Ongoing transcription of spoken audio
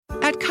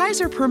At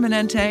Kaiser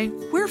Permanente,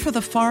 we're for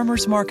the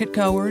farmers market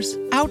goers,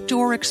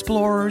 outdoor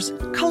explorers,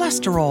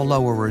 cholesterol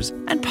lowerers,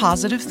 and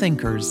positive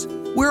thinkers.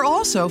 We're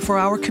also for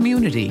our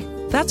community.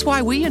 That's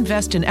why we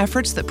invest in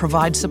efforts that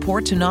provide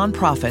support to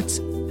nonprofits.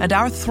 And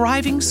our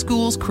thriving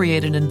schools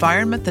create an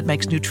environment that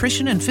makes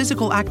nutrition and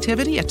physical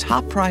activity a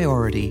top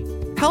priority.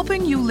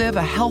 Helping you live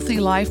a healthy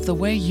life the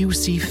way you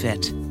see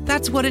fit.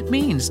 That's what it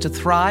means to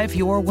thrive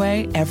your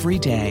way every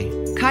day.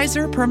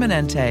 Kaiser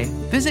Permanente.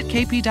 Visit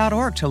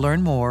kp.org to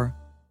learn more.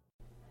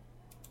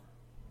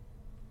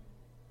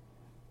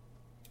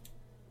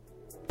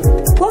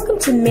 Welcome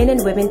to Men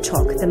and Women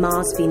Talk, the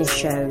Mars Venus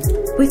Show,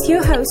 with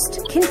your hosts,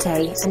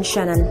 Kinte and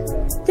Shannon.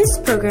 This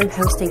program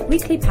hosts a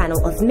weekly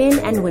panel of men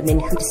and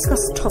women who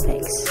discuss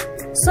topics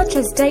such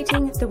as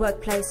dating, the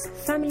workplace,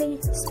 family,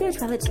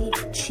 spirituality,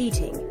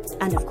 cheating,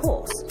 and of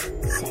course,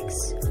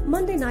 sex.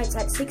 Monday nights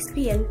at 6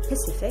 p.m.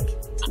 Pacific,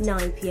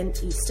 9 p.m.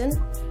 Eastern.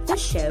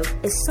 This show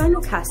is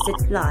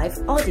simulcasted live,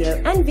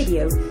 audio and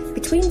video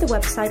between the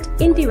website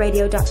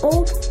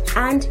indieradio.org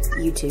and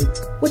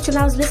YouTube, which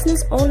allows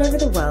listeners all over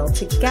the world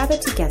to gather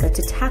together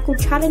to tackle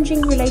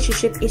challenging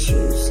relationship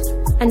issues.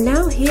 And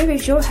now here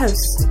is your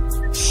hosts,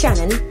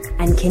 Shannon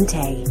and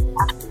Kinte.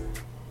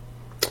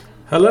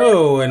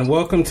 Hello, and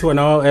welcome to an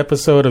all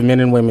episode of Men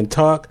and Women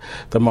Talk,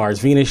 the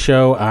Mars Venus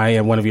Show. I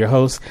am one of your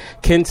hosts,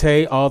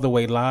 Kinte, all the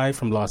way live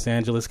from Los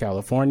Angeles,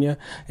 California,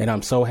 and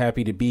I'm so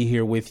happy to be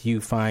here with you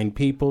fine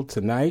people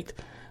tonight.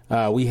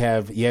 We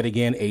have yet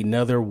again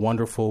another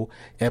wonderful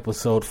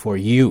episode for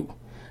you.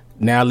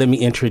 Now let me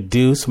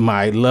introduce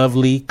my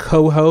lovely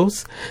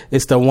co-host.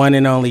 It's the one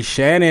and only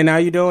Shannon. How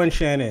you doing,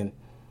 Shannon?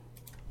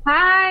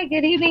 Hi,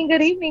 good evening.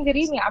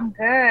 I'm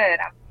good.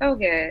 I'm so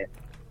good.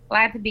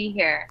 Glad to be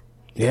here.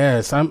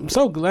 Yes, I'm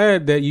so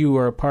glad that you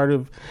are a part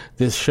of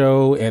this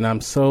show, and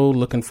I'm so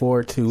looking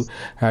forward to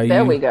how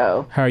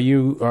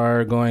you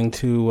are going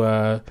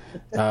to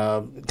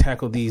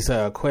tackle these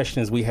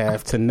questions we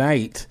have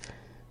tonight.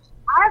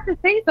 I have to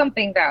say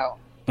something though.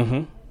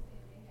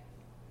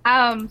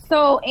 Mm-hmm.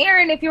 So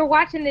Aaron, if you're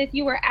watching this,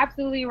 you were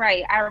absolutely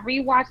right. I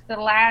rewatched the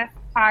last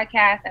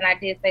podcast, and I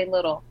did say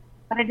little,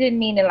 but I didn't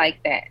mean it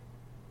like that.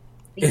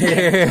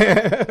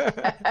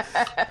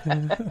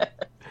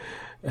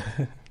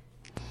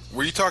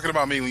 Were you talking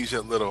about me when you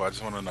said little? I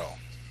just want to know.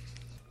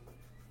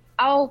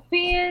 Oh,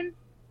 Finn,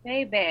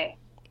 baby.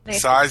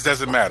 Size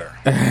doesn't matter.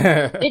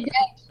 It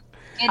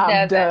does.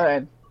 I'm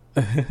done.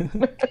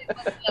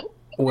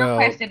 Well,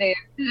 the question is,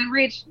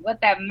 Rich,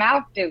 what that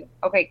mouth do?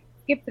 Okay,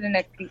 skip to the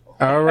next people.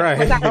 All right.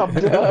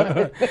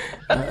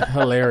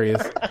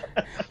 Hilarious.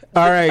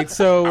 All right,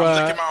 so...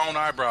 I'm licking my own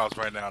eyebrows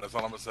right now. That's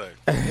all I'm going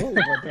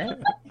to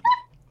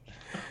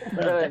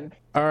say.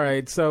 All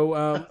right,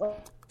 so...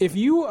 if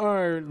you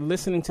are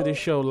listening to this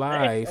show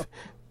live,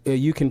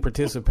 you can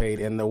participate.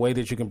 And the way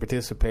that you can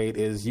participate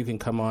is you can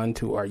come on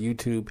to our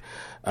YouTube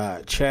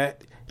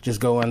chat. Just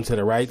go onto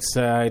the right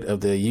side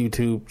of the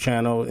YouTube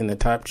channel in the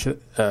top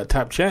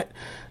chat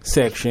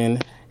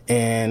section.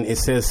 And it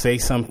says say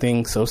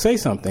something. So say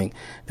something.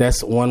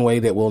 That's one way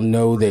that we'll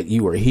know that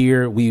you are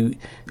here. We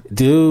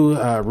do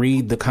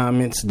read the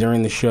comments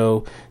during the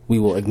show. We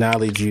will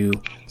acknowledge you.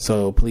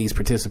 So please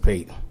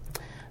participate.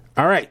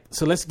 All right,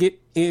 so let's get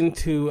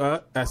into,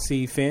 I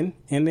see Finn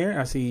in there.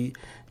 I see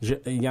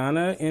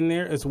Yana in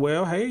there as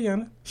well. Hey,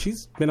 Yana.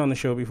 She's been on the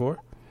show before.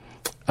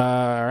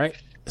 All right,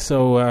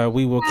 so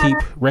we will keep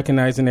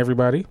recognizing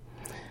everybody.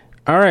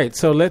 All right,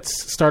 so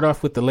let's start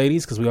off with the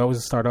ladies, because we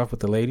always start off with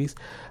the ladies.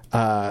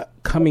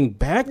 Coming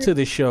back to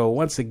the show,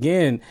 once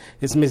again,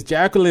 it's Miss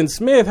Jacqueline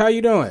Smith. How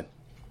you doing?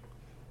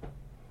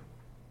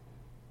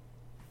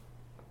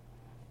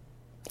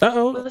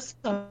 Uh-oh.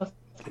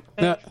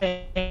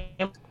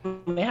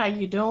 How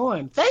you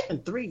doing? It's been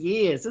 3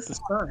 years. This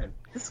is fun.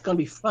 This is going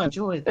to be fun.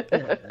 Enjoy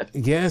it.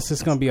 Yes,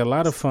 it's going to be a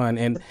lot of fun.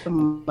 And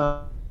can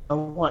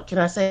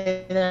I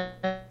say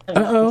that? Can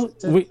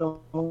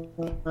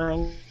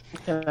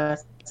I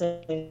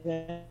say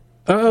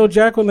that?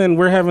 Jacqueline,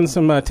 we're having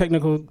some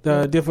technical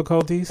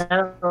difficulties.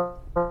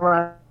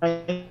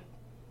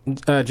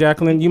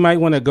 Jacqueline, you might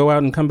want to go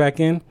out and come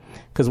back in,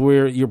 because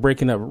you're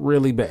breaking up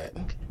really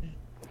bad.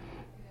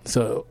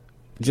 So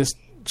just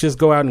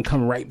go out and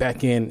come right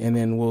back in, and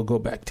then we'll go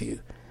back to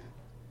you.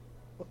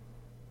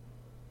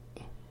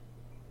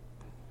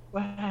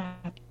 What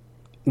happened?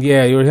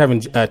 Yeah, you were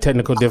having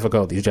technical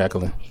difficulties,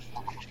 Jacqueline.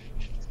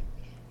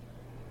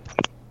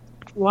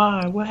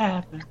 Why? What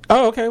happened?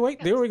 Oh, okay. Wait,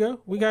 there we go.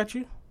 We got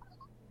you.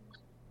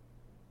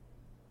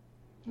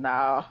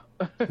 No.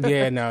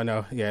 Yeah,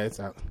 no. Yeah, it's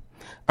out.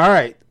 All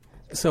right.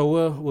 So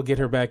we'll get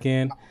her back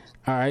in.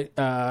 All right.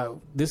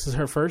 This is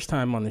her first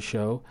time on the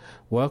show.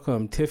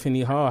 Welcome,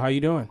 Tiffany Hall. How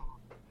you doing?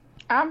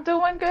 I'm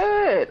doing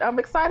good. I'm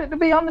excited to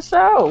be on the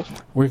show.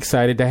 We're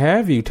excited to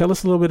have you. Tell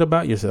us a little bit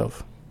about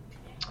yourself.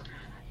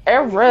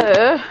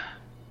 Well,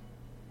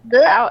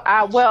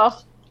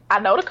 I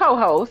know the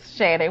co-host,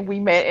 Shannon.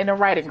 We met in a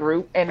writing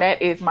group, and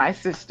that is my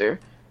sister.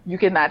 You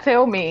cannot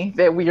tell me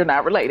that we are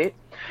not related.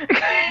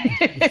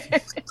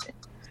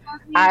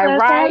 I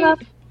write.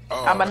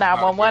 Oh, I'm a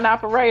 911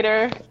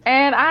 operator,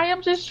 and I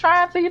am just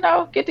trying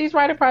to, get these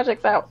writing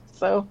projects out.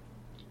 So,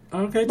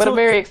 Okay, but I'm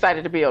very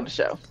excited to be on the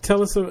show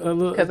tell us a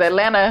little. because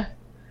Atlanta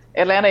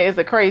is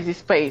a crazy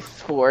space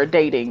for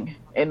dating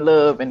and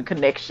love and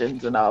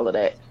connections and all of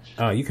that.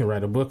 Oh, you can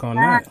write a book on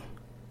that.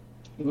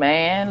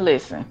 Man,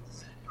 listen.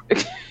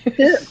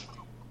 Yes.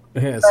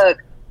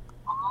 Look,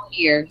 all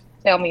year.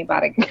 Tell me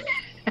about it.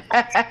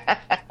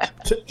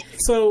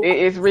 So,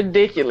 It's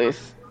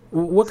ridiculous.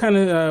 what kind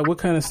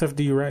of stuff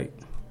do you write?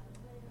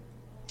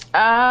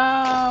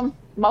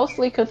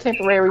 Mostly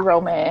contemporary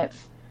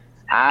romance.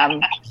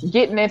 I'm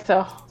getting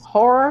into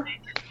horror.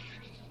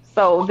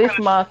 So this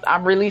month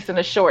I'm releasing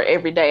a short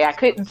every day. I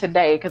couldn't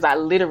today because I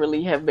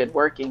literally have been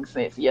working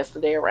since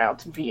yesterday around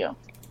 2 p.m.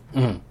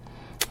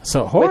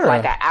 So horror. with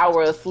like an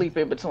hour of sleep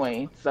in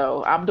between.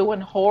 So I'm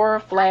doing horror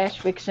flash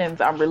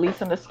fictions. I'm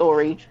releasing a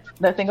story,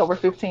 nothing over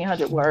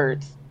 1,500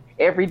 words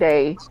every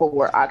day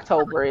for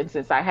October. And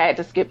since I had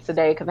to skip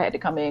today because I had to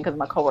come in because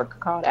my coworker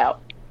called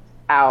out,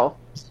 I'll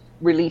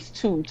release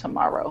 2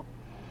 tomorrow.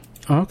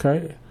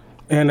 Okay.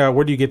 And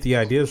where do you get the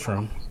ideas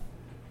from?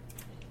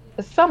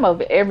 Some of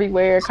it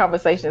everywhere,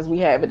 conversations we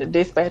have in the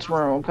dispatch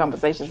room,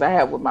 conversations I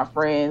have with my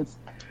friends,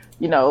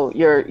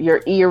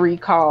 your eerie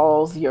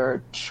calls,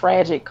 your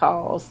tragic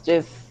calls,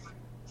 just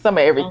some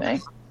of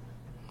everything.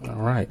 All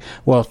right.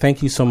 Well,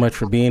 thank you so much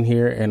for being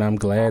here, and I'm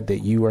glad that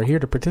you are here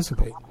to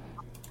participate.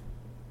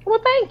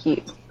 Well, thank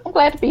you. I'm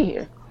glad to be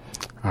here.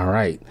 All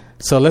right.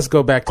 So let's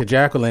go back to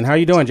Jacqueline. How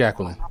you doing,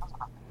 Jacqueline?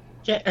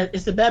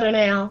 Is it better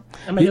now?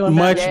 Am I doing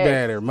Much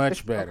better?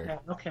 better.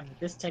 Okay.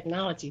 This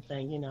technology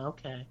thing,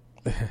 okay.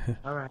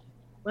 All right.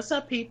 What's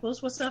up,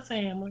 peoples? What's up,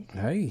 family?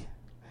 Hey.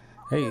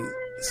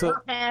 So I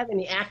don't have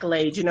any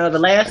accolades. The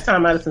last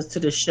time I listened to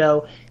the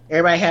show,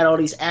 everybody had all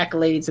these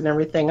accolades and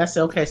everything. I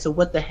said, okay, so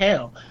what the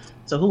hell?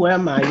 So who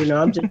am I?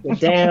 I'm just a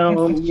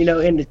down,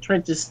 in the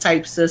trenches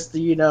type sister,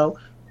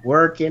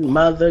 working,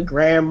 mother,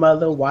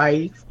 grandmother,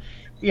 wife,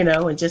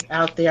 and just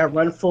out there. I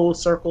run Full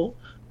Circle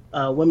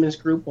women's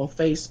group on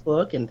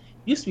Facebook and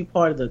used to be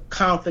part of the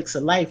Conflicts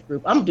of Life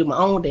group. I'm going to do my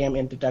own damn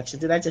introduction.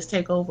 Did I just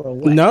take over or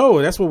what?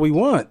 No, that's what we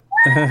want.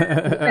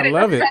 I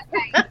love it.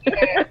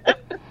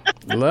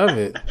 Love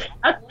it.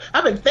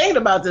 I've been thinking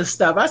about this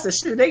stuff. I said,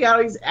 shoot, they got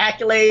all these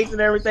accolades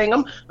and everything.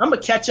 I'm going to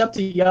catch up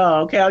to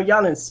y'all, okay?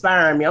 Y'all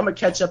inspiring me. I'm going to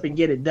catch up and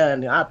get it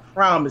done. I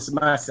promise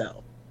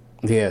myself.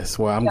 Yes,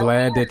 well, I'm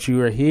glad that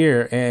you are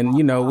here. And,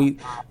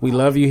 we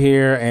love you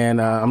here, and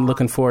I'm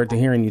looking forward to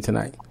hearing you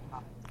tonight.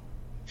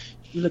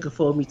 You're looking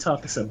for me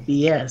talking some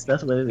BS.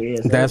 That's what it is.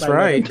 That's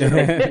Everybody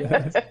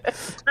right.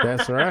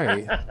 That's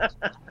right.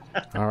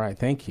 All right.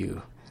 Thank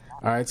you.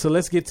 All right. So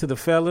let's get to the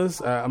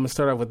fellas. I'm going to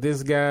start off with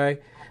this guy.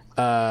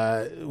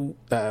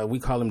 We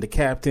call him the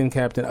Captain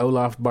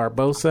Olaf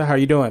Barbosa. How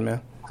you doing,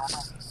 man?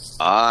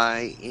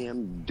 I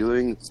am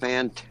doing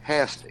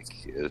fantastic.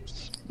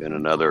 It's been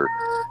another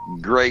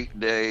great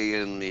day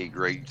in the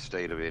great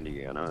state of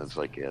Indiana. It's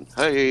like,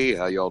 hey,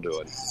 how y'all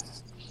doing?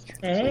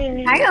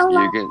 Hey.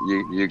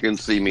 You can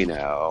see me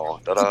now.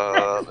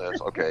 Ta-da!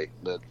 That's okay.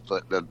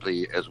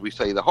 As we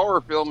say, the horror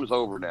film is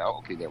over now.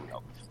 Okay, there we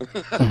go.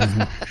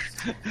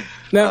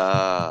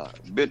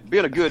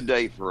 Been a good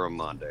day for a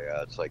Monday.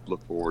 It's like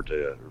look forward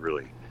to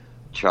really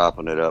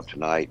chopping it up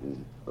tonight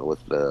and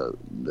with the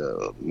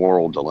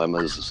moral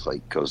dilemmas. It's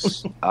like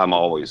because I'm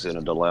always in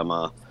a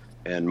dilemma.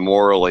 And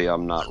morally,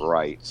 I'm not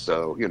right.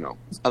 So,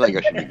 I think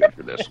I should be good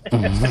for this.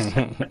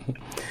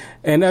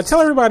 And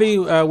tell everybody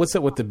what's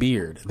up with the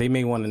beard. They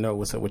may want to know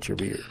what's up with your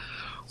beard.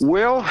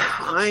 Well,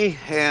 I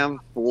have,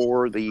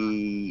 for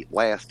the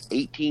last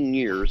 18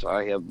 years,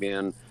 I have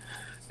been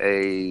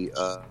a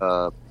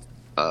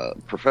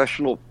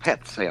professional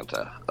pet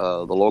Santa.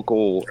 The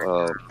local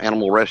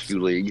Animal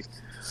Rescue League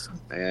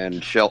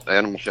and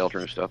animal shelter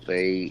and stuff,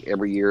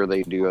 every year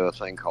they do a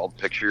thing called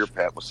Picture Your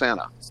Pet with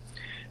Santa.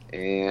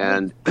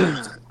 And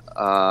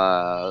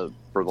for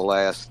the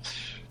last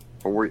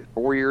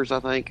 4 years,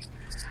 I think,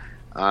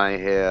 I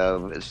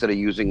have, instead of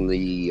using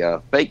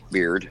the fake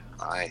beard,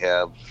 I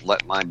have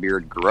let my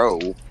beard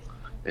grow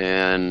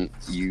and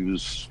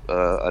use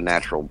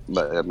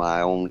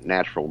my own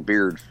natural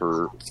beard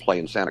for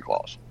playing Santa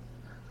Claus.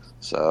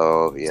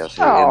 So yes,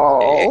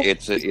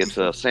 it's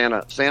a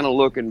Santa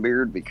looking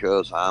beard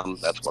because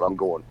that's what I'm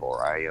going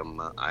for. I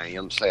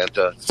am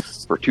Santa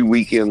for 2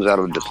 weekends out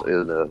of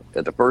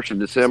at the 1st of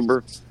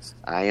December.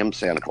 I am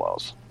Santa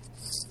Claus.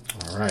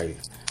 All right.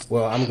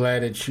 Well, I'm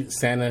glad that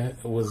Santa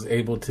was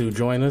able to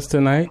join us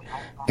tonight,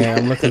 and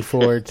I'm looking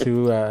forward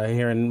to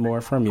hearing more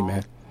from you,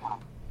 man.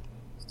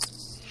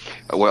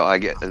 Well, I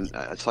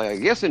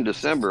guess in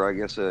December,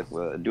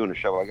 doing a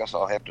show, I guess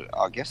I'll have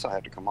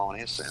to come on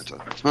as Santa.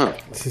 Huh.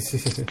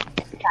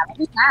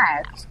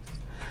 Nice.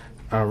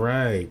 All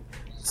right.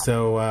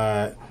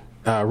 So,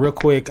 real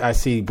quick, I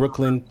see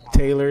Brooklyn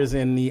Taylor's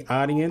in the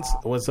audience.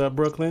 What's up,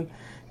 Brooklyn?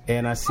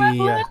 And I see,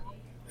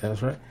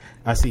 that's right.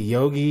 I see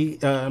Yogi,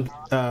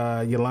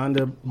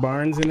 Yolanda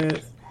Barnes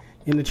in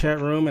the chat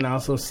room, and I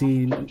also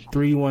see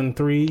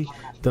 313,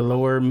 the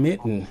Lower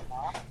Mitten,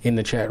 in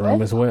the chat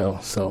room as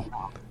well. So.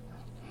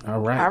 All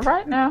right. All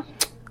right now.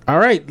 All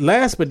right.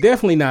 Last but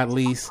definitely not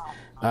least,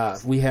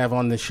 we have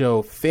on the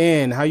show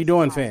Finn. How you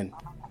doing, Finn?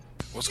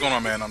 What's going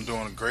on, man? I'm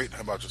doing great.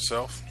 How about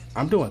yourself?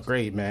 I'm doing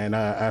great, man.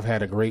 I've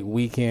had a great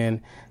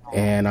weekend,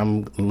 and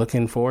I'm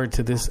looking forward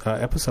to this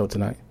episode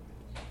tonight.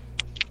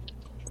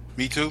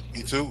 Me too.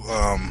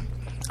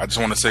 I just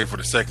want to say for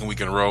the second week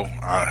in a row,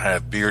 I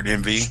had beard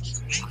envy.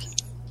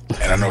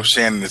 And I know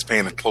Shannon is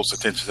paying close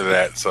attention to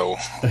that, so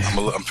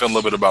I'm feeling a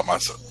little bit about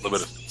myself, a little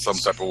bit of some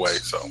type of way.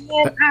 So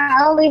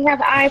I only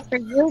have eyes for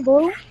you,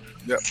 boo.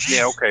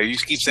 yeah, okay. You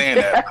keep saying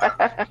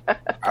that.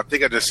 I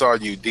think I just saw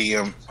you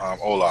DM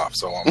Olaf,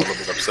 so I'm a little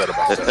bit upset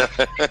about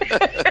that.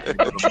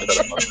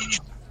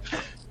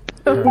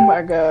 Oh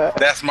my God.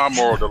 That's my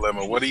moral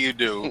dilemma. What do you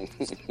do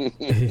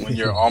when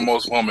your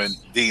almost woman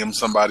DMs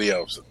somebody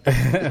else?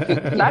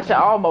 Not your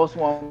almost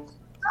woman.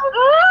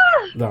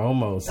 The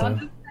almost. Don't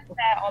do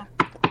that on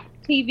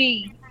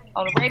TV,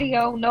 on the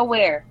radio,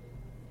 nowhere.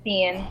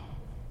 Then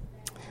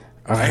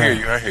I hear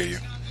you.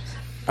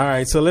 All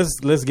right, so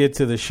let's get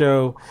to the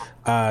show.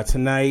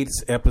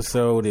 Tonight's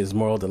episode is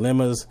Moral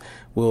Dilemmas.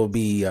 We'll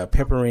be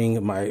peppering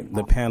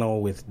the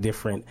panel with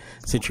different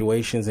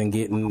situations and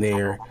getting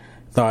their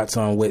thoughts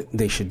on what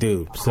they should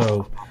do.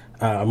 So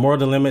a moral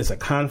dilemma is a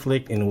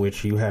conflict in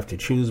which you have to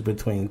choose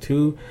between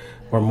two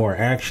or more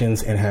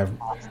actions and have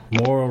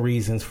moral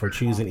reasons for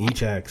choosing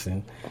each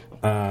action.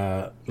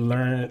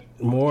 Learn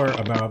more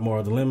about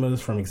moral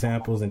dilemmas from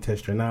examples and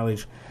test your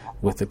knowledge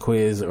with the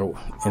quiz,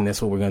 and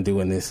that's what we're going to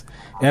do in this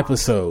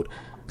episode.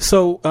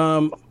 So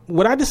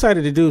what I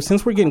decided to do,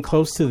 since we're getting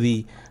close to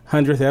the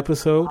 100th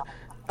episode,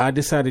 I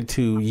decided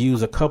to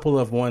use a couple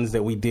of ones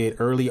that we did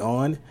early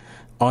on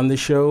the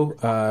show.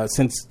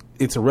 Since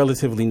it's a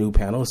relatively new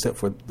panel, except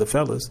for the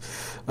fellas,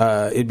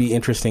 it'd be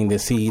interesting to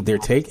see their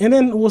take. And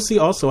then we'll see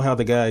also how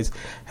the guys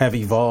have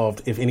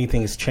evolved, if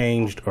anything's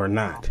changed or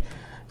not.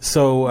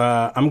 So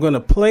I'm going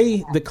to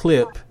play the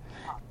clip,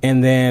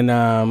 and then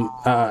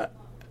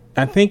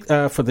I think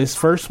for this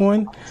first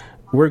one,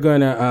 we're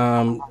going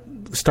to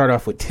start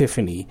off with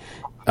Tiffany.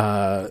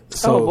 Oh,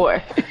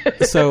 boy.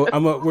 So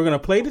we're going to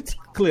play the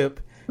clip,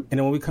 and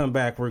then when we come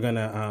back, we're going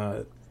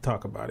to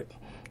talk about it.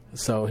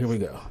 So here we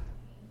go.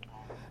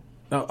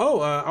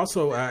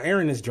 Also,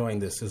 Aaron has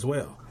joined us as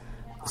well.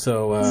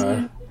 So,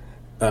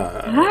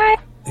 hi.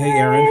 Hey,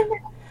 Aaron.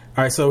 All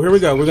right, so here we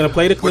go. We're going to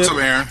play the clip. What's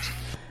up, Aaron?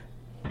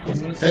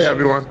 Hey,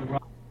 everyone.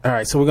 All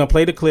right, so we're going to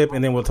play the clip,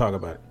 and then we'll talk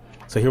about it.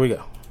 So here we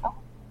go.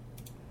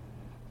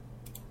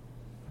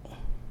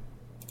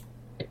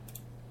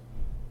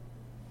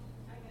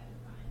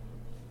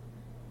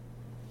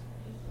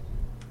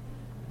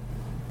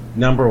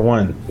 Number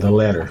 1, the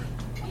letter.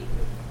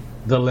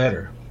 The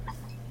letter.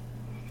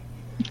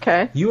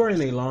 Okay. You are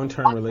in a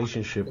long-term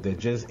relationship that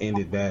just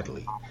ended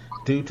badly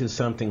due to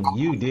something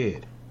you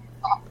did.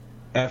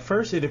 At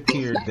first, it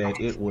appeared that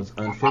it was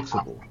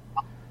unfixable,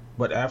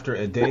 but after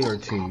a day or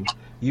two,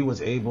 you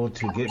was able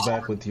to get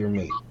back with your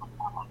mate.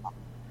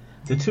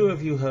 The two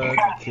of you hug,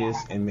 kiss,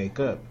 and make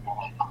up,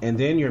 and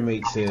then your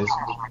mate says,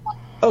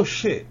 "Oh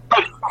shit."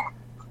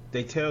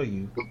 They tell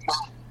you,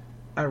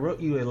 "I wrote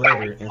you a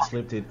letter and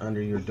slipped it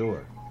under your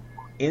door.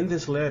 In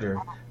this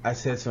letter, I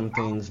said some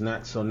things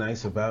not so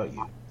nice about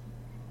you.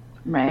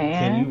 Man.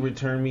 Can you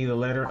return me the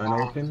letter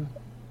unopened?"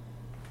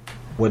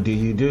 What do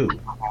you do?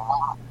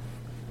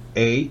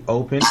 A,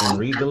 open and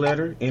read the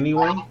letter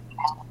anyway?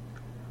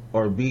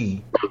 Or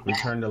B,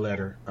 return the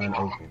letter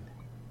unopened?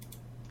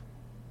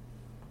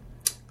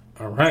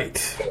 All right.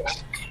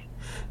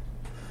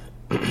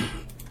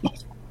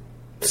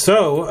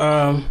 So,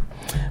 all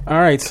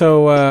right.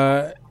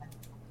 So,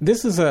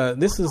 this is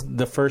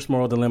the first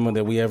moral dilemma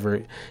that we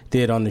ever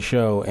did on the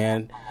show,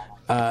 and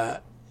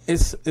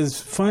it's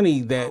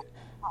funny that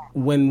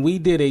when we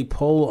did a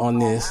poll on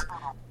this,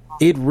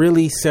 it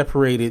really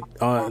separated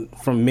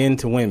from men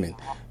to women.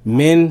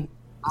 Men,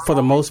 for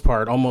the most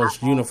part,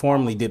 almost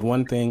uniformly did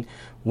one thing.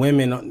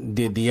 Women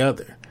did the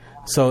other.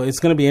 So it's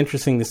going to be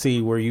interesting to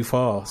see where you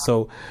fall.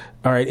 So,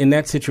 all right, in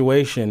that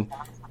situation,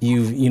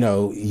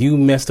 you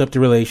messed up the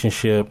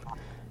relationship.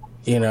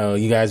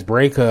 You guys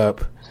break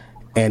up,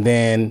 and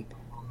then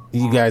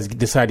you guys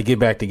decide to get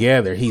back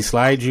together. He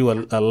slides you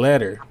a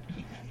letter,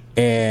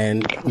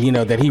 and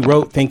that he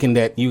wrote thinking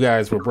that you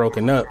guys were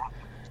broken up,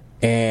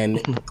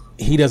 and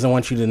he doesn't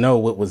want you to know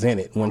what was in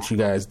it once you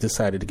guys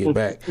decided to get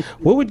back.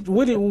 What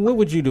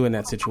would you do in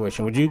that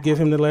situation? Would you give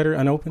him the letter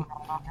unopened?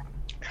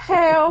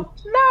 Hell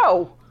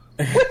no.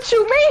 What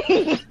you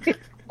mean?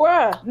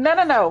 Bruh,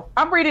 no.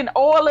 I'm reading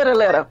all of the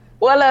letter.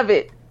 All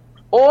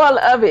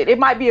of it. It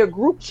might be a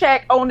group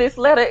chat on this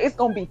letter. It's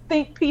going to be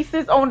think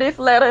pieces on this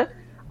letter.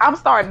 I'm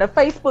starting a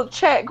Facebook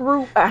chat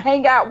group, a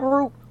hangout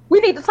group.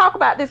 We need to talk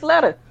about this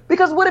letter.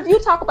 Because what if you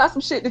talk about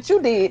some shit that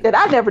you did that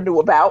I never knew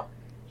about,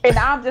 and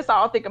I'm just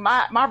all thinking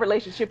my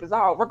relationship is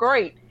all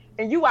great,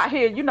 and you out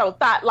here,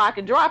 thought, lock,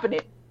 and dropping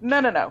it.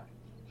 No.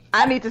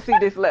 I need to see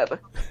this letter.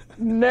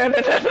 No.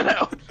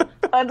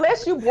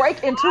 Unless you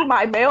break into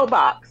my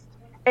mailbox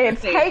and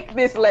take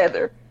this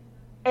letter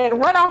and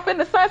run off in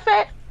the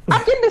sunset,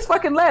 I'm getting this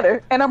fucking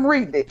letter and I'm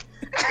reading it.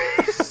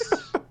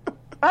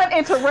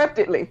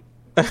 Uninterruptedly.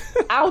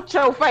 Out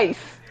your face.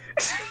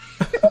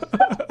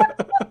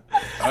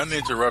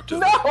 Uninterrupted.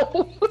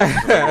 No.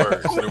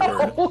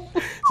 No.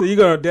 So you're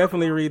gonna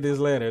definitely read this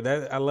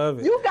letter. I love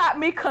it. You got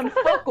me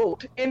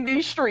confuckled in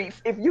these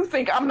streets if you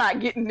think I'm not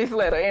getting this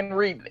letter and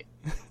reading it.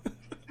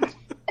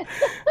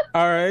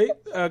 All right.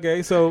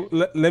 Okay. So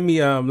let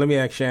me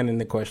ask Shannon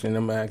the question.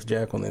 I'm gonna ask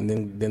Jacqueline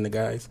and then the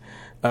guys.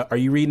 Are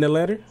you reading the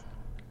letter?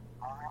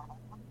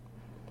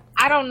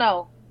 I don't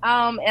know.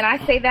 And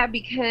I say that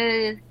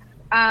because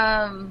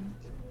I'm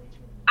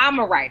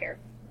a writer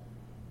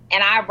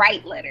and I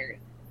write letters.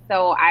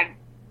 So I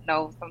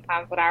know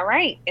sometimes what I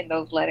write in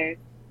those letters.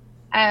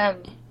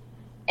 And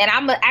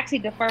I'm actually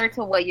defer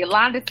to what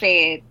Yolanda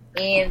said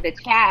in the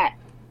chat.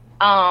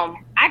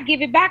 I'd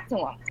give it back to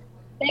him.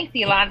 Thanks,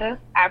 Yolanda.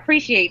 I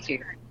appreciate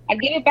you.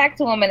 I'd give it back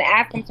to him and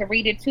ask him to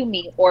read it to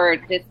me or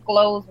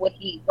disclose what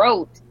he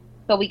wrote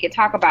so we could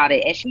talk about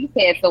it. And she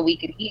said so we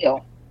could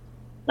heal.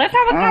 Let's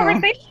have a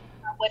conversation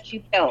about what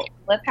you felt.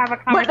 Let's have a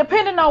conversation. But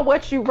depending on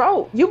what you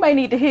wrote, you may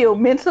need to heal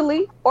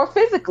mentally or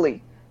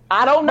physically.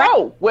 I don't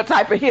know what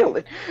type of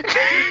healing.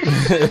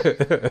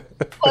 But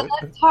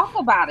let's talk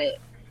about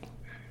it.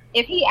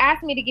 If he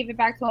asked me to give it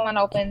back to him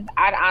unopened,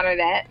 I'd honor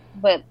that.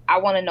 But I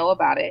want to know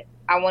about it.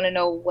 I want to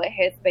know what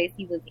headspace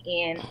he was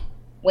in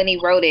when he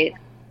wrote it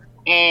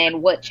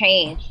and what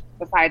changed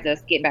besides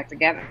us getting back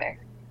together.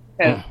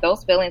 Because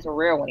those feelings were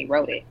real when he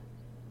wrote it.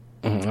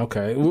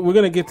 Okay, we're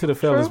gonna get to the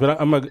fellas,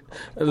 but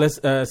let's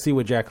see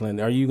what Jacqueline.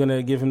 Are you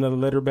gonna give him the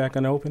letter back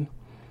unopened?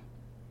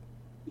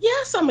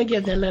 Yes, I'm gonna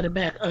give that letter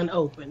back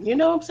unopened. You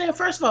know what I'm saying?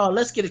 First of all,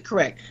 let's get it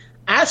correct.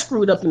 I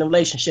screwed up in the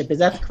relationship. Is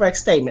that the correct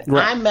statement?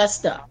 Right. I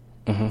messed up.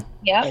 Mm-hmm.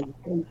 Yeah.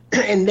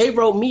 And they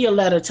wrote me a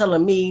letter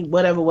telling me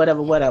whatever,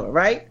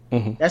 right?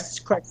 Mm-hmm. That's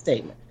the correct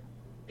statement.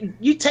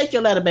 You take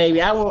your letter,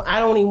 baby. I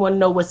don't even want to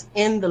know what's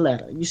in the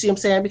letter. You see what I'm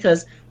saying?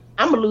 Because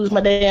I'm gonna lose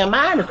my damn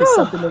mind if there's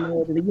something in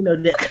there that, you know,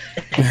 that.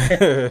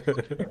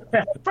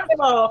 First of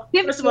all,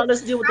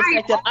 let's deal with the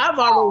fact that I've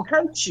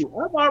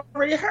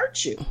already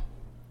hurt you.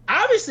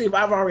 Obviously,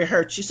 I've already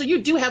hurt you, so you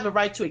do have the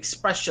right to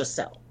express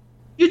yourself.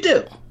 You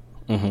do.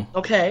 Mm-hmm.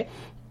 Okay?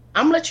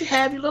 I'm gonna let you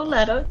have your little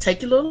letter.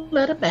 Take your little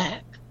letter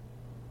back.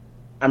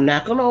 I'm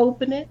not gonna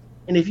open it.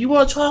 And if you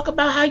want to talk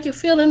about how you're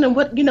feeling and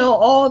what, you know,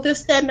 all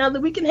this, that, and other,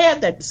 we can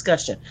have that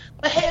discussion.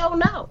 But hell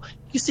no.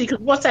 You see, because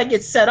once I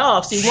get set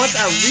off, once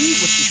I read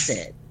what you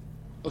said,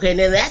 okay,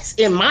 then that's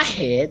in my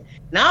head.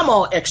 Now I'm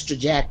all extra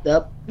jacked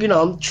up. You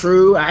know,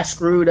 true, I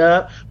screwed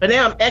up. But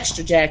now I'm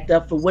extra jacked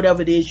up for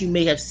whatever it is you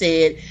may have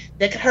said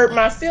that could hurt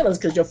my feelings,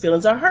 because your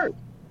feelings are hurt.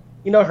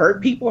 You know,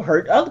 hurt people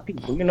hurt other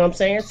people. You know what I'm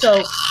saying?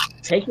 So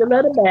take your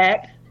letter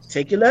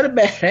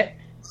back.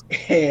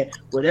 And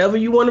whatever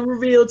you want to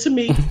reveal to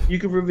me, you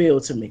can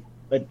reveal to me.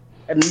 But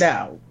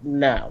no.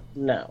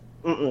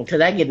 Because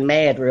I get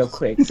mad real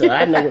quick. So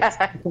I know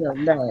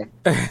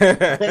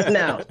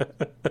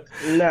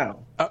no.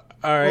 All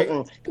right.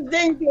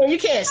 Then you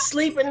can't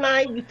sleep at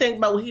night. You think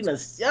about what he done.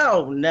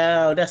 Oh,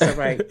 no. That's all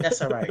right.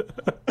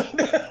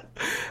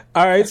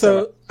 All right.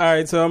 So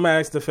I'm going to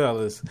ask the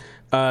fellas.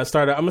 I'm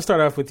going to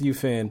start off with you,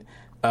 Finn.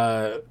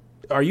 Are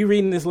you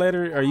reading this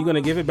letter? Are you going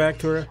to give it back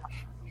to her?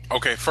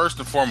 Okay, first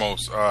and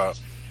foremost,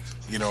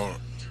 you know,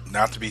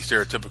 not to be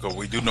stereotypical,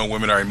 we do know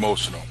women are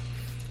emotional.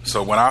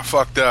 So when I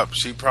fucked up,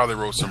 she probably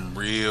wrote some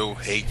real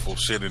hateful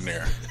shit in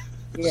there.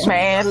 Yeah.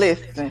 Man,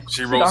 listen.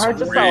 She wrote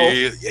some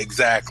real...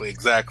 Exactly.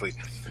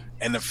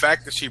 And the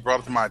fact that she brought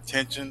it to my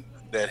attention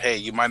that, hey,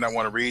 you might not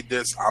want to read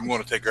this, I'm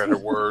going to take her at her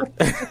word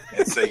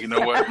and say, you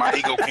know what, my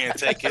ego can't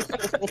take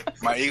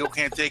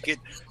it.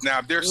 Now,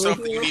 if there's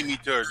something you need me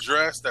to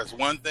address, that's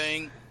one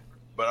thing.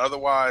 But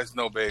otherwise,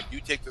 no, babe.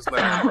 You take this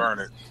letter and burn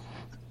it.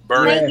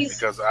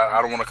 Because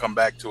I don't want to come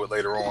back to it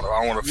later on.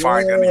 I don't want to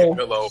find it in your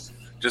pillow.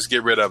 Just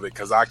get rid of it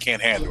because I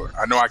can't handle it.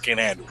 I know I can't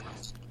handle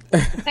it.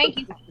 Thank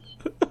you.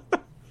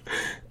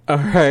 All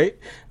right.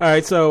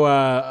 So,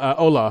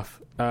 Olaf,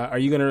 are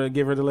you going to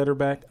give her the letter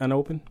back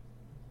unopened?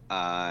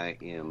 I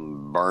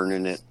am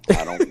burning it.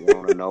 I don't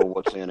want to know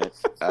what's in it.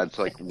 It's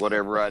like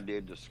whatever I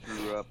did to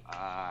screw up.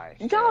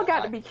 Y'all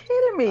got to be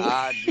kidding me.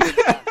 I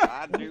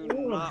do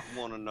not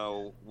want to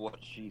know what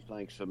she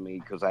thinks of me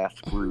because I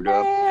screwed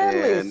up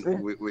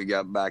and we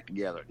got back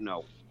together.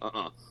 No,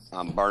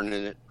 I'm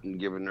burning it and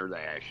giving her the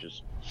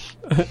ashes.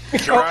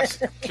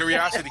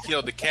 Curiosity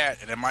killed the cat,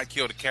 and it might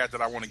kill the cat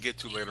that I want to get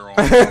to later on.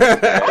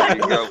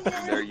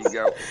 There you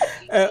go.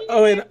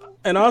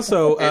 And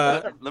also,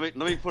 let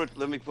me put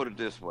it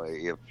this way: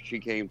 if she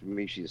came to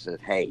me, she said,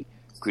 "Hey,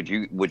 would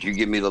you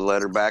give me the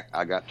letter back?"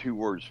 I got 2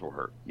 words for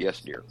her: "Yes,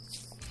 dear."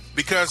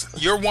 Because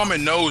your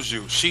woman knows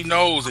you; she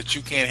knows that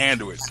you can't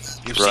handle it.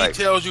 If she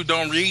tells you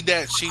don't read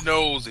that, she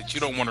knows that you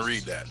don't want to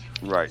read that.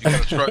 Right. You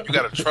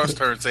gotta trust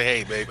her and say,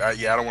 "Hey, babe, I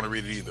don't want to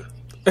read it either."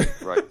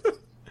 Right.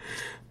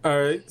 All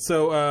right.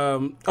 So,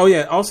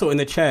 also in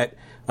the chat,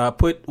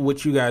 put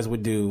what you guys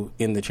would do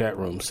in the chat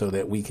room so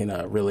that we can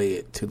relay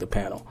it to the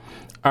panel.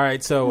 All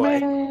right. So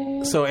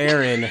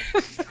Aaron,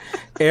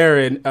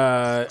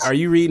 are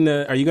you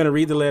going to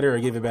read the letter or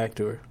give it back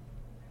to her?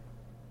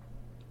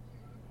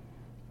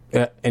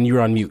 And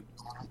you're on mute,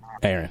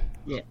 Aaron.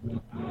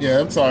 Yeah,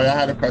 I'm sorry. I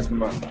had to press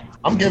my.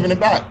 I'm giving it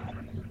back.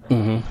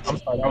 I'm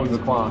sorry. That was a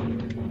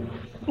clown.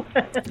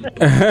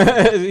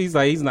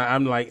 He's not.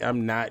 I'm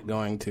not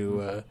going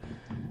to.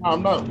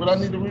 I'm not. What I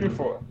need to read it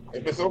for?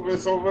 If it's over,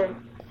 it's over.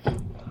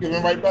 Give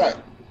it right back.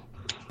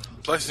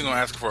 Plus, he's gonna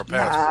ask for a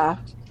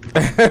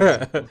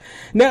password.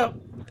 Now,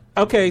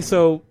 okay,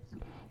 so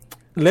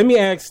let me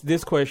ask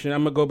this question.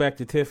 I'm gonna go back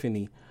to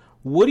Tiffany.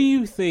 What do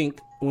you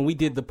think when we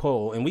did the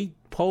poll, and we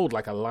polled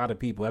like a lot of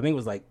people? I think it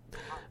was like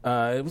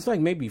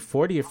maybe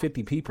 40 or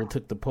 50 people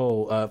took the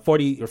poll.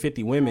 40 or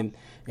 50 women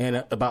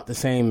and about the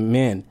same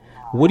men.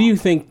 What do you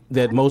think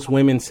that most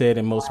women said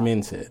and most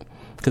men said?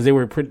 Because they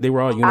were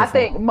all uniform. I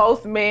think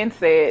most men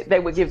said they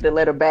would give the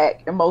letter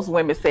back, and most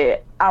women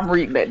said, "I'm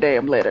reading that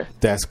damn letter."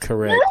 That's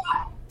correct.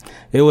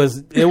 It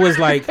was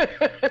like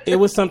it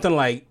was something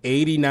like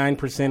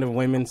 89% of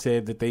women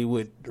said that they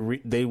would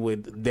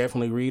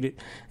definitely read it,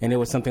 and it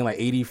was something like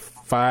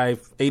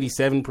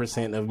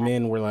 87% of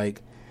men were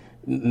like,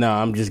 "No,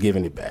 I'm just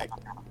giving it back."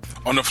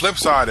 On the flip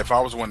side, if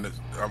I was the one that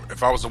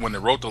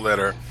wrote the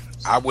letter,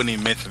 I wouldn't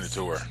even mention it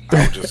to her.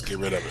 I would just get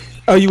rid of it.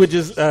 Oh, you would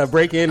just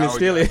break in and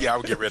steal it? Yeah, I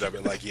would get rid of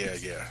it. Like, yeah.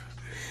 It'd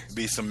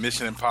be some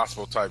Mission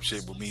Impossible type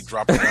shit with me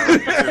dropping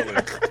it down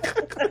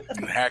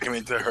and hacking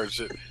into her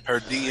shit, her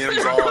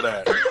DMs, all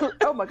that.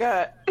 Oh my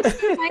God.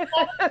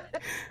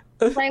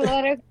 Write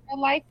letters in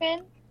life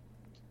in?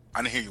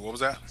 I didn't hear you. What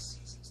was that?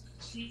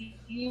 Do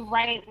you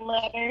write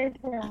letters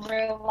in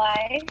real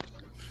life?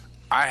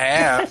 I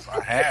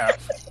have.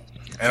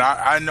 And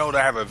I know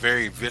that I have a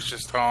very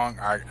vicious tongue.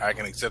 I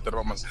can accept that.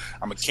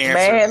 I'm a Cancer.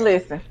 Man,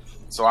 listen.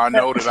 So I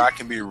know that I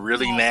can be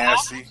really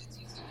nasty.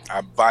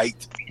 I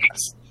bite,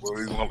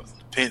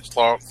 pinch,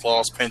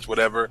 claws, pinch,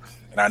 whatever.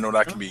 And I know that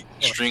I can be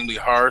extremely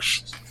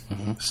harsh.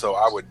 So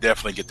I would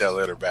definitely get that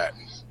letter back.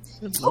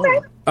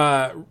 Okay.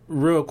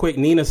 Real quick,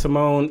 Nina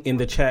Simone in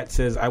the chat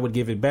says, I would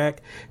give it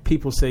back.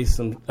 People say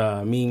some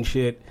mean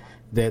shit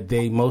that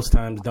they most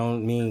times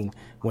don't mean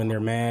when they're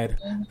mad.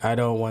 I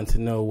don't want to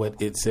know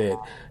what it said.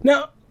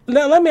 Now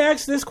let me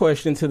ask this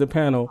question to the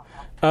panel.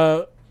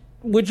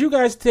 Would you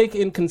guys take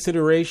in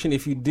consideration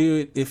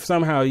if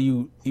somehow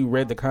you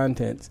read the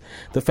contents,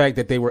 the fact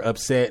that they were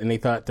upset and they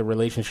thought the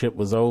relationship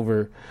was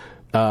over,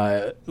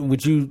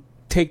 would you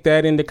take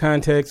that into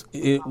context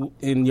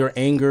in your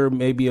anger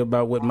maybe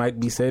about what might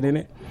be said in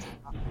it?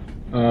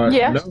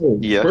 Yeah. No.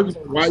 Yeah. First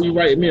of all, why are you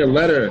writing me a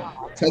letter?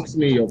 Text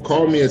me or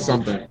call me or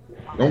something.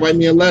 Don't write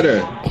me a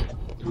letter.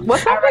 Well,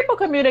 some people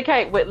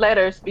communicate with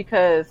letters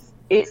because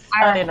it's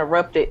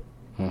uninterrupted.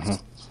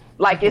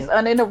 Like, it's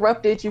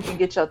uninterrupted. You can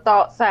get your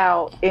thoughts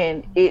out,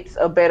 and it's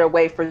a better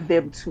way for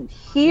them to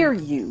hear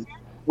you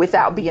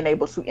without being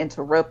able to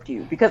interrupt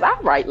you. Because I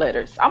write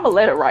letters. I'm a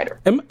letter writer.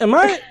 Am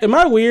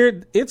I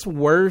weird? It's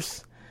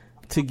worse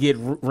to get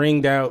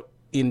ringed out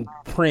in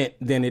print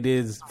than it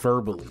is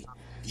verbally.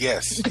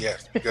 Yes,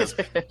 because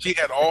she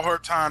had all her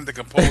time to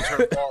compose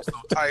her thoughts, no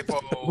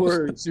typos.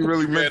 Word, she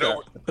really meant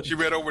that. She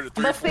read over it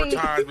 3 or 4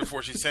 times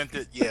before she sent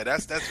it. Yeah,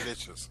 that's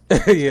vicious.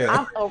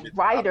 Yeah. I'm a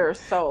writer,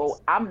 so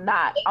I'm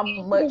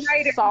much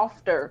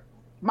softer.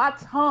 My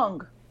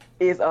tongue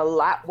is a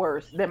lot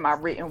worse than my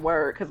written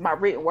word, because my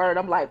written word,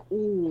 I'm like,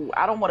 ooh,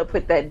 I don't want to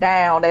put that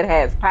down. That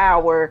has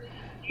power.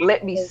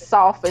 Let me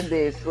soften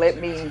this. Let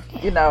me,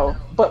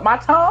 But my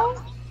tongue,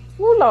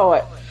 ooh,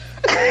 Lord.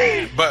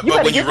 But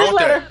when you wrote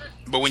that.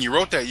 But when you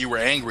wrote that, you were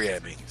angry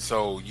at me.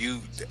 So I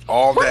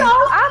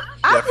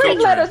read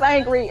letters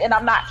angry, and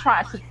I'm not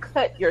trying to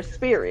cut your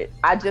spirit.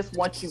 I just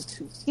want you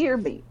to hear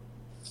me.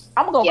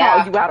 I'm going to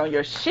call you out on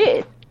your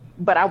shit,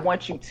 but I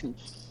want you to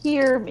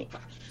hear me.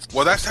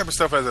 Well, that's the type of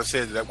stuff, as I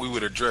said, that we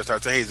would address.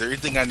 I'd say, hey, is there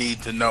anything I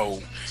need to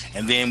know?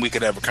 And then we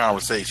could have a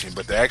conversation.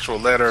 But the actual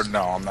letter,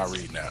 no, I'm not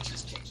reading that.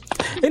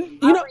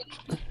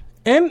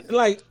 And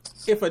like,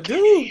 if a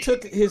dude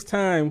took his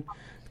time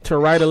to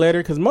write a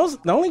letter, because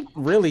the only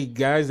really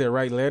guys that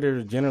write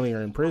letters generally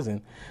are in prison,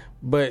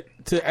 but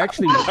to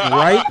actually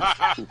write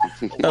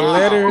a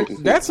letter,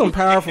 that's some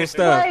powerful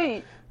stuff.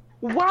 Wait,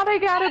 why they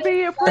gotta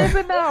be in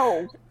prison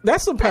though?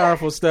 That's some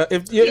powerful stuff.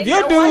 If your dude,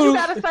 why you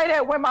gotta say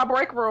that when my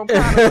break room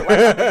kind of like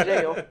I'm in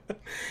jail?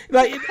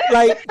 like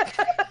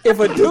if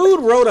a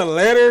dude wrote a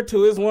letter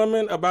to his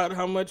woman about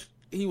how much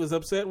he was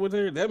upset with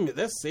her,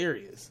 that's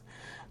serious.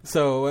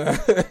 So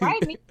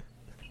Right.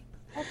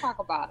 Let's talk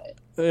about it.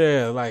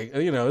 Yeah,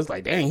 it's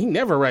like, dang, he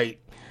never write.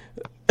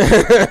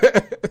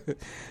 I've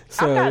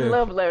gotten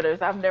love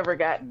letters. I've never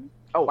gotten,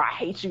 oh, I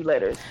hate you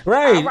letters.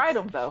 Right. I write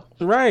them, though.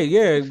 Right,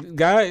 yeah.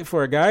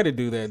 For a guy to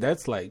do that,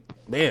 that's like,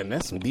 man,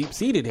 that's some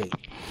deep-seated hate.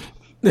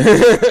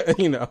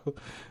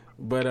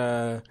 But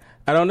I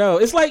don't know.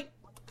 It's like,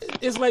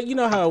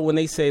 how when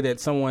they say that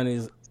someone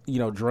is,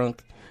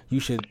 drunk, you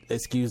should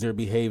excuse their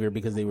behavior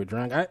because they were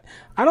drunk. I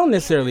don't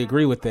necessarily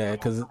agree with that,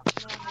 because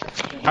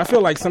I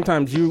feel like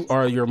sometimes you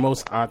are your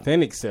most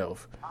authentic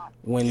self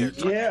when you're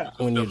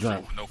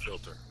drunk. No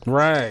filter.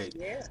 Right.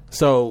 Yeah.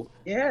 So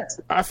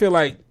I feel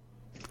like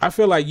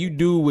you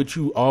do what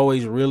you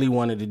always really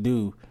wanted to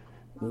do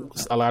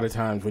a lot of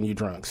times when you're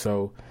drunk.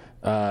 So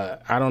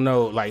I don't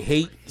know, like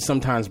hate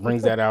sometimes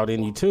brings that out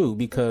in you too,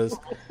 because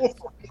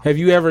have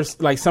you ever,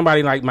 like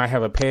somebody like might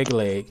have a peg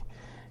leg,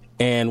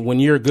 and when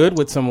you're good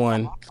with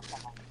someone,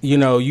 you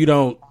know, you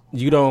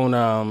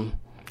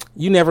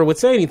never would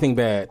say anything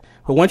bad.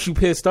 But once you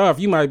pissed off,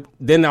 you might,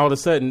 then all of a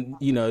sudden,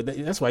 you know,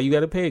 that's why you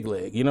got a peg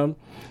leg, you know?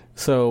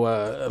 So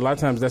a lot of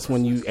times that's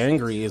when you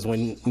angry is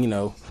when, you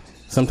know,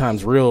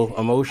 sometimes real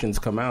emotions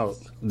come out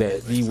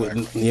that you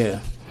wouldn't, yeah.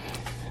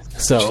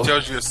 So she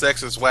tells you your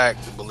sex is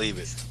whack to believe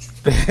it.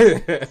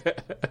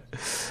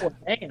 Oh,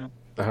 damn.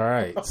 All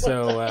right.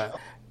 So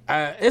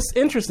it's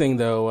interesting,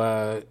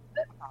 though.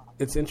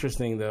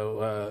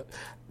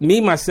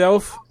 Me,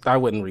 myself, I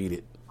wouldn't read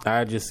it.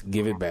 I just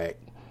give it back.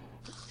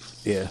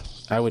 Yeah,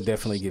 I would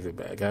definitely give it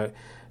back.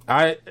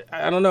 I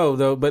don't know,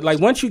 though. But, like,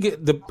 once you get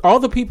all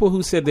the people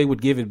who said they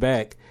would give it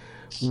back,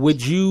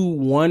 would you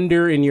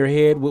wonder in your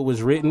head what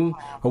was written,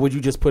 or would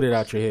you just put it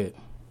out your head?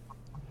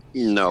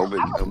 No, but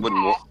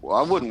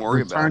I wouldn't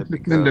worry about it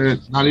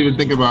because not even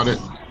think about it.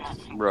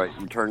 Right,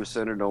 return to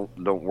sender.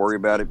 Don't worry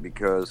about it,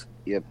 because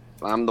if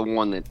I'm the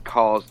one that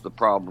caused the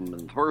problem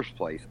in the first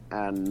place,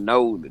 I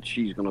know that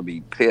she's going to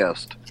be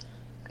pissed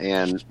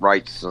and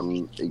write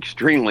some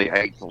extremely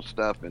hateful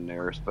stuff in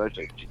there,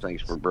 especially if she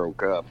thinks we're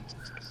broke up.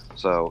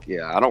 So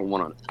yeah, I don't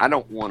want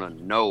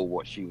to know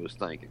what she was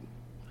thinking.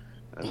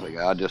 I think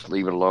I'll just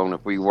leave it alone.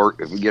 If we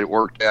get it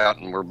worked out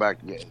and we're back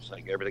together, it's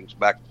like everything's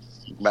back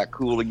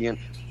cool again.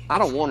 I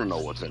don't want to know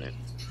what's in it.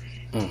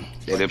 And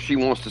if she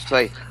wants to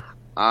say,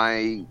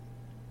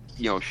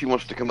 she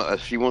wants to come,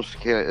 she wants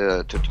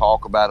to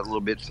talk about it a little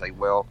bit. Say,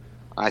 well,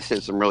 I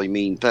said some really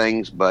mean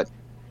things, but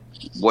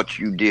what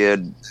you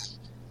did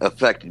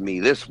affected me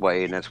this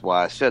way, and that's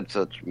why I said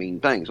such mean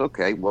things.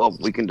 Okay, well,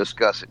 we can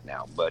discuss it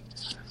now. But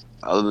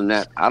other than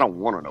that, I don't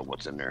want to know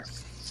what's in there.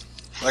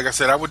 Like I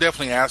said, I would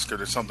definitely ask her.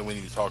 There's something we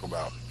need to talk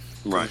about.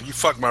 Right. If you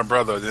fuck my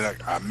brother, then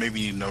I maybe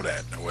you know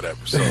that or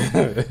whatever. So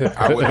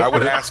I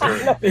would ask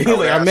her.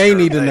 I may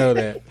need to know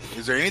that.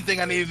 Is there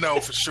anything I need to know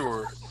for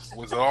sure?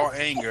 Was it all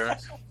anger?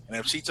 And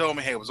if she told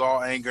me, hey, it was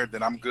all anger,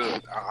 then I'm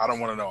good. I don't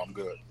want to know. I'm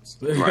good.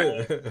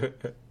 Right.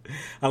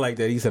 I like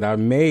that. He said, I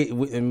may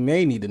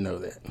need to know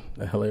that.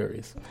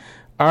 Hilarious.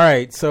 All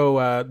right.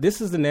 So this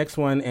is the next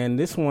one. And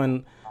this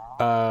one,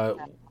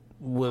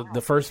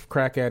 the first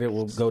crack at it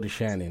will go to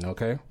Shannon,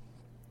 okay?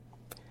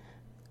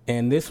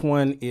 And this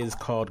one is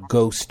called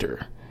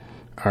Ghoster.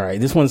 All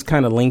right. This one's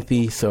kind of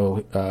lengthy,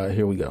 so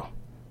here we go.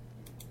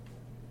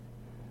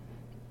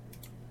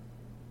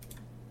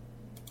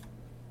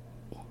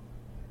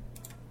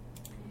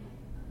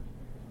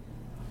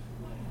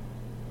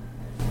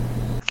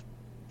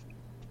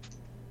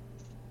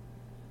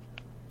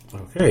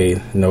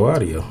 Okay, no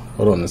audio.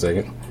 Hold on a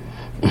second.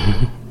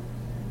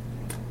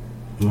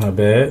 My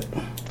bad.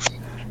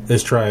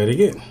 Let's try it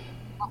again.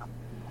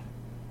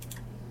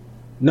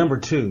 Number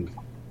 2,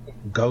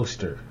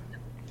 Ghoster.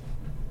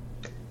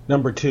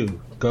 Number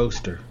 2,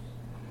 Ghoster.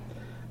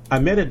 I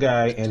met a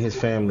guy and his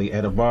family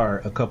at a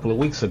bar a couple of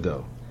weeks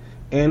ago,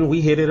 and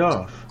we hit it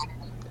off.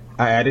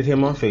 I added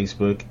him on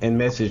Facebook and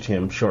messaged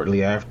him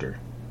shortly after.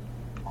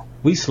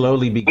 We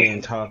slowly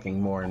began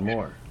talking more and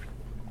more.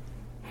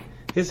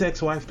 His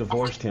ex-wife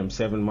divorced him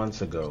 7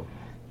 months ago,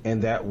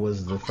 and that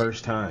was the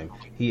first time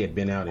he had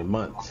been out in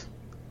months.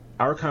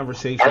 Our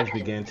conversations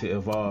began to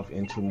evolve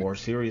into more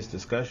serious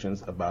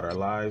discussions about our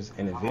lives,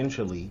 and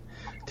eventually,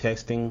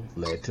 texting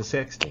led to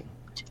sexting.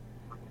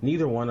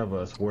 Neither one of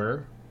us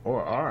were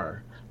or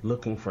are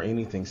looking for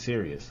anything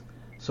serious,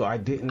 so I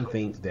didn't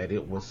think that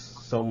it was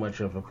so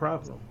much of a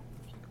problem.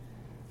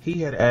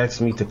 He had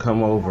asked me to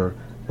come over,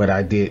 but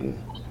I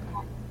didn't.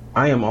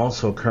 I am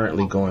also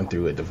currently going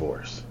through a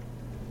divorce.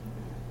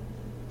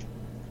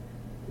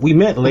 We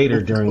met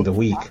later during the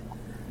week.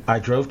 I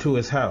drove to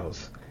his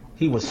house.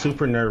 He was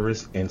super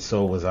nervous, and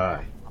so was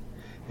I.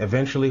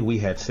 Eventually, we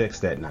had sex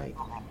that night.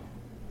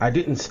 I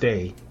didn't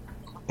stay,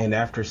 and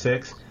after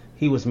sex,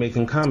 he was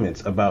making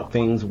comments about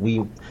things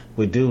we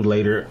would do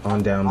later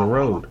on down the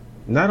road.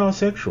 Not all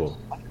sexual.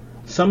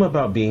 Some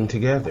about being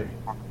together.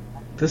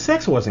 The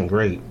sex wasn't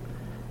great.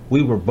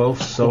 We were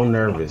both so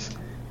nervous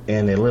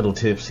and a little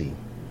tipsy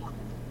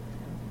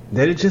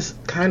that it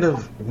just kind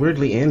of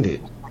weirdly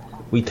ended.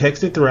 We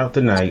texted throughout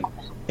the night,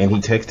 and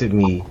he texted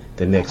me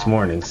the next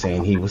morning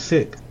saying he was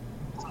sick.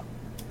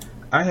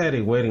 I had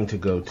a wedding to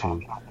go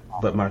to,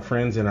 but my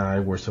friends and I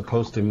were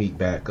supposed to meet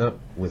back up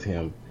with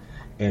him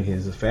and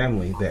his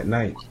family that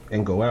night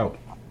and go out.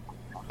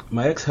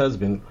 My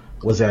ex-husband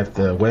was at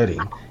the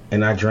wedding,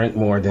 and I drank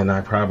more than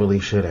I probably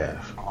should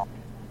have.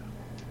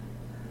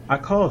 I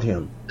called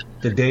him.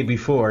 The day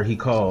before he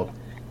called,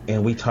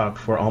 and we talked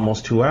for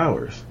almost 2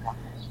 hours.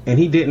 And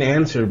he didn't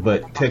answer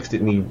but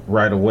texted me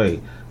right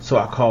away, so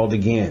I called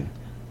again,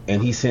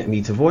 and he sent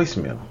me to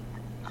voicemail.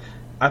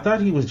 I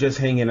thought he was just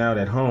hanging out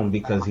at home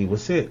because he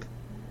was sick.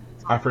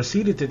 I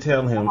proceeded to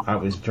tell him I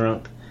was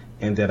drunk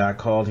and that I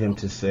called him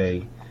to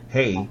say,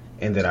 hey,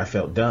 and that I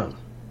felt dumb.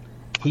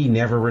 He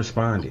never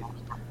responded.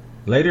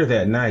 Later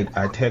that night,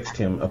 I texted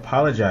him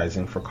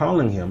apologizing for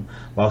calling him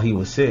while he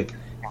was sick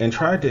and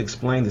tried to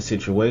explain the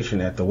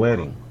situation at the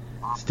wedding.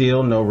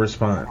 Still no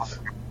response.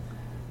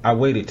 I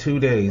waited 2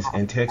 days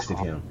and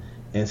texted him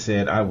and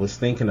said I was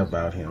thinking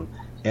about him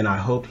and I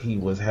hoped he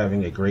was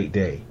having a great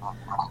day.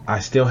 I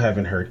still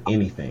haven't heard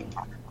anything.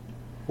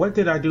 What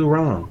did I do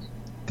wrong?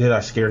 Did I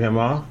scare him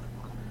off?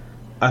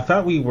 I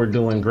thought we were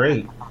doing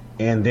great,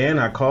 and then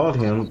I called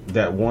him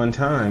that one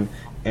time,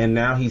 and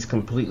now he's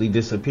completely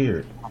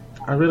disappeared.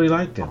 I really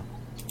liked him.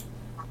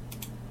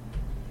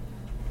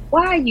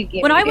 Why are you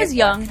getting? When I was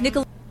young,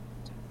 Nickel.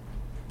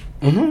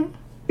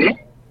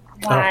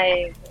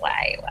 Why?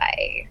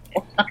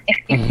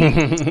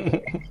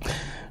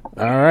 All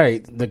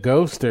right, the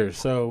ghoster.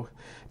 So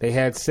they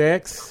had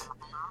sex.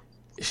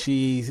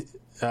 She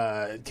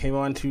came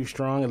on too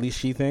strong, at least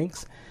she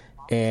thinks,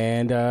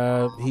 and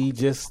he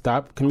just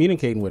stopped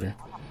communicating with her.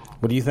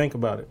 What do you think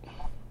about it?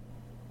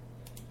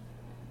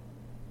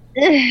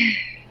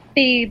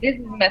 See, this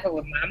is messing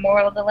with my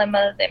moral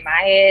dilemmas in my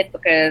head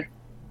because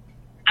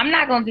I'm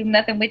not going to do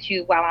nothing with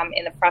you while I'm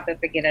in the process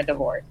of getting a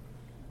divorce.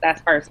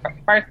 That's first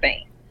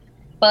thing.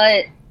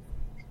 But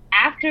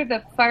after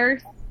the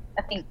first,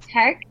 I think,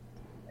 text,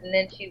 and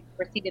then she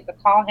proceeded to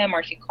call him,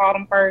 or she called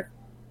him first,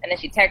 and then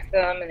she texted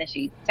him, and then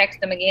she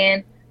texted him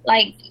again.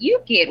 Like,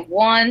 you get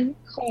one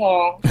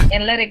call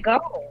and let it go.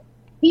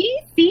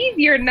 He sees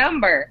your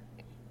number.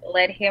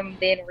 Let him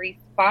then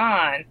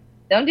respond.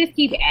 Don't just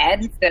keep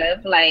adding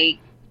stuff, like,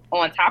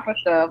 on top of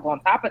stuff,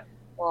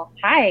 well,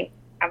 hi,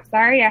 I'm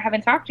sorry I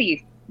haven't talked to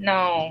you.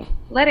 No,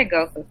 let it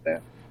go,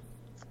 sister.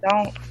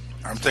 Don't.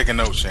 I'm taking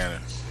notes,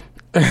 Shannon.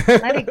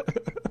 Let it go.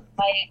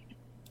 Like,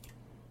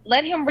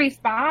 let him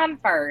respond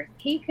first.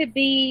 He could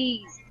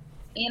be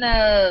in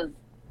a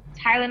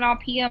Tylenol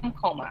PM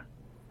coma.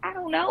 I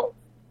don't know.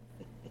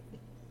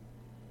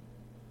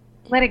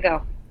 Let it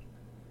go.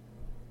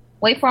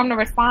 Wait for him to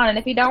respond, and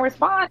if he don't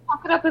respond,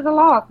 chalk it up as a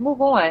loss. Move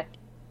on.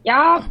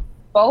 Y'all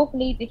both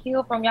need to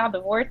heal from y'all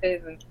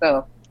divorces and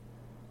stuff.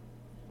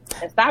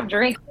 And stop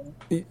drinking,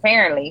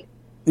 apparently.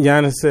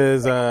 Yana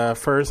says,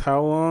 first,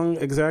 how long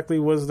exactly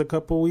was the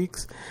couple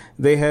weeks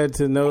they had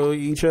to know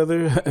each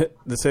other?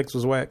 The sex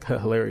was whack.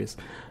 Hilarious.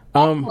 It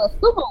was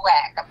super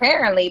whack,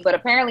 apparently, but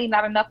apparently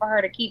not enough for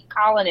her to keep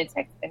calling and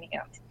texting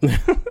him.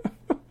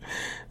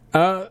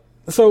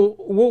 So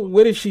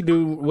what did she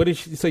do?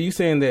 So you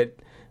saying that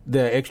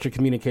the extra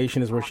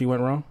communication is where she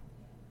went wrong?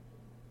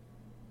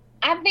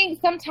 I think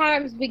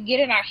sometimes we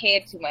get in our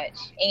head too much,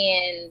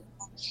 and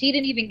she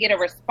didn't even get a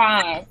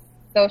response.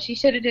 So she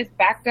should have just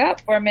backed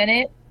up for a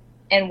minute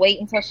and wait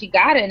until she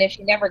got it. And if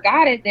she never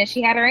got it, then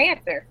she had her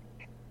answer.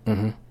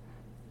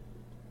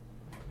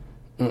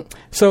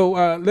 So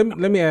let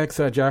me ask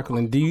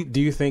Jacqueline, do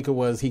you think it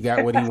was he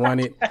got what he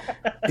wanted?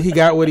 He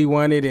got what he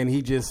wanted, and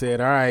he just said,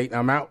 "All right,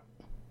 I'm out."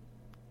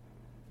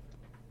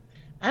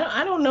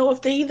 I don't know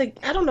if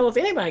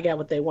anybody got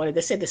what they wanted.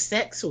 They said the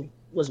sex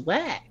was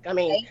whack. I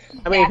mean,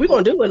 if we're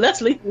gonna do it,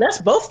 let's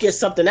both get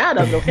something out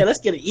of it. Okay, let's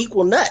get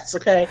equal nuts.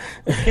 Okay,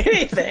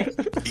 anything.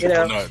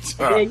 Equal nuts.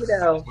 And,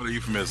 what a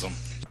euphemism.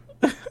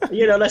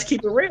 Let's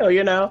keep it real.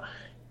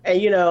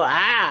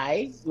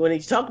 And when he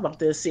talked about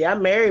this, I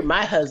married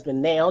my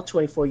husband now,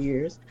 24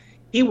 years.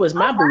 He was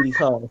my booty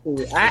call.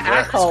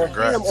 I called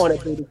him on a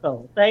booty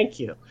call. Thank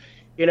you.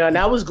 And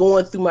I was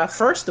going through my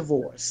first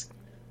divorce.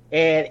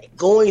 And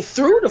going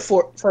through the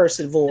first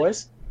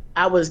divorce,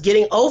 I was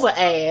getting over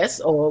ass,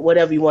 or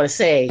whatever you want to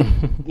say.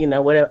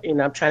 Whatever.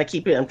 I'm trying to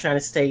keep it. I'm trying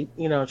to stay.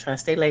 Trying to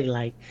stay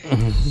ladylike.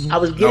 I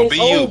was getting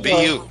over. Be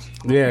you.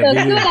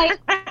 Yeah.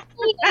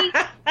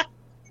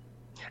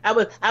 I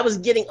was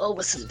getting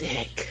over some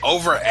dick.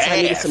 Over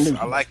ass.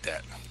 I like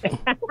that.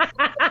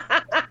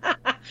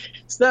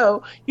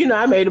 So,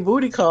 I made a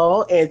booty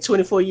call, and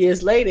 24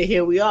 years later,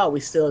 here we are.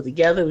 We're still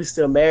together. We're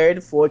still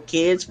married, 4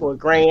 kids, 4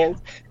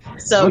 grands.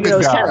 So,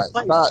 it's kind of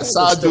funny.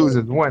 Side dudes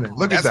is winning.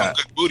 Look at that.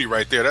 That's some good booty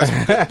right there. That's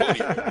some good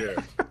booty right there.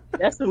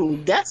 That's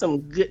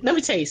some good. Let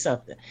me tell you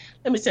something.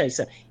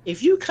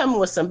 If you come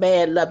with some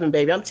bad loving,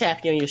 baby, I'm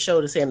tapping you on your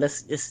shoulder saying,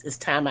 it's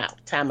time out.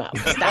 Stop.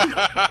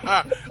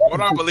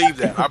 Well, I believe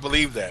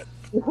that.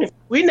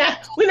 We're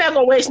not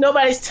gonna waste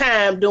nobody's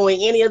time doing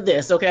any of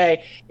this,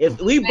 okay?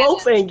 If we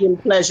both ain't getting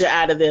pleasure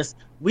out of this,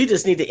 we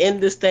just need to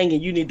end this thing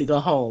and you need to go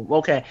home,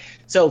 okay?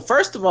 So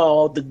first of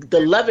all, the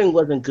loving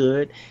wasn't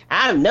good.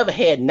 I've never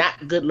had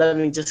not good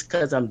loving just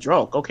because I'm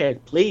drunk, okay?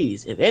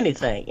 Please, if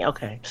anything,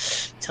 okay?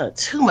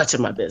 Too much of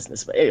my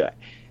business, but anyway.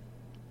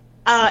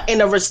 And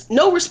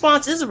no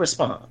response is a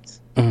response.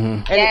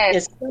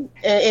 Mm-hmm.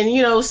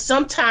 And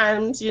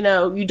sometimes you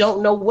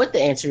don't know what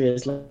the answer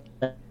is.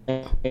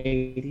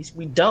 Ladies,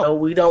 we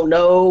don't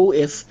know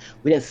if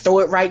we didn't throw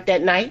it right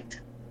that night.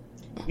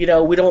 We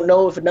don't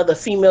know if another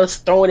female's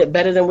throwing it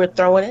better than we're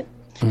throwing it.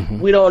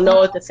 Mm-hmm. We don't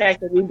know if the fact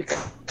that we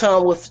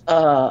come with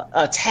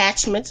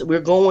attachments,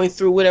 we're going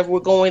through whatever we're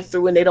going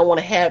through, and they don't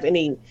want to have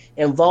any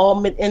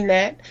involvement in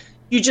that.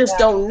 You just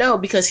don't know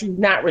because he's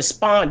not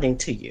responding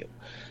to you.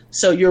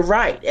 So you're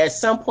right. At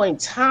some point in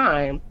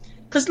time,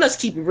 because let's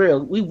keep it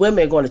real, we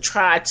women are going to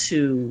try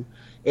to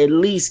at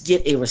least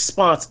get a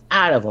response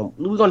out of them.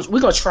 We're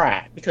gonna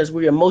try because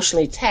we're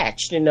emotionally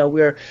attached.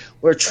 We're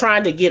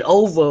trying to get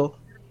over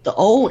the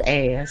old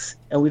ass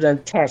and we done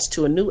attached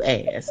to a new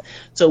ass.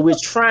 So we're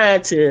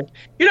trying to, you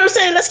know what I'm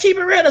saying? Let's keep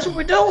it real. That's what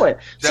we're doing.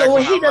 So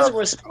when he doesn't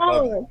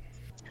respond,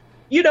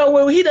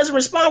 when he doesn't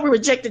respond, we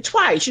reject it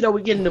twice. We're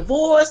getting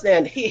divorced,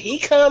 and he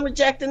come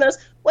rejecting us.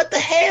 What the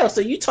hell?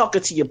 So you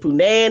talking to your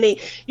punani,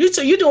 you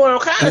doing all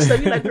kind of stuff.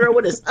 You're like, girl,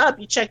 what is up?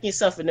 You checking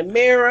yourself in the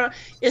mirror.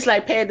 It's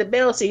like Pat the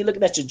Bell. So you're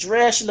looking at your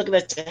dress, you're looking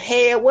at your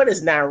hair. What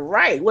is not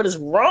right? What is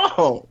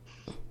wrong?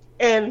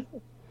 And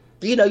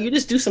you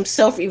just do some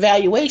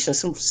self-evaluation,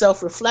 some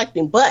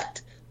self-reflecting.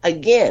 But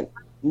again,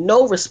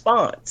 no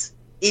response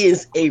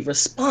is a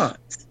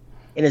response.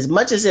 And as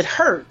much as it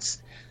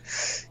hurts,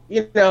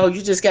 you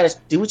just got to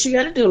do what you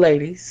got to do,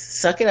 ladies.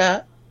 Suck it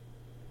up.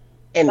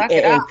 And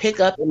pick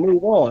up and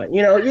move on.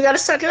 You got to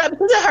suck it up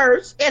because it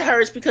hurts. It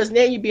hurts because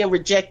now you're being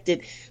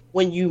rejected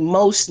when you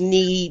most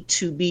need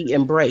to be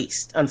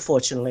embraced,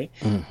 unfortunately.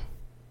 Mm.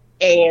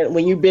 And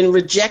when you've been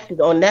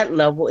rejected on that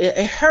level, it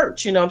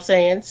hurts. You know what I'm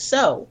saying?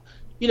 So,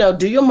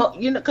 do your,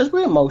 because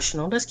we're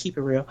emotional. Let's keep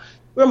it real.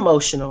 We're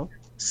emotional,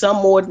 some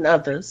more than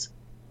others.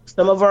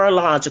 Some of our are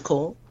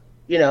logical.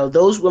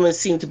 Those women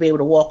seem to be able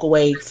to walk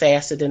away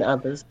faster than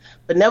others.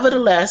 But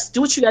nevertheless,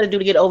 do what you got to do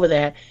to get over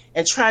that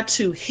and try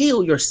to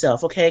heal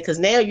yourself, okay? Because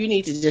now you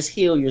need to just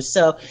heal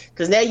yourself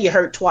because now you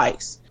hurt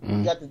twice. Mm.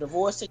 You got the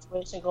divorce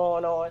situation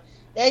going on.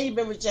 Now you've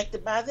been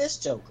rejected by this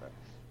joker.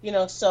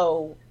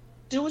 So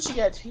do what you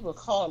got to. People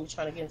calling me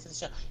trying to get into the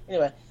show.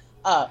 Anyway,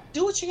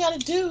 do what you got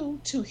to do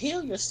to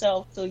heal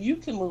yourself so you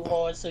can move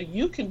on, so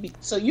you can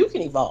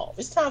evolve.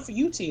 It's time for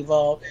you to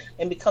evolve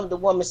and become the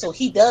woman so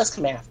he does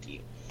come after you.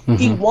 Mm-hmm.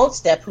 He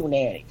wants that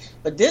punani.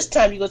 But this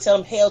time you're going to tell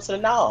him, hell to the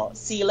no.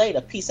 See you later.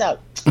 Peace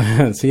out.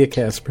 See you,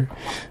 Casper.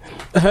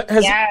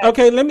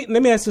 Okay, let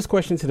me ask this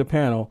question to the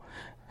panel.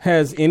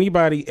 Has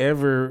anybody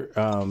ever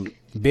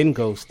been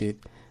ghosted?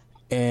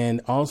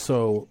 And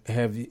also,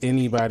 have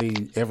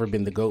anybody ever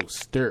been the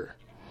ghoster?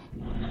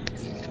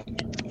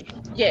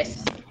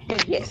 Yes.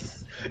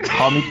 Yes.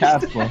 Call me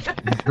Casper.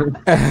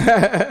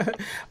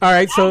 All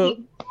right,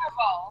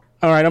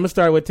 I'm going to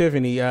start with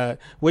Tiffany.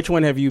 Which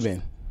one have you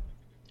been?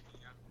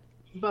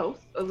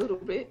 Both, a little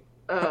bit.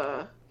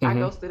 I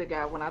ghosted a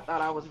guy when I thought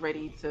I was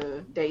ready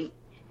to date,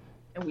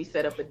 and we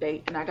set up a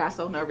date, and I got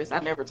so nervous I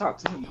never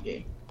talked to him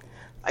again.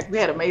 Like, we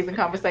had amazing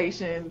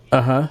conversations.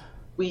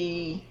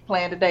 We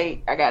planned a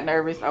date. I got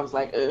nervous. I was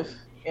like, ugh,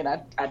 and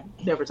I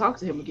never talked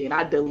to him again.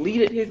 I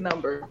deleted his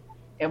number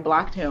and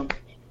blocked him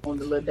on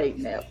the little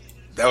dating app.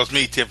 That was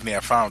me, Tiffany.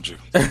 I found you.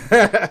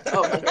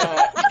 Oh my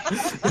God.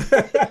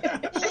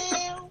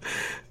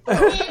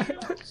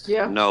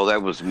 Yeah. No,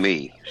 that was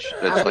me.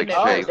 That's like Shay.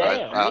 I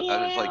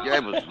was like, yeah,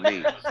 it was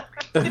me.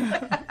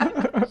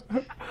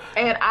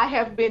 And I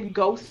have been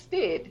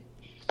ghosted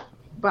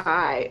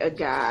by a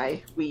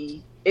guy.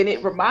 And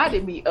it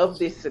reminded me of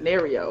this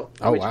scenario,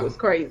 which was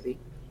crazy.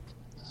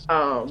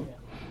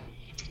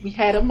 We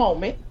had a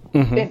moment,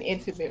 an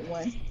intimate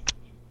one.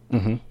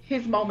 Mm-hmm.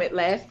 His moment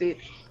lasted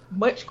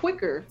much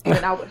quicker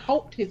than I would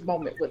hoped his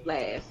moment would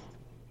last.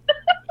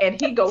 And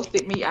he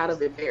ghosted me out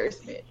of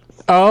embarrassment.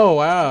 Oh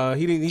wow!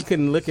 He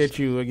couldn't look at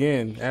you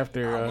again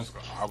after.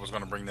 I was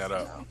going to bring that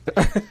up.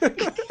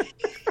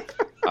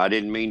 I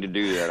didn't mean to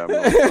do that. I'm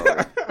really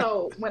sorry.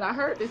 So when I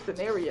heard this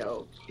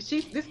scenario,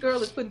 this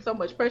girl is putting so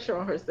much pressure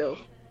on herself.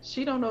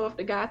 She don't know if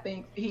the guy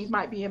thinks he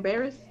might be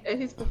embarrassed at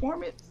his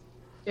performance.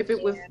 If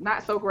it was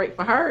not so great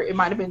for her, it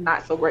might have been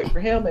not so great for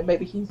him, and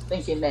maybe he's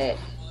thinking that.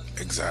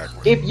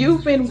 Exactly. If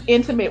you've been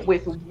intimate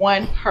with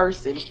one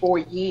person for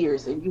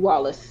years and you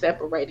all are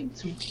separating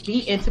to be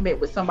intimate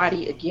with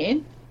somebody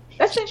again,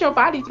 that sends your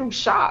body through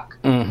shock.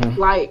 Mm-hmm.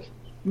 Like,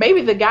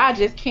 maybe the guy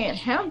just can't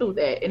handle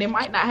that. And it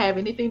might not have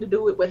anything to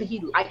do with whether he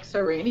likes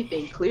her or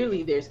anything.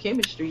 Clearly, there's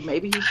chemistry.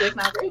 Maybe he's just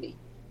not ready.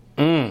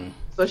 Mm.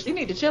 So she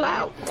need to chill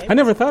out. I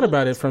never thought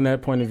about it from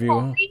that point of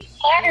view. It's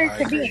flattered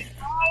to be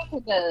assigned to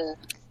the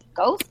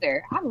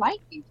ghoster. I like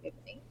you,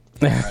 Tiffany.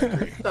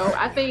 So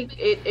I think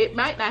it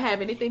might not have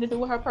anything to do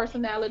with her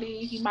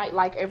personality. He might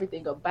like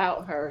everything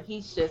about her.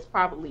 He's just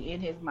probably in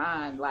his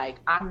mind like,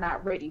 I'm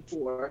not ready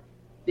for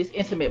this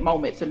intimate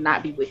moment to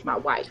not be with my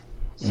wife.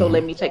 So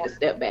let me take a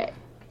step back.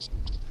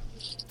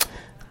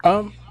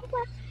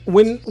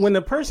 When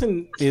a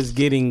person is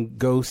getting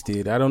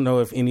ghosted, I don't know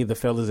if any of the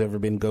fellas ever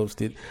been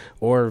ghosted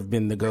or have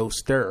been the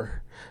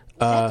ghoster. Is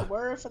that the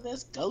word for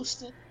this?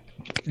 Ghosted?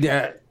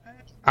 Yeah.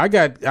 I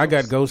got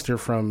ghoster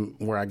from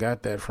where I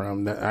got that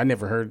from. I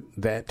never heard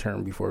that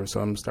term before, so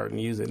I'm starting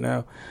to use it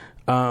now.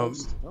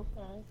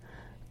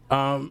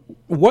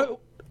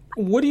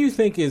 What do you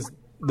think is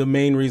the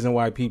main reason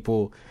why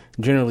people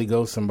generally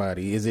ghost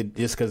somebody? Is it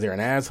just because they're an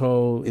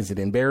asshole? Is it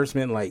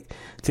embarrassment, like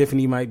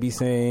Tiffany might be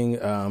saying?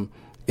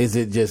 Is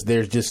it just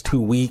they're just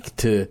too weak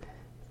to,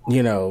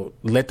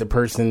 let the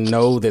person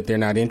know that they're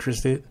not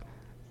interested?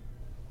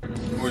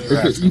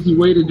 It's an easy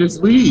way to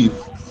just leave.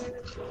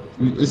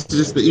 It's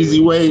just the easy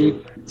way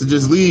to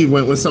just leave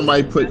when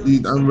somebody put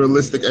these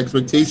unrealistic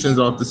expectations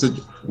on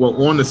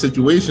the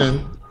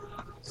situation.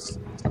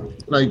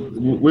 Like,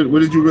 what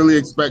did you really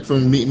expect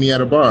from meeting me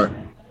at a bar?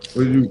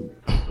 What did you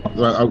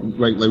like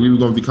we were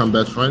going to become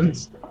best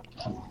friends?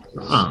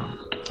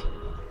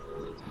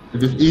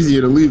 It's just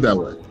easier to leave that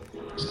way.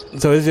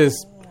 So it's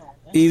just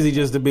easy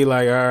just to be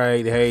like, all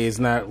right, hey, it's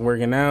not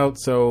working out,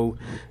 so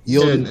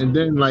you'll... and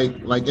then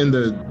like in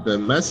the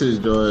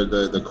message or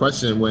the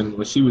question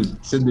when she was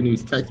sending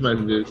these text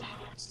messages,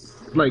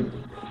 like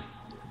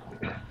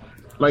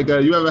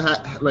you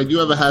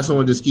ever had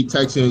someone just keep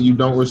texting and you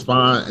don't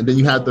respond, and then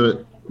you have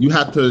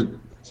to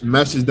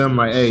message them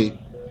like, hey,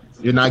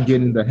 you're not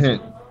getting the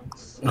hint.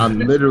 I'm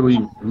literally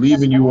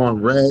leaving you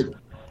on red,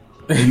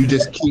 and you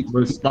just keep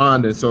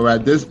responding. So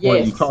at this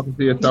point, you talking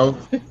to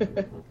yourself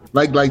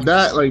like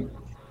that. Like,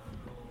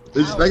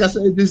 it's, like I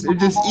said, it's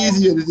just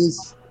easier to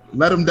just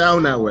let them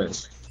down that way.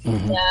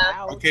 Mm-hmm.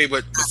 Yeah. Okay,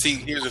 but see,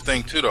 here's the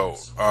thing too, though.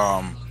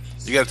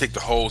 You got to take the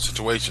whole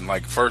situation.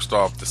 Like, first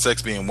off, the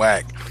sex being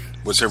whack.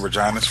 Was her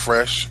vagina's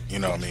fresh? You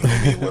know what I mean?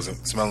 Maybe it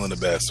wasn't smelling the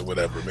best or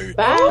whatever. Maybe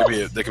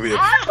there could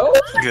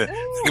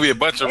be a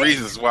bunch of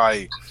reasons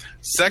why.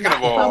 Second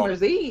of all,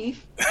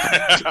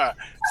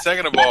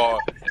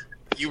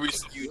 you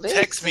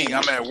text me.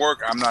 I'm at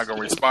work. I'm not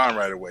gonna respond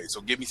right away.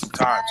 So give me some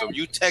time. So if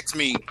you text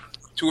me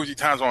 2 or 3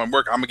 times while I'm at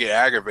work, I'm gonna get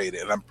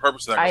aggravated, and I'm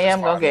purposely. I am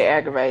gonna get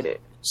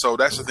aggravated. So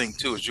that's the thing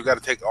too, is you got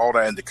to take all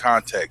that into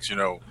context. You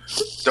know,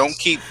 don't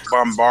keep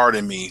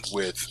bombarding me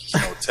with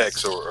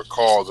texts or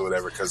calls or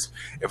whatever. Because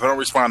if I don't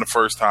respond the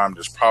first time,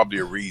 there's probably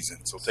a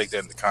reason. So take that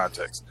into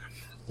context.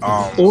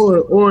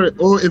 Or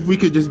if we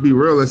could just be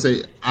real and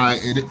say,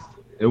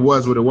 it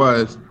was what it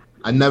was.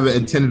 I never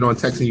intended on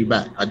texting you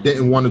back. I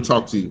didn't want to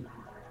talk to you.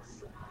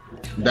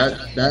 That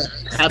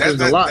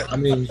happens a lot. I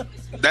mean,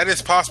 that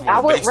is possible. I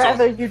would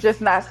rather you just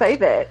not say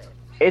that.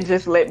 It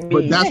just let me.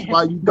 But that's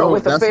why you don't.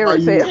 With a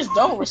fairy tale. Just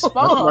don't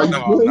respond.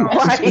 No.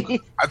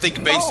 I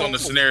think based on the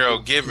scenario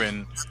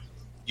given,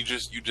 you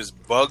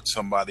just bugged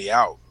somebody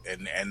out,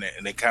 and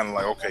they kind of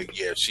like, okay,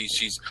 yeah,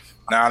 she's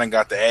now I done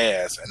got the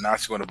ass, and now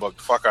she's going to bug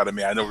the fuck out of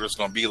me. I know what it's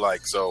going to be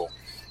like. So,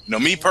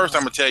 me personally,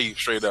 I'm gonna tell you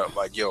straight up,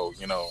 like, yo,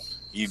 you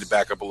need to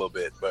back up a little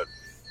bit. But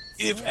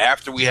if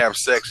after we have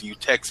sex and you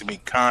texting me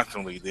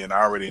constantly, then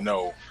I already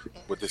know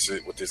what this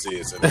is,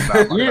 and it's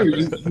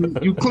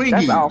not you clingy.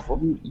 That's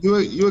awful.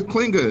 You're a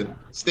clinger.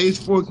 Stage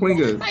 4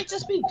 clinger. It might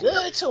just be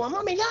good to him.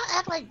 I mean, y'all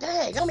act like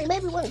that. I mean,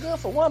 maybe it wasn't good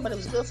for one, but it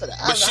was good for the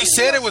other. But she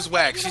said it was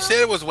whack. She said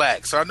it was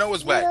whack, so I know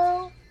it's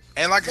whack.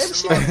 And like I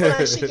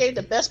said, she gave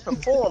the best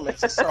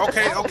performance.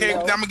 Okay. Now I'm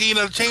gonna give you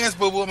another chance,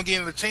 boo. I'm gonna give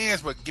you another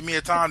chance, but give me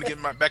a time to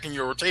get back in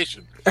your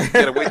rotation. You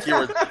gotta wait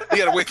till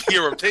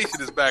your rotation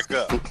is back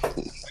up. I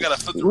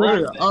gotta flip the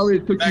right. I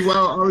already took you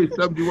out. I already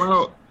subbed you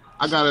out.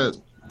 I gotta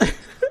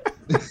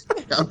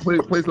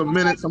play some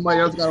minutes. Somebody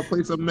else gotta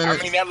play some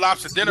minutes. I mean, that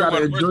lobster dinner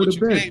wasn't worth what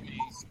you gave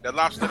me. That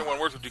lobster dinner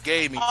wasn't worth what you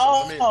gave me.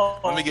 So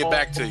let me get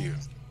back to you.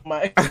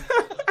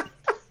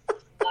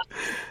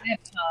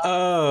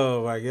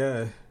 Oh my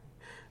god.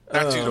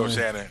 Not you though,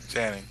 Shannon.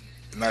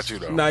 Not you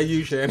though. Not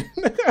you, Shannon.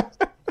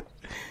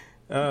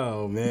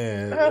 Oh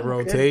man,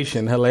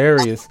 rotation,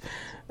 hilarious.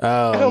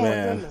 Oh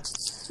man.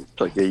 It's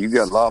like, yeah, you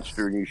got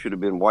lobster and you should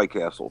have been White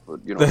Castle, but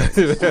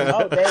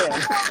Oh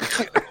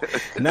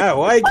damn. Not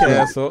White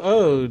Castle.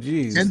 Oh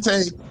jeez.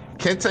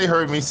 Kente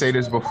heard me say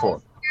this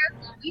before.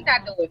 He's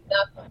not doing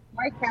nothing.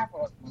 White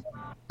Castle.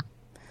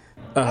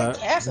 White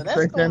Castle,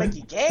 that's gonna make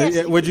you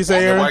gassy. What'd you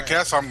say, Aaron? White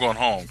Castle, I'm going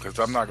home because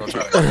I'm not gonna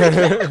try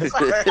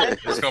to.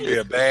 It's gonna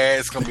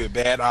be a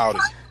bad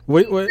outing.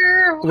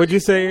 What'd you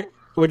say?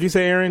 What'd you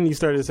say, Aaron? You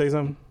started to say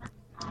something.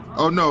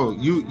 Oh no,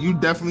 you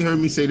definitely heard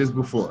me say this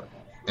before,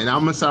 and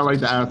I'm gonna sound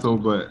like the asshole,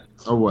 but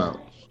oh well.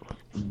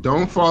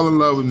 Don't fall in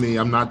love with me.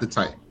 I'm not the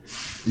type.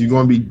 You're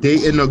gonna be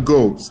dating a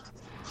ghost,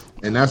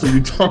 and that's what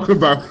you talk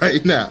about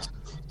right now.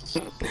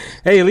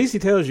 Hey, at least he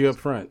tells you up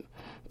front.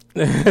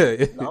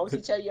 As long as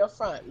you tell you up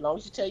front,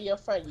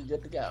 you're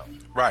good to go.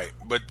 Right,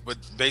 but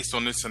based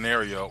on this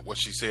scenario, what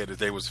she said is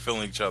they was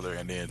feeling each other,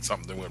 and then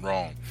something went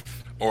wrong,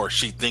 or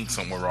she thinks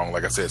something went wrong.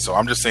 Like I said, so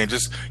I'm just saying,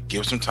 just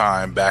give some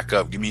time, back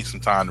up, give me some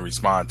time to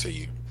respond to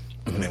you,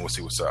 and then we'll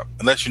see what's up.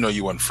 Unless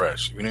you wasn't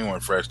fresh. If you didn't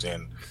want fresh,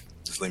 then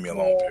just leave me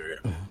alone.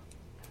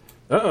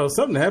 Period.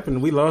 Something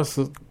happened. We lost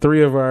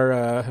 3 of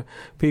our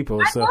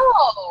people. So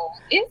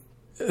it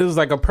was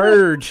like a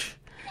purge.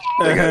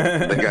 They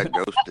got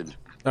ghosted.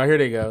 Oh, here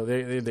they go.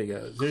 There they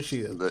go. There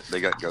she is.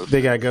 They got ghosted.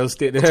 They got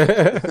ghosted.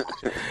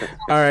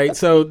 All right.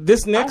 So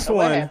this next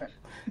one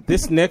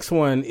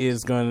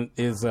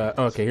is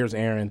okay. Here's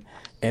Aaron,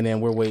 and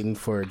then we're waiting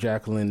for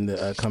Jacqueline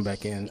to come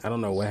back in. I don't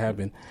know what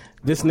happened.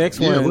 This next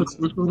one. What's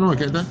going on,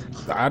 Kenta?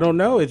 I don't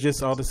know. It's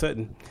just all of a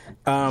sudden.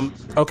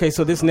 Okay.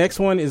 So this next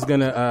one is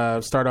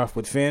gonna start off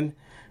with Finn.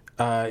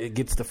 It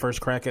gets the first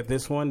crack at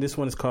this one. This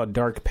one is called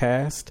Dark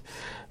Past.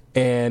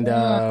 And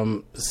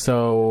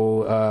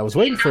so I was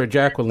waiting for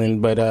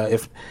Jacqueline, but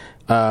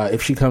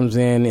if she comes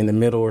in the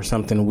middle or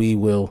something, we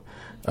will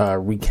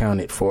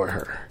recount it for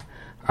her.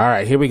 All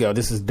right, here we go.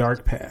 This is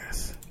Dark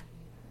Past.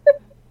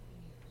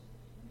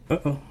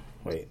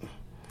 Wait.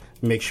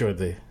 Make sure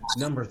the...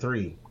 Number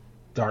 3,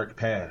 Dark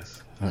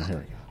Past. Oh, here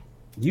we go.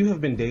 You have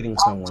been dating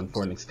someone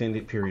for an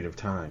extended period of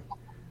time.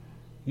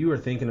 You are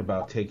thinking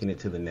about taking it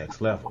to the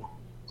next level.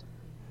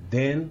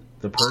 Then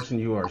the person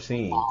you are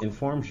seeing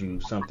informs you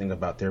something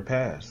about their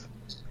past.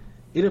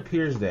 It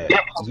appears that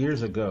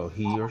years ago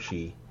he or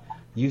she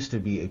used to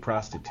be a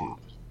prostitute.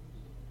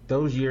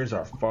 Those years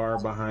are far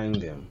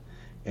behind them,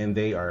 and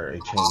they are a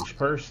changed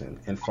person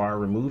and far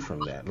removed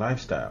from that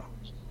lifestyle.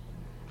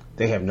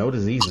 They have no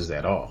diseases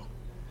at all.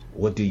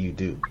 What do you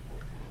do?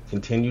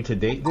 Continue to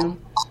date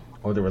them,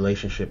 or the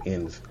relationship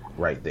ends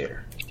right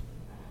there?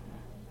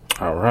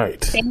 All right.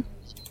 Thank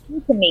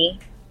you to me.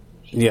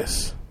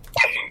 Yes.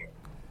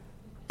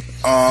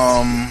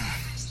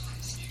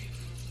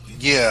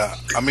 Yeah,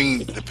 I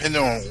mean,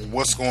 depending on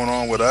what's going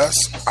on with us,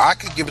 I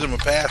could give them a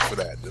pass for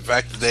that. The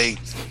fact that they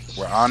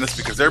were honest,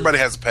 because everybody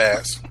has a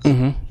past.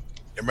 Mm-hmm.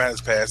 Everybody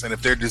has a past, and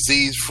if they're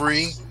disease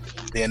free,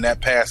 then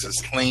that pass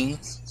is clean.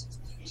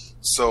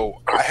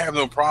 So I have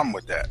no problem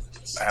with that.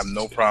 I have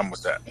no problem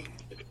with that.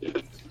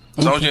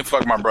 As long as you didn't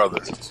fuck my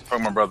brother.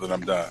 Fuck my brother and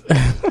I'm done.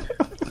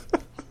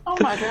 Oh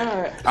my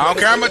God. I don't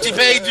care how much he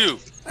paid you,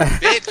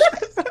 bitch.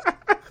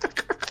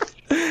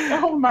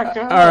 Oh my God.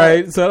 All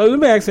right, so let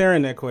me ask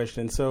Aaron that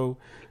question. So,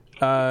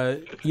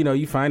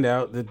 you find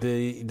out that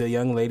the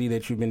young lady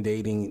that you've been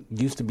dating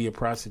used to be a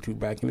prostitute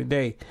back in the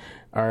day.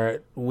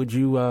 Would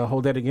you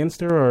hold that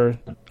against her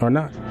or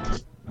not?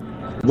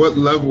 What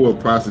level of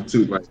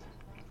prostitute? Like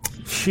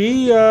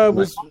she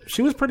was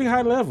pretty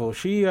high level.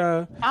 She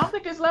I don't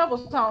think it's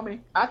levels, Tommy.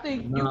 I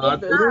think you nah,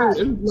 either it's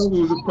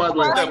levels of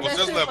probably like Levels,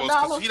 just levels.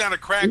 Because she's not a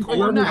crack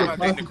whore. I'm not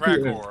dating a crack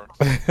whore.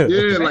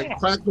 yeah, like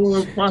crack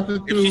whore,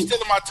 prostitute. If she's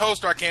stealing my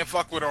toaster, I can't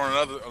fuck with her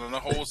on a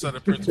whole set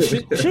of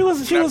principles. She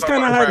was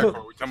kind of high. We're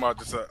talking about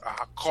just a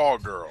call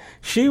girl.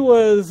 She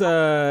was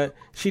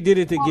she did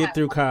it to get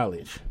through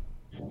college.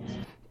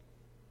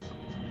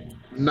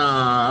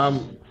 Nah,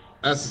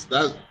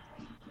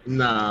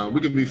 nah, we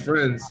can be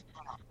friends.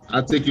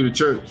 I'll take you to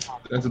church.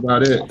 That's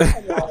about it.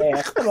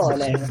 Come on,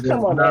 man. Nah,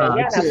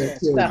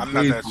 I'm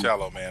not that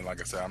shallow, man. Like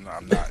I said, I'm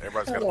not.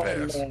 Everybody's got a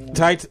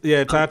pass.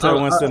 Tata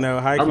wants to know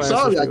high class.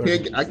 I'm sorry,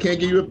 I can't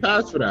give you a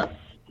pass for that.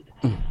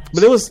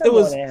 But this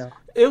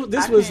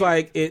was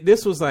like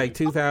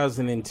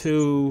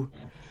 2002.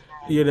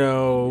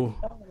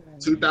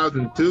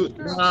 2002?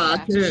 Nah, I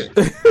can't.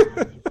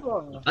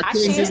 I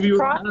can't give you a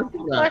pass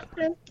for that.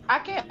 I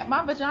can't.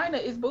 My vagina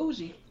is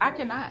bougie. I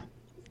cannot.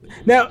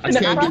 Now, I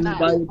can't give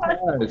anybody a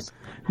pass.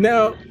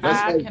 Now,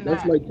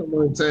 that's like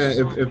someone saying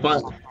if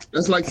I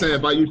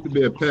used to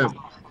be a pimp,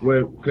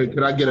 where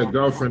could I get a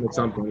girlfriend or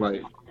something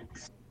like?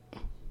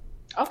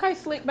 Okay,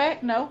 slick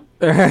back. No.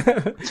 All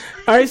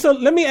right, so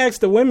let me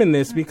ask the women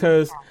this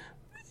because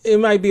it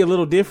might be a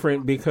little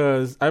different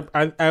because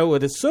I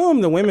would assume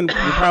the women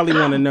probably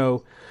want to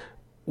know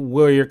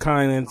were your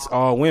clients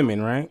all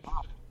women, right?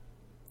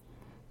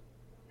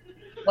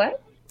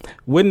 What?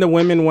 Wouldn't the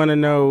women want to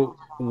know?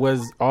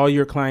 Was all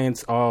your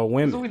clients all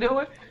women? What we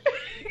doing?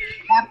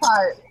 That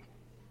part.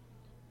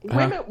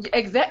 Women,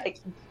 exactly.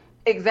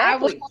 I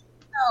would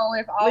know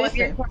if all of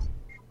your clients were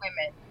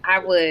women. I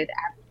would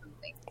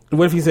absolutely.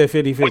 What if you said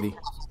 50-50?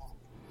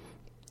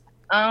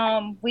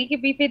 We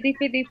could be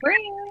 50-50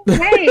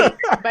 friends. Hey,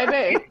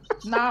 baby.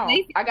 No,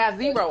 I got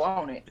 0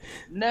 on it.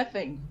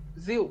 Nothing.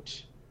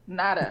 Zilch.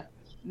 Nada.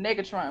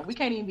 Negatron. We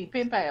can't even be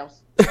pen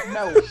pals.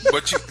 No.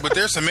 But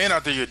there's some men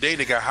out there your day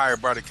that got higher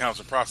body counts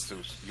than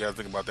prostitutes. You gotta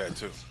think about that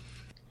too.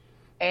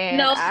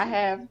 And I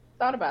have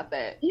thought about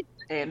that,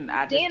 and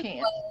I just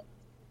can't.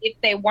 If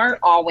they weren't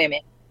all women,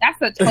 that's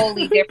a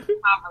totally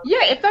different conversation.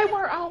 Yeah, if they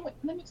weren't all,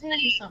 let me tell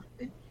you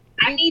something.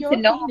 I need to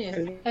know.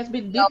 Has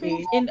been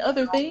dipping in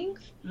other things?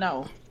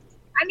 No.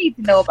 I need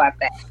to know about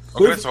that.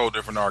 Okay, that's a whole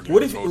different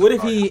argument.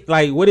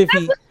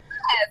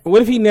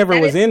 What if he never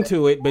was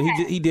into it, but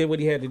he did what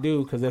he had to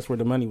do because that's where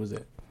the money was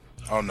at?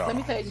 Oh no! Let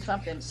me tell you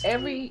something.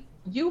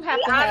 You have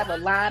to have a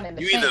line in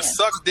the sand. You either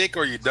suck dick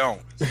or you don't.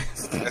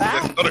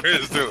 That's what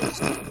there is to it.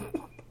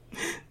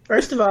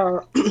 First of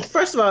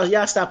all,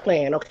 y'all stop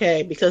playing,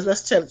 okay? Because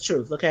let's tell the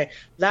truth, okay?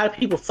 A lot of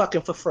people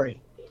fucking for free,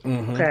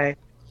 okay?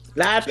 A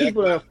lot of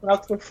people are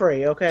fuck for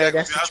free, okay? Yeah,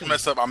 that's the truth.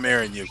 Mess up. I'm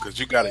marrying you because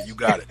you got it. You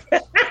got it.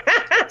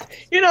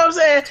 You know what I'm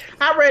saying?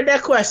 I read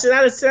that question.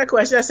 I listened to that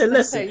question. I said,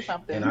 listen,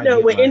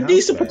 when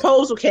Indecent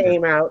Proposal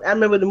came out, I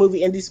remember the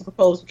movie Indecent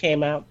Proposal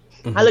came out.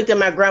 I looked at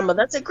my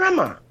grandmother. I said,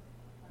 Grandma,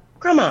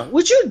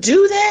 would you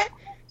do that?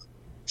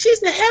 She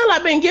said, hell,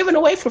 I've been giving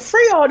away for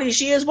free all these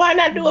years. Why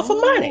not do it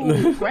for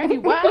money? Granny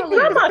Wiley.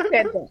 Grandma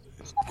said that.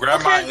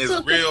 Grandma is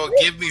real.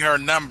 Give me her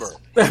number.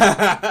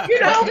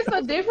 It's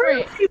a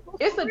difference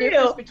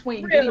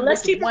between getting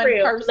with one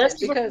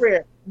person because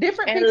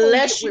different people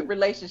get with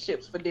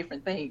relationships for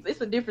different things.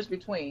 It's a difference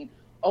between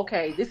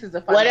this is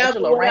a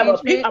financial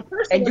arrangement,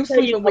 and you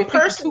sleeping with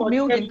 2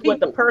 million people.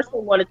 What the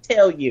person want to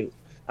tell you.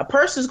 A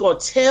person's going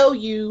to tell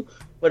you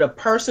what a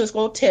person's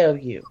going to tell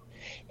you.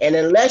 And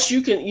unless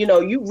you can,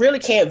 you really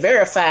can't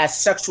verify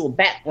sexual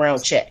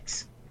background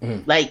checks,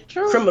 like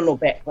criminal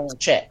background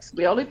checks.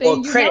 The only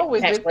thing you know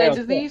is if they're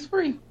disease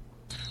free.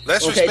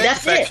 Let's respect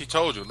the fact she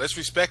told you. Let's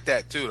respect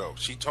that too, though.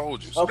 She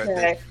told you. So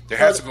that there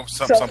has to be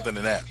something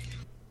in that.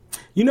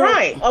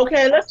 Right.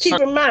 Okay. Let's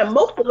keep in mind,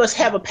 most of us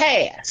have a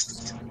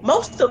past.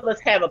 most of us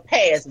have a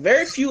past.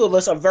 Very few of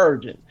us are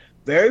virgins.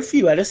 Very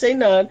few. I didn't say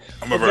none.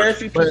 I'm a very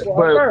few people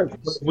are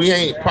virgins. But we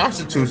ain't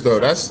prostitutes though.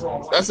 That's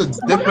a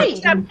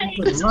different.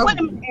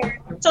 Right.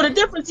 So the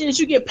difference is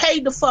you get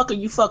paid to fuck or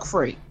you fuck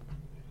free.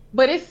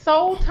 But it's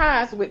soul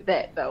ties with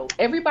that, though.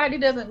 Everybody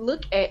doesn't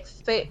look at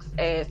sex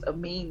as a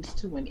means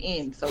to an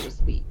end, so to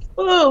speak.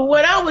 Ooh,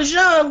 when I was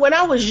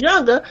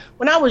younger,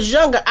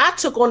 I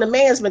took on the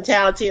man's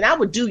mentality, and I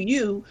would do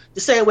you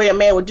the same way a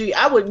man would do you.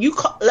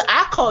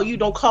 I call you,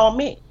 don't call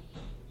me,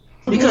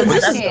 because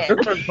this is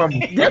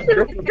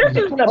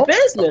the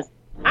business.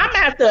 I'm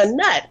after a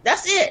nut.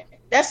 That's it.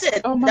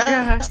 Oh my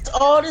God. That's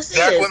all this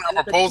Jacqueline, is. I'm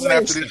proposing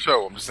after this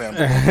show. I'm just saying.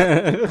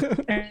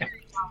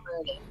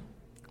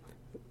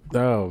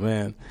 Oh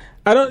man,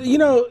 I don't.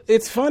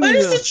 It's funny. But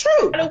it's the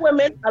truth. A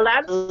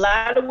lot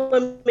of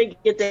women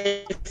get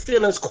their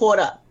feelings caught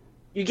up.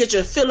 You get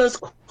your feelings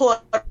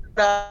caught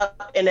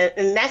up, and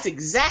that's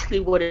exactly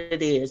what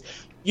it is.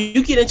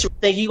 You get into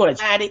thinking you're going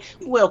to try it.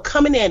 Well,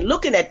 coming in,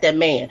 looking at that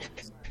man,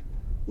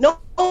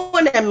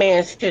 knowing that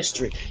man's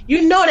history,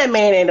 you know that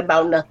man ain't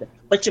about nothing.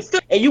 But you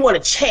feel, and you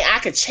want to change. I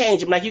could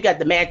change him like you got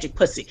the magic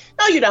pussy.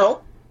 No, you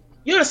don't.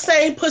 You're the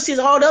same pussy as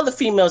all the other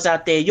females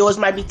out there. Yours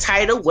might be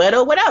tighter,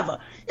 wetter, whatever.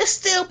 It's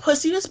still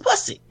pussy. It's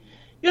pussy.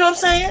 You know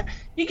what I'm saying?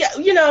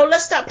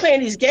 Let's stop playing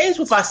these games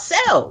with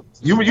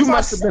ourselves. You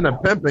must have been a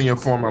pimp in your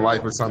former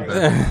life or something.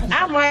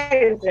 I might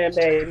have been,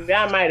 baby.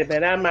 I might have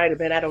been.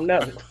 I don't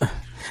know.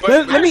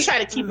 But let me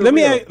try to keep it let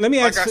me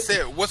like ask. I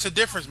said, what's the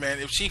difference, man?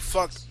 If she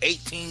fucked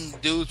 18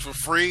 dudes for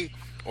free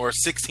or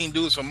 16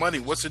 dudes for money,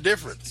 what's the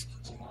difference?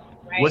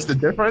 Right. What's the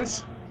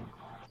difference?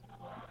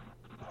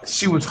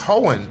 She was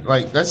hoeing.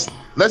 Like let's be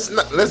real. But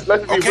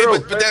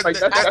that's a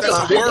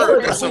a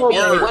word. That's a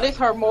word. What is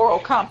her moral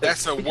compass?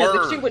 That's a because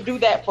word. If she would do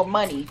that for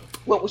money,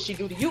 what would she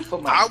do to you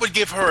for money? I would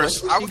give her.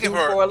 I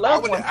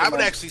would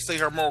money? actually say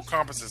her moral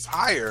compass is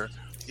higher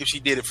if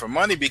she did it for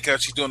money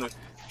because she's doing it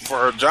for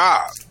her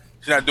job.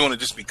 She's not doing it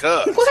just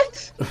because.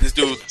 What? This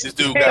dude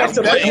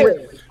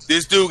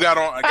got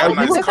a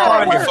nice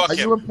car. Let me fuck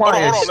him. Hold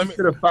on, let me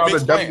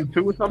explain.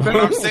 W-2 or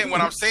something?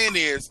 What I'm saying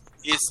is,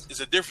 it's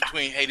a difference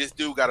between, hey, this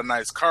dude got a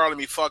nice car, let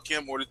me fuck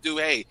him, or this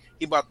dude, hey,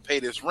 he about to pay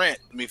this rent,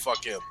 let me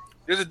fuck him.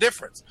 There's a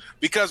difference.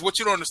 Because what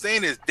you don't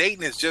understand is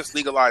dating is just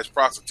legalized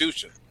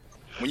prostitution.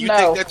 When you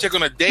take that chick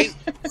on a date,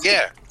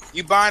 yeah,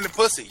 you buying the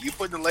pussy. You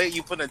putting a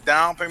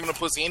down payment on the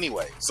pussy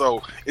anyway.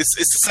 So it's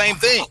the same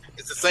thing.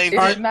 It's the same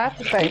thing. It's not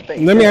the same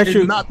thing. Let me ask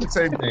you. It's not the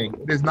same thing.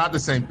 It's not the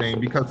same thing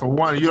because for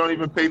one, you don't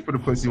even pay for the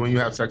pussy when you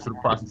have sex with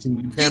a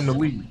prostitute. You pay him to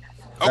leave.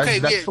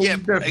 That's totally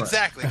different.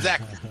 Exactly.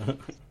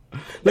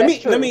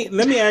 Let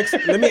me ask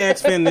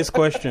Finn this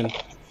question.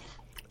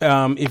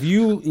 If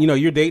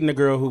you're dating a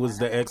girl who was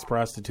the ex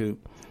prostitute,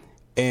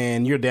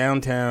 and you're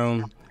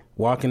downtown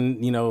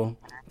walking,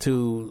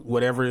 to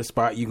whatever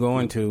spot you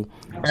going to,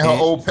 and her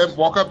old pimp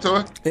walk up to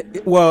her.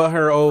 Well,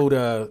 her old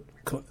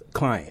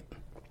client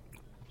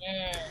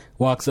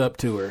walks up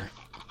to her,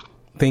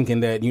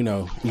 thinking that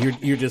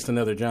you're just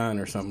another John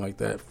or something like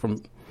that.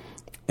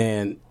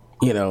 And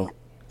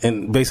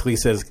basically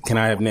says, "Can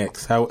I have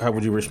next?" How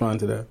would you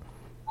respond to that?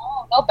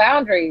 No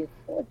boundaries.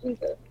 Oh,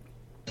 Jesus.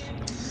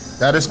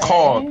 That is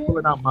called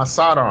pulling out my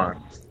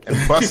sidearm and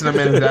busting him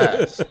in his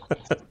ass.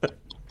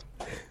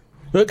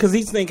 Because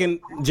he's thinking,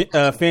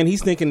 Finn,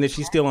 he's thinking that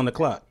she's still on the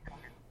clock.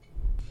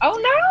 Oh,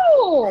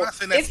 no. I'm not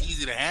saying that's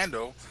easy to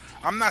handle.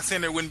 I'm not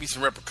saying there wouldn't be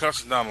some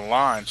repercussions down the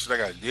line shit I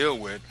got to deal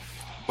with.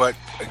 But,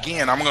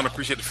 again, I'm going to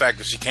appreciate the fact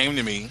that she came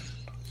to me,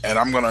 and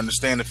I'm going to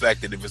understand the fact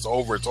that if it's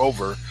over, it's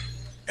over,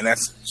 and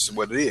that's just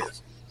what it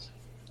is.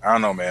 I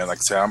don't know, man. Like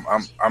I said,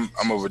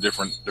 I'm of a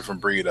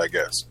different breed, I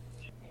guess.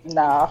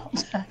 No.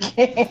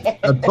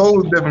 A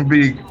totally different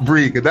breed,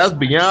 because that's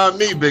beyond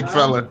me, big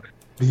fella.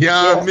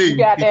 Beyond me. You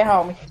got that,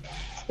 homie.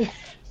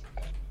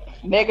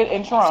 Nigga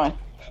and Tron.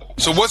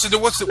 So what's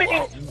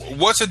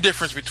the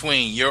difference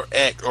between your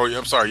ex, or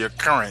I'm sorry, your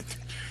current?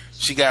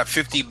 She got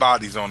 50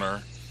 bodies on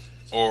her,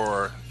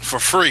 or for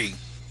free,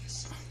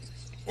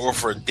 or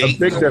for a date. A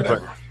big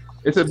difference.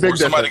 It's a big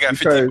difference. Somebody got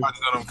 50 bodies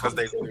on them because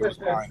they was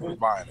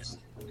buying it.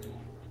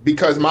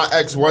 Because my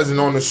ex wasn't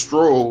on the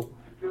stroll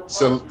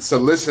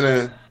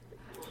soliciting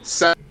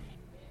sex.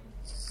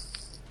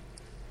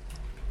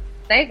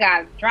 They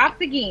got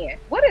dropped again.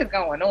 What is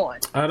going on?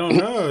 I don't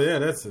know. Yeah,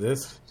 that's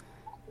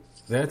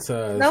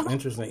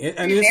interesting,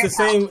 and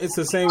it's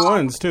the same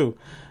ones too.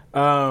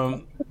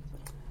 I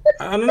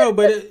don't know,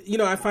 but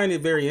I find it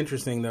very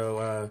interesting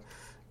though,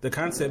 the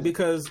concept,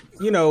 because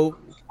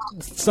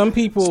some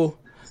people,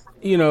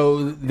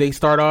 they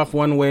start off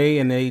one way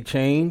and they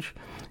change,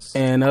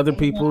 and other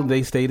people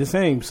they stay the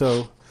same.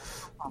 So,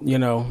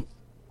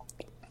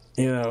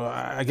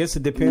 I guess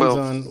it depends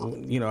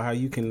on how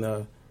you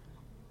can.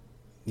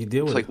 You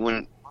deal with it. It's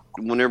like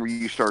whenever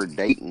you start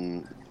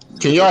dating.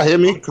 Can y'all hear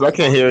me? Because I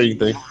can't hear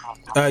anything.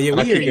 Yeah,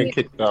 we hear you. Get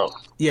kicked out.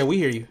 Yeah, we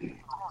hear you.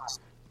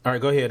 All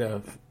right, go ahead.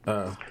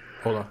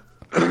 Hold on.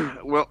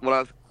 Well,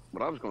 what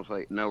I was going to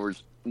say, in other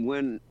words,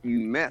 when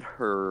you met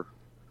her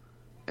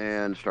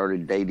and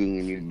started dating,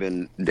 and you've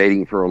been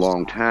dating for a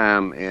long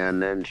time,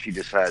 and then she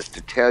decides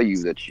to tell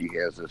you that she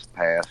has this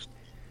past,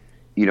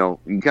 you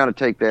got to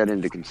take that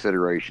into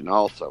consideration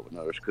also.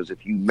 Because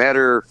if you met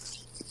her,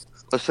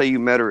 let's say you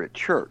met her at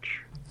church,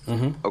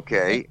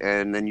 okay,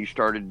 and then you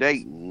started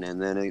dating,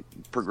 and then it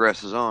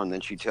progresses on,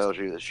 then she tells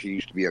you that she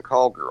used to be a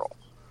call girl.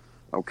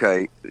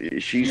 Okay,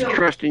 she's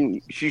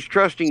trusting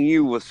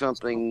you with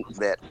something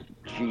that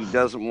she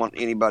doesn't want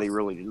anybody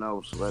really to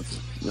know. So that's,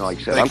 like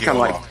I said,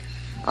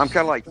 I'm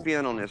kind of like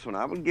Finn on this one.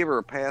 I would give her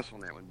a pass on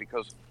that one,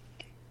 because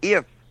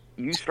if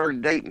you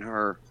started dating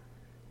her,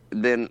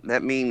 then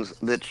that means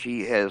that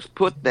she has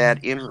put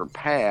that in her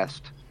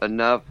past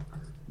enough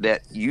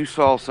that you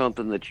saw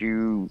something that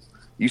you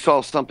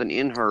saw something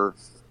in her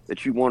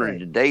that you wanted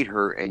to date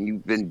her, and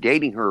you've been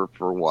dating her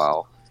for a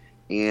while,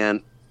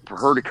 and for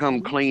her to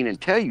come clean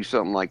and tell you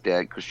something like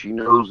that, because she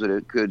knows that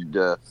it could,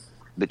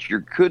 that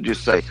you could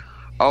just say,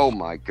 "Oh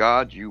my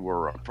God, you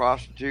were a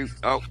prostitute.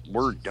 Oh,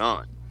 we're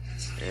done."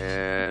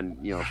 And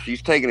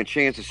she's taking a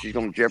chance that she's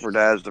going to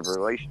jeopardize the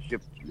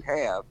relationship that you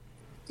have.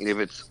 And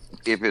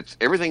if it's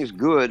everything's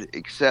good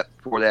except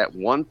for that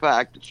one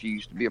fact that she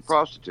used to be a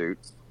prostitute,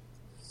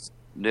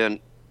 then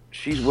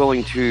she's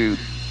willing to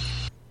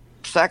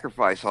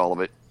sacrifice all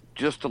of it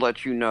just to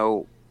let you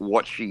know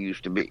what she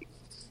used to be.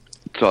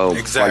 So,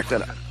 exactly.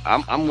 Like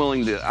I said, I'm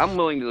willing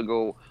to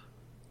go.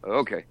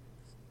 Okay.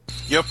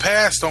 Your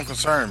past don't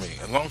concern me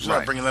as long as you're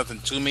not bringing nothing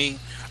to me,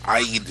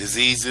 i.e.,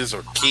 diseases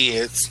or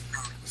kids.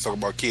 Let's talk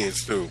about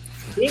kids too.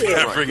 If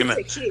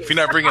you're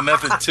not bringing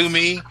nothing to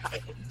me,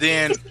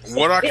 then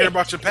what do I care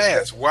about your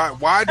past?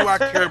 Why do I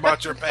care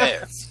about your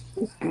past?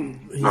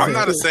 I'm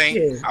not a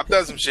saint. I've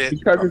done some shit.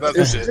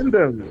 Because it's in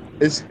them.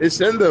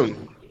 It's in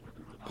them.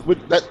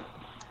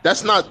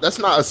 That's not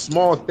a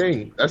small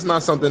thing. That's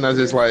not something that's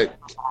just like,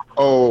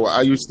 oh,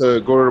 I used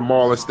to go to the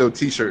mall and steal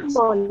T-shirts.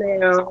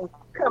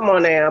 Come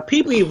on now.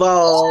 People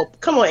evolve.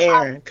 Come on,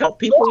 Aaron.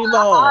 People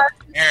evolve.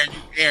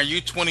 Aaron,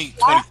 you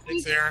 26,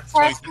 Aaron?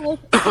 26? You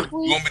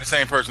won't be the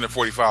same person at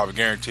 45, I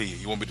guarantee you.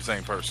 You won't be the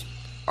same person.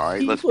 All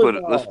right, let's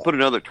put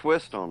another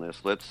twist on this.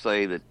 Let's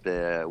say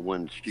that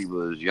when she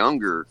was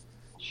younger,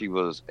 she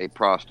was a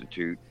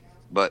prostitute,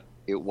 but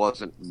it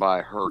wasn't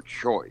by her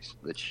choice,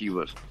 that she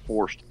was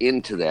forced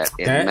into that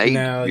and made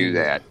to do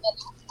that.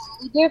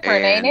 That's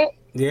different, ain't it?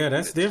 Yeah,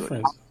 that's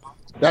different.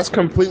 That's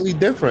completely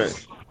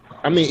different.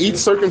 I mean, each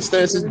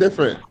circumstance is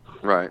different.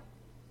 Right.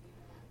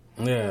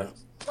 Yeah.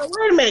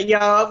 Wait a minute,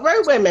 y'all.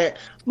 Wait a minute.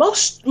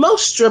 Most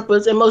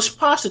strippers and most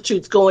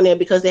prostitutes go in there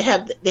because they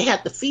have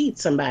to feed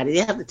somebody. They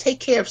have to take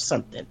care of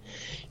something,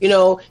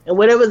 and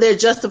whatever their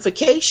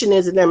justification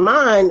is in their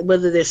mind,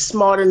 whether they're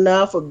smart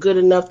enough or good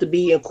enough to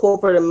be in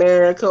corporate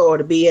America or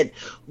to be at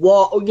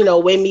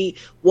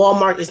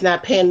Walmart is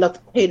not paying enough to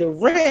pay the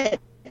rent.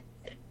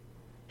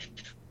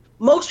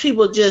 Most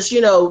people just,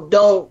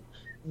 don't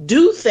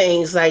do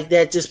things like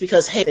that just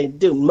because, hey, they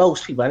do.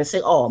 Most people. I didn't say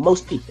all.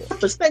 Most people.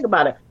 But think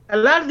about it. A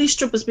lot of these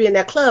strippers be in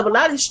that club. A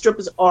lot of these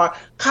strippers are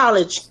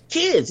college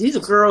kids. These are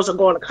girls who are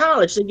going to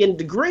college. They're getting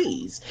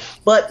degrees.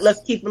 But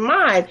let's keep in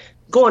mind,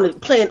 going to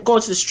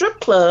the strip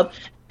club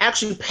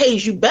actually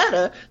pays you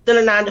better than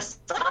a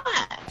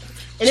 9-to-5.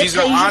 And she's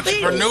an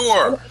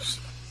entrepreneur.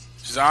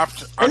 She's an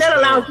entrepreneur. And that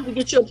allows you to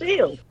get your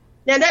bill.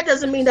 Now, that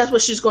doesn't mean that's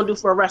what she's going to do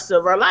for the rest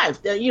of her life.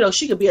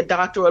 She could be a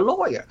doctor or a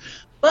lawyer.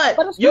 But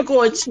you're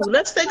going to,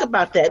 let's think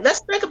about that.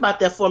 Let's think about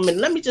that for a minute.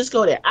 Let me just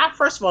go there.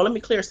 First of all, let me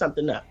clear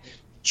something up.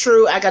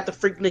 True, I got the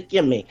freak lick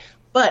in me.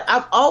 But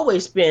I've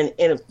always been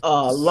in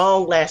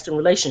long-lasting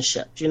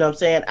relationships. You know what I'm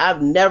saying?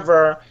 I've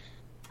never,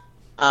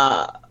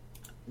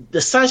 the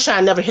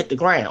sunshine never hit the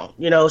ground.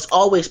 It's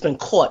always been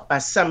caught by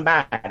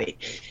somebody.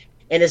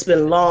 And it's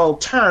been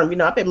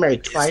long-term. I've been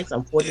married twice.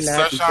 I'm 49.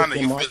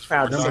 I'm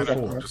proud to say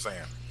that. Just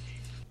saying.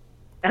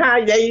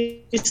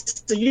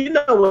 You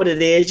know what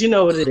it is.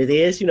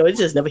 It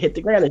just never hit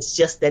the ground. It's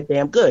just that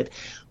damn good.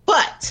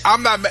 But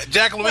I'm not,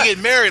 Jacqueline. We get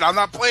married. I'm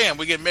not playing.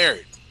 We get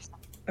married.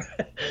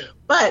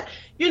 But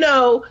we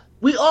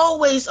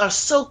always are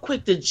so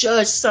quick to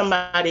judge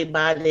somebody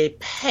by their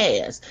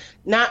past,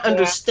 not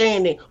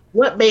understanding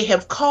what may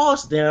have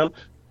caused them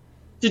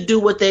to do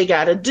what they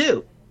got to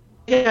do.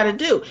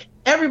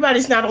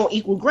 Everybody's not on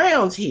equal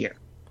grounds here,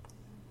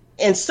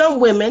 and some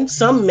women,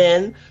 some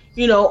men,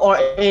 are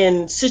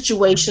in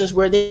situations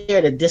where they're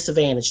at a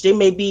disadvantage. They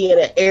may be in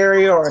an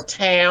area or a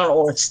town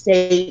or a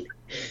state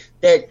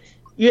that,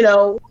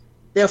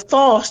 they're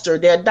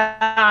fostered, they're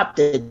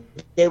adopted,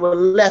 they were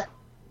left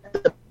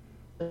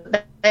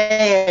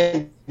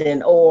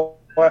abandoned, or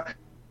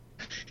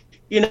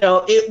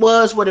it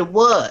was what it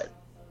was.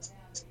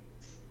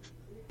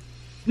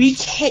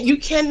 You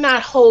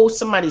cannot hold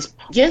somebody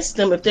against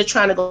them if they're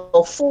trying to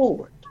go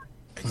forward.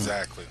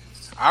 Exactly.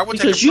 I would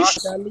because take you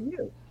should under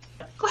you.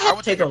 Go ahead, I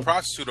would take a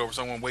prostitute over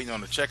someone waiting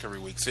on the check every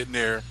week, sitting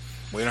there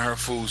waiting on her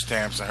food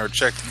stamps and her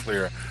check to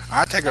clear.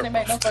 I take a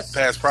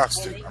past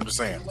prostitute. I'm just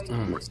saying.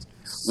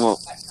 Well,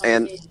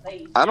 and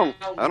I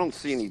don't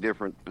see any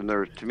different. And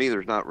to me,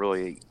 there's not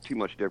really too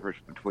much difference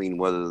between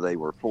whether they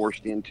were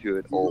forced into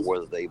it or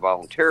whether they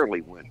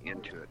voluntarily went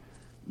into it.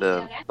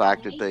 the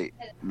fact that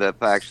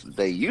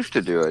they used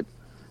to do it,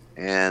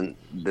 and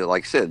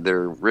like I said,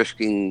 they're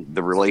risking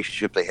the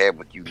relationship they have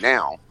with you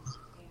now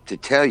to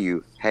tell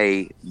you,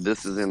 hey,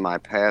 this is in my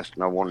past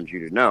and I wanted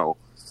you to know.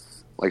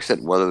 Like I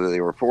said, whether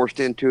they were forced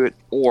into it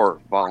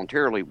or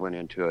voluntarily went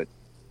into it,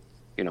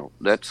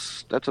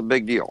 that's a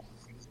big deal.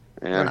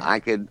 And I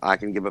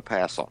can give a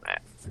pass on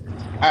that.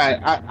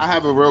 I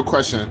have a real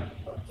question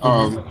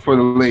for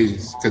the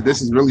ladies, because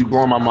this is really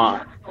blowing my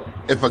mind.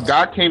 If a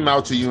guy came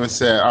out to you and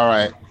said, all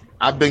right,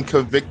 I've been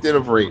convicted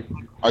of rape,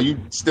 are you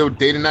still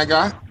dating that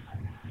guy?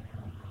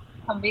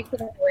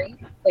 Convicted of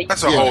rape?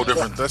 That's a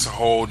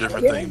whole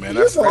different thing, man.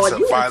 That's a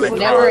violent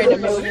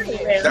crime.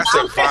 That's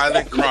a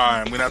violent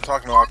crime. We're not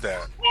talking about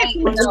that.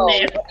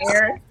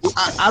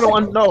 I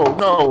don't know.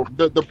 No.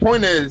 The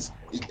point is,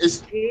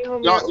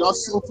 y'all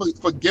still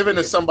forgiving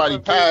if somebody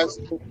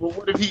passed. But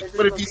what if he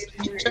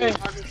changed?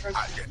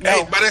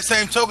 Hey, by that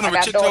same token, if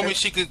a chick told me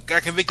she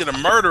got convicted of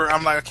murder,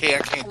 I'm like, okay, I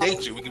can't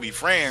date you. We can be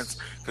friends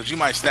because you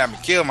might snap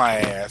and kill my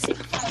ass.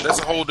 That's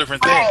a whole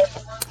different thing.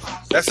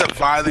 That's a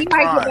violent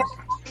crime.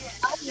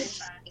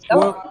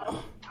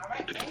 Well,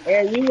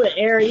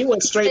 Aaron, you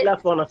went straight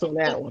left on us on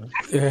that one.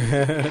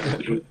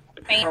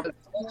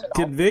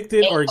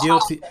 Convicted or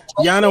guilty?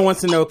 Yana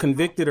wants to know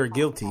convicted or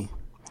guilty.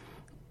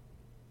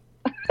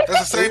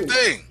 That's the same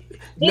thing.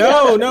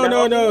 No.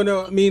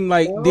 I mean,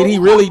 like, did he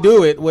really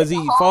do it? Was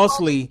he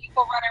falsely?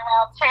 People running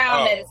around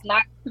town that is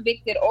not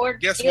convicted or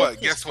guilty.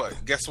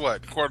 Guess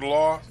what? Court of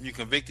law, you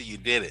convicted, you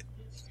did it.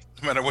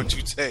 No matter what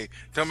you say.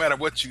 No matter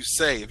what you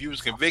say. If you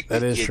was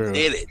convicted, you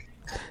did it.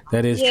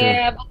 That is true.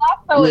 Yeah, but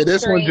that's so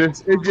this one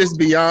it's just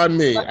beyond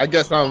me. I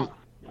guess I'm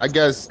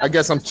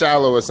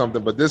shallow or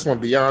something, but this one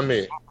beyond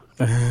me.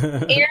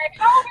 Aaron,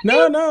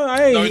 No,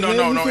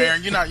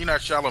 Aaron, you're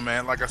not shallow,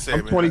 man. Like I said,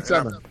 I'm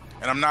 27,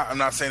 and I'm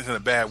not saying this in a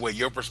bad way.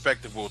 Your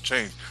perspective will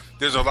change.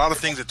 There's a lot of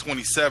things at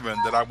 27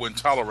 that I wouldn't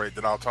tolerate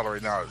that I'll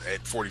tolerate now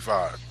at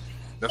 45.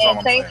 That's all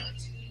I'm saying.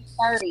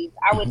 30s,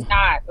 I would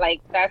not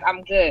like that.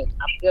 I'm good.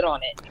 I'm good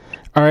on it.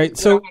 All right,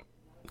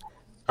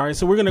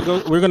 so we're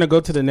gonna go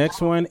to the next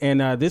one,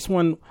 and this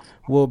one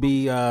will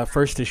be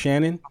first to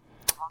Shannon.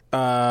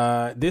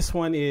 This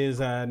one is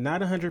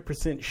not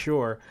 100%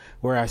 sure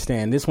where I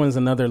stand. This one's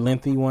another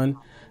lengthy one,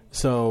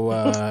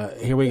 so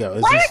here we go.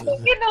 Why are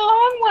you getting the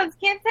long ones,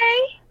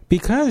 Kente?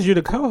 Because you're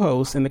the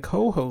co-host, and the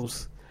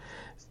co-host,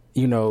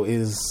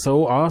 is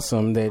so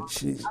awesome that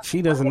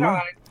she doesn't know.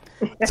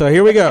 So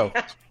here we go.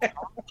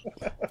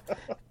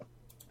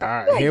 All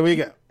right, here we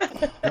go.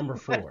 Number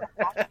 4.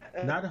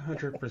 Not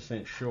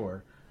 100%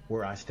 sure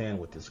where I stand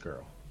with this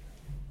girl.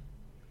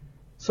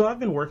 So I've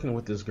been working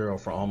with this girl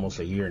for almost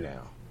a year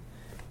now,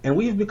 and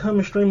we've become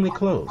extremely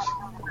close.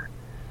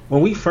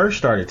 When we first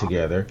started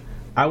together,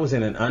 I was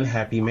in an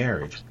unhappy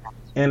marriage,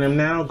 and am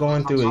now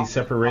going through a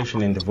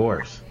separation and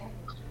divorce.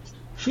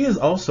 She is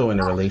also in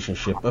a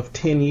relationship of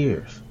 10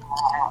 years,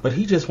 but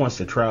he just wants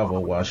to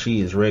travel while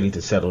she is ready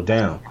to settle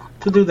down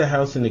to do the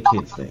house and the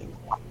kids thing.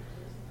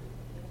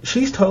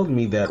 She's told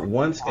me that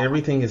once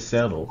everything is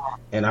settled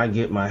and I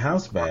get my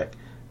house back,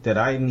 that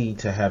I need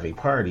to have a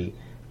party,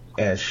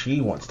 as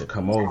she wants to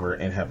come over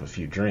and have a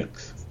few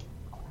drinks.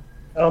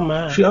 Oh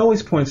my. She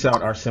always points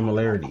out our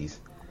similarities,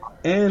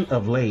 and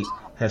of late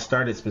has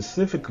started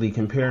specifically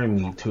comparing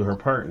me to her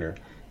partner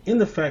in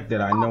the fact that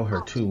I know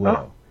her too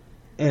well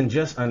and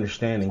just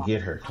understand and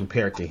get her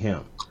compared to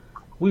him.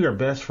 We are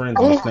best friends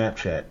on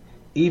Snapchat,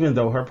 even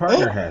though her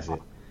partner has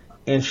it.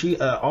 And she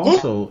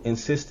also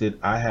insisted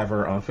I have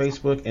her on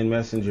Facebook and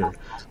Messenger.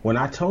 When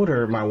I told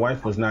her my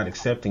wife was not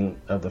accepting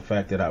of the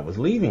fact that I was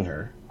leaving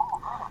her,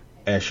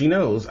 as she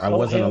knows, I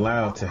wasn't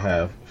allowed to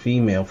have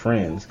female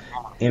friends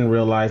in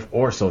real life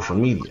or social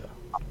media.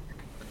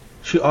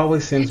 She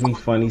always sends me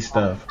funny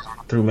stuff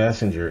through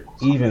Messenger,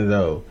 even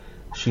though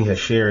she has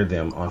shared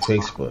them on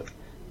Facebook,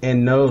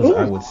 and knows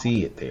I would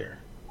see it there.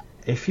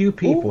 A few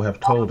people have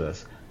told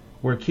us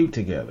we're cute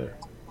together,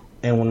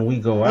 and when we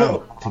go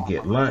out to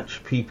get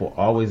lunch, people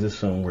always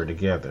assume we're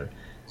together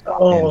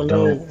and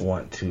don't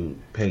want to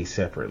pay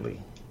separately.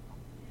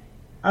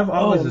 I've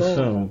always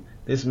assumed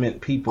this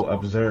meant people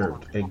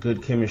observed a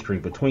good chemistry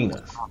between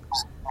us.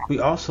 We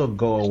also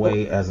go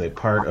away as a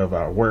part of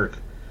our work,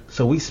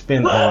 so we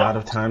spend a lot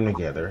of time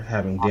together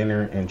having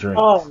dinner and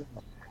drinks.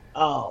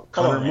 On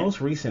her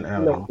most recent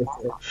outing,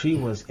 she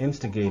was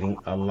instigating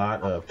a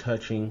lot of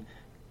touching,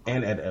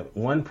 and at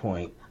one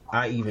point,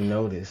 I even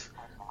noticed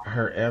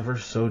her ever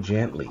so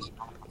gently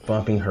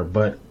bumping her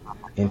butt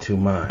into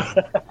mine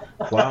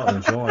while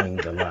enjoying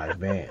the live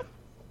band.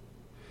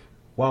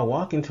 While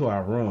walking to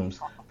our rooms,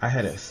 I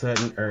had a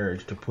sudden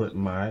urge to put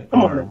my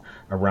arm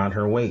around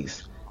her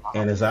waist,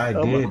 and as I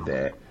did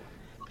that,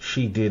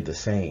 she did the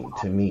same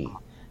to me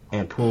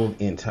and pulled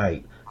in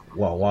tight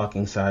while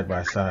walking side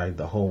by side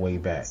the whole way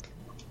back.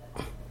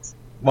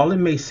 While it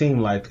may seem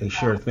like a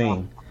sure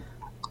thing,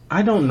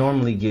 I don't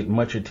normally get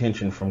much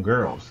attention from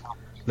girls,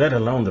 let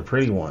alone the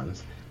pretty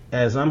ones,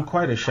 as I'm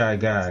quite a shy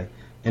guy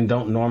and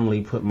don't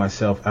normally put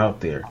myself out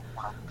there.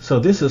 So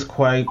this is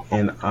quite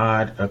an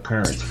odd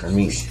occurrence for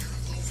me.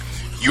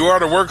 You are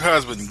the work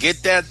husband.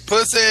 Get that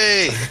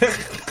pussy.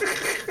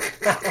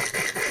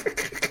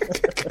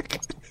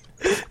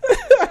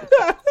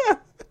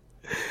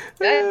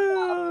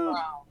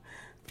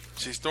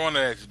 She's throwing it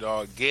at you,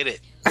 dog. Get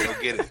it. Go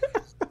get it.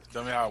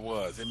 Tell me how it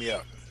was. Hit me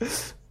up.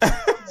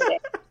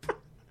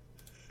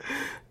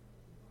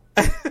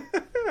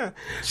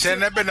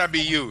 Shannon, that better not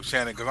be you,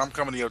 Shannon, because I'm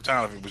coming to your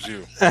town if it was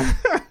you.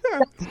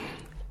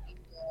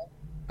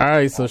 All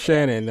right, so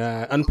Shannon,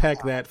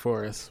 unpack that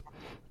for us.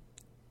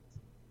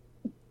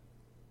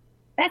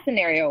 That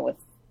scenario was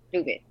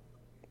stupid.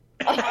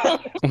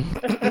 Let's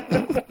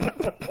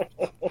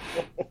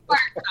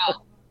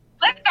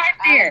start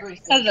there.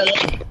 Because the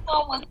last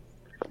one was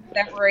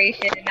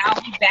separation, and now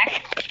we're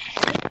back.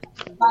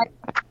 Like,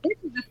 this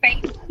is the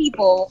same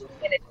people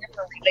in a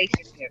different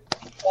relationship.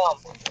 Hold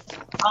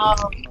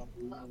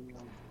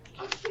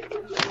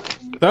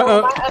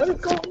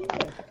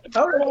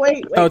on,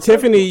 wait. Oh,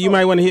 Tiffany, you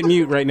might want to hit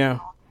mute right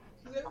now.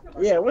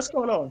 Yeah, what's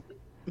going on?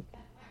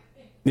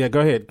 Yeah,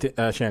 go ahead,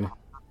 Shannon.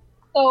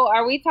 So,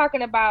 are we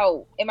talking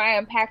about? Am I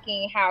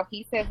unpacking how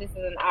he says this is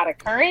an odd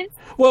occurrence,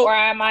 well, or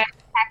am I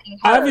unpacking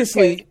her?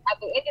 Obviously, at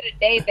the end of the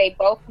day, they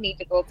both need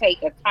to go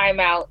take a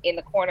timeout in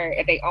the corner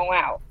at their own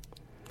house.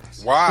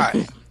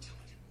 Why?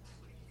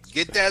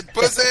 Get that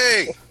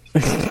pussy.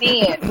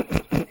 Man.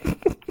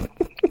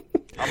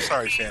 I'm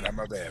sorry, Shannon.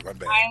 My bad. I'm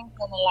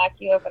gonna lock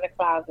you up in the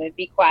closet.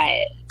 Be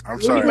quiet.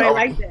 I'm sorry.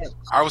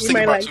 I was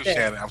thinking about you, that.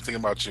 Shannon. I'm thinking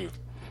about you.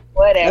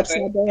 Whatever.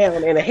 Upside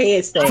down in a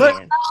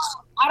headstand.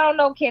 I don't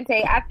know,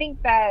 Kente. I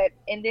think that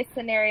in this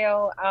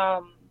scenario, I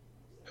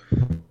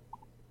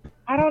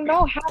don't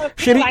know how to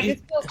feel. I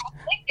just feel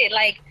conflicted.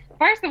 Like,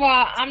 first of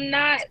all,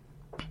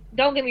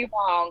 don't get me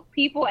wrong.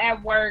 People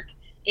at work,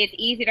 it's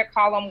easy to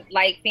call them,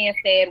 like Fan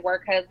said,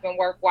 work husband,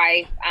 work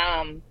wife.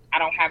 I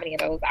don't have any of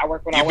those. I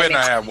work with all women. You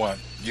better not have one.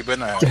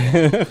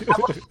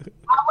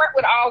 I work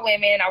with all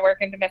women. I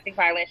work in domestic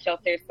violence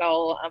shelters,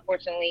 so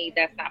unfortunately,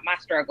 that's not my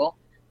struggle.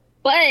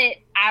 But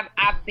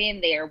I've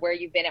been there where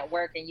you've been at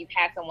work and you've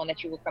had someone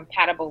that you were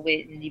compatible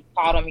with and you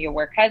called them your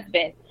work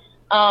husband.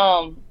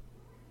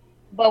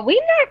 But we're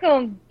not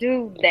gonna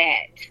do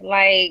that.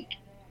 Like,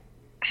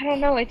 I don't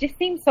know. It just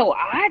seems so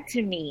odd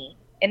to me.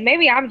 And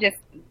maybe I'm just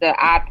the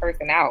odd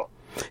person out.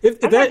 If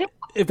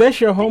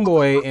that's your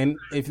homeboy and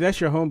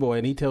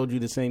he told you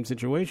the same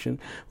situation,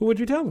 who would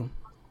you tell him?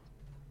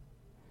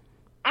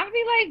 I'd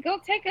be like, go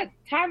take a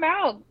time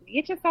out.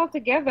 Get yourself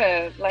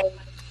together. Like,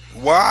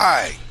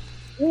 why?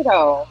 You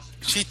know.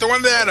 She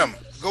throwing it at him.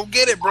 Go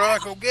get it, bro.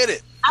 Go get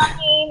it. I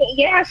mean,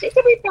 yeah, she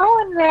could be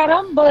throwing it at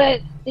him,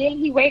 but then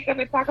he wake up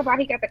and talk about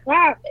he got the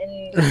clap.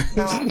 And,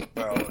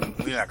 well,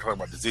 we're not talking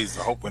about diseases.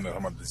 I hope we're not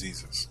talking about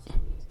diseases.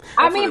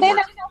 I mean, they're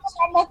not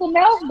talking about nothing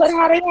else but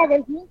how they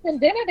having drinks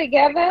and dinner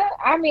together.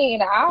 I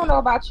mean, I don't know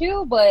about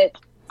you, but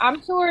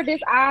I'm sure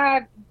this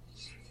odd,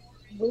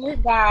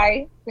 weird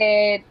guy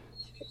said,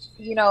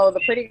 you know, the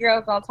pretty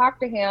girl's gonna talk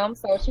to him,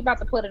 so she about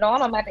to put it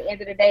on him. At the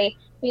end of the day,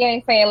 he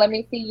ain't saying, let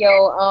me see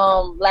your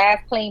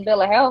last clean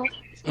bill of health.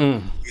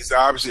 He's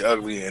obviously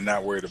ugly and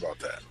not worried about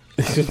that.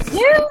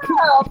 Yeah,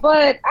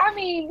 but I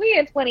mean, we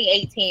in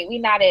 2018. We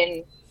not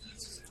in.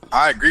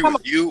 I agree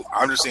with you.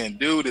 I'm just saying,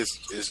 dude is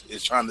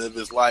trying to live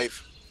his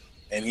life,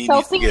 and he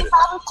needs to get it. So,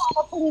 I was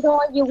trying to put it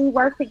on you. We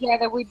work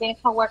together. We've been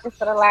co-workers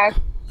for the last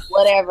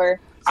whatever.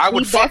 I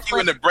would fuck you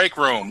in the break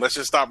room. Let's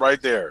just stop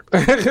right there.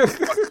 In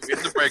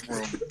the break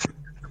room.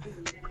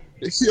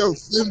 Yo,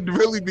 Sim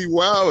really be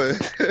wilding.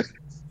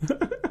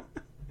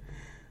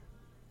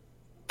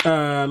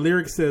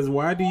 Lyric says,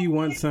 why do you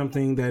want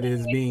something that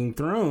is being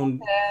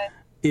thrown?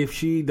 If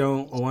she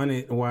don't want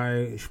it,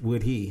 why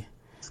would he?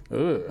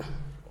 Ugh.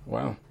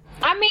 Wow.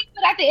 I mean,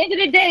 but at the end of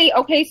the day,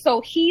 okay,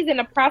 so he's in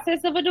the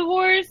process of a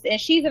divorce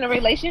and she's in a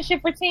relationship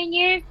for 10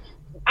 years.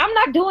 I'm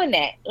not doing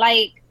that.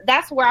 Like,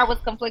 that's where I was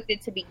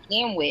conflicted to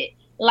begin with.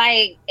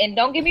 Like, and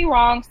don't get me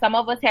wrong, some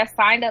of us have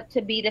signed up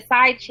to be the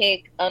side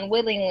chick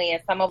unwillingly,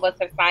 and some of us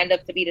have signed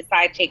up to be the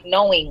side chick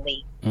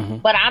knowingly. Mm-hmm.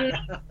 But I'm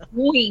not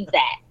doing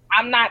that.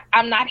 I'm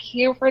not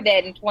here for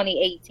that in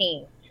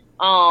 2018.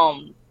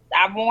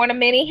 I've worn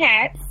many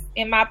hats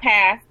in my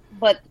past,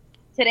 but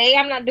today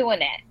I'm not doing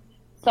that.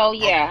 So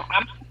yeah,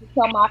 I'm going to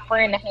tell my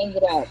friend to hang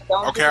it up.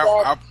 Don't do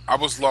that. I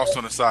was lost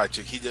on the side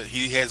chick.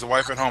 He has a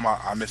wife at home.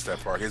 I missed that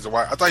part. He has a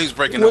wife. I thought he was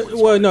breaking up with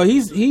his wife. No,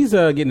 he's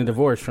getting a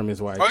divorce from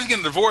his wife. Oh, he's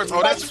getting a divorce.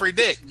 Oh, that's free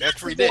dick. That's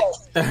free dick.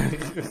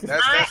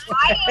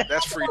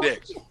 That's free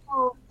dick.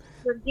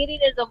 You're getting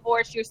a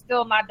divorce. You're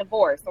still not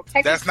divorced. So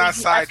that's not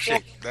side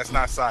chick. That's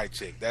not side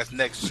chick. That's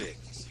next chick.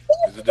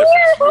 There's a difference.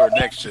 You're a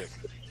next chick.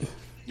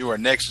 You are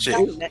next chick.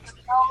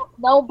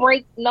 No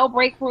break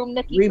room.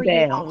 Nikki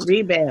Rebound.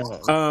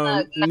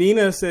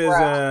 Nina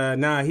says,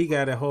 nah, he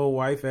got a whole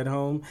wife at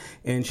home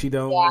and she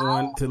don't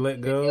want to let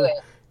go.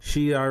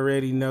 She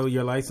already know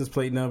your license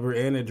plate number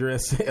and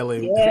address.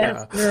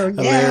 Yes, girl.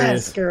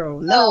 Yes, girl.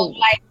 No.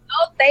 Like,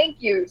 no,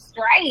 thank you.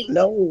 Straight.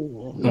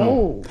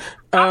 No.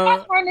 I'm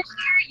not trying to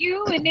share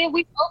you, and then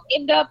we both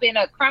end up in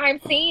a crime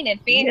scene and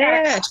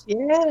Yes.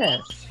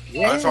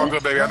 That's all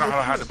good, baby. I know how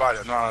to hide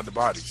the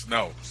body.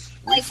 No.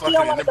 We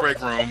fucking in the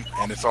break room,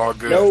 and it's all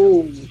good. No.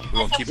 We're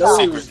gonna keep it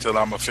secret until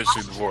I'm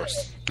officially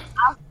divorced.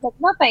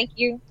 No, thank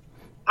you.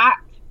 I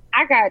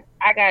got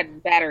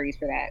batteries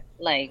for that.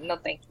 Like, no,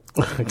 thank you.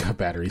 I got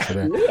batteries for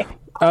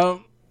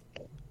that.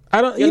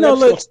 I don't.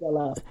 Look,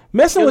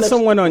 messing with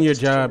someone on your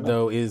job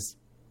though is,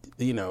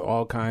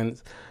 all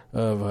kinds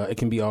of. It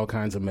can be all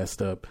kinds of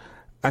messed up.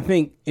 I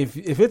think if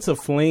it's a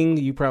fling,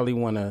 you probably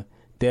want to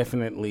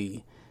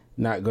definitely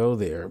not go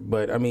there.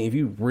 But I mean, if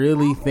you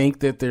really think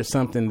that there's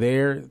something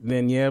there,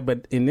 then yeah.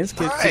 But in this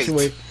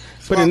situation,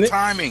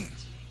 timing.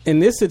 In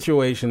this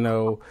situation,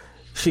 though,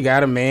 she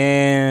got a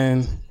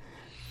man.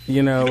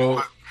 You know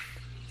what?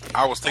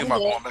 I was thinking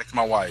about going back to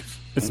my wife.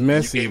 It's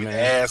messy, you gave me the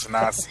ass, and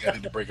I see I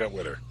need to break up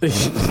with her.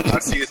 I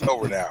see it's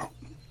over now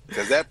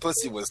because that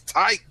pussy was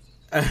tight.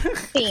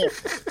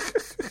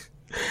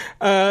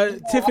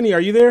 Tiffany,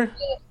 are you there?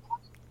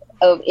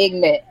 Of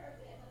ignorant.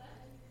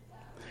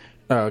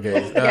 Oh,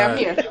 okay. Yeah, I'm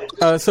here.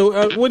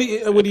 So, what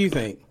do you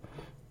think?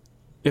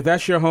 If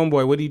that's your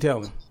homeboy, what do you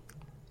tell him?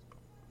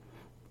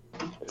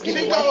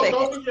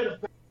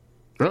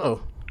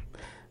 Uh-oh.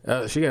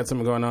 She got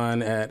something going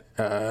on at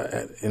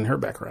in her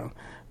background.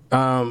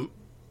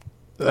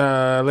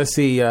 Let's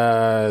see.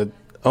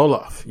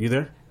 Olaf, you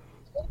there?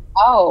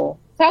 Oh,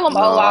 tell him,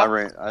 Olaf.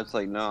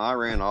 I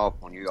ran off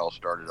when you all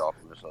started off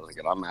on this. I was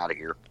like, I'm out of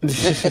here.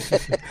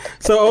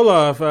 So,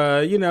 Olaf,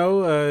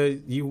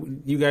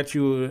 you got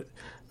you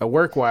a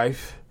work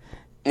wife,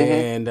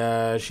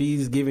 and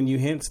she's giving you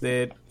hints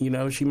that,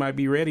 she might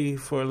be ready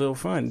for a little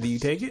fun. Do you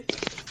take it?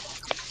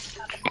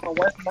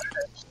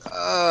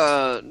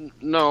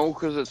 No,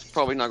 because it's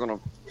probably not going to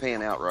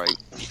pan out right.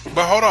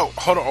 But hold on,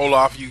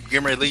 Olaf. You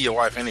getting ready to leave your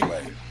wife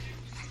anyway?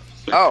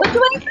 Oh. But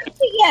you ain't fixed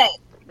it yet.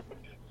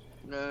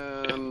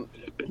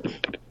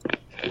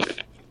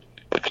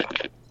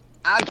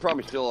 I'd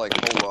probably still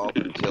hold off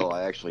until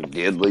I actually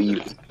did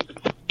leave.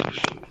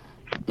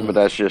 But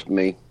that's just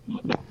me.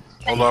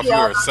 Olaf,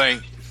 you're a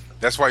saint.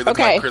 That's why you look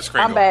like Chris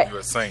Kringle. I'm back. You're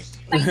a saint.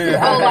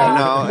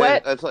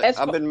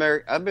 I've been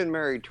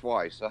married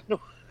twice.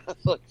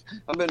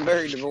 I've been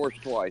married,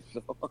 divorced twice.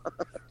 So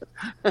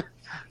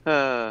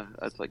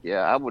that's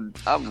I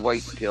would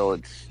wait until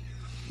it's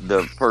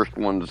the first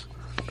one's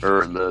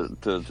or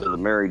the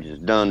marriage is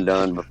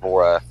done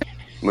before I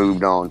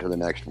moved on to the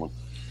next one.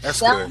 That's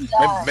good.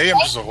 Maybe I'm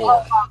just a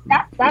whore.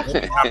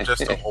 I'm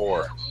just a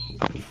whore.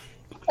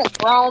 That's a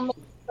grown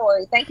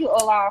story. Thank you,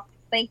 Olaf.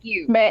 Thank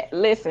you. Matt,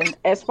 listen,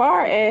 as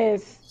far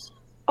as,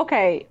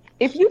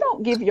 if you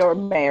don't give your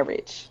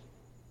marriage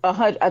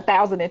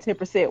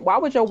 1,010%, why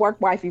would your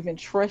work wife even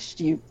trust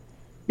you?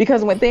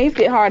 Because when things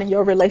get hard in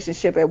your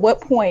relationship, at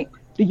what point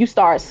do you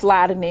start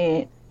sliding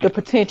in the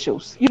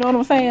potentials? You know what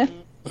I'm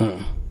saying?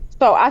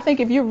 So I think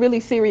if you're really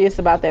serious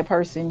about that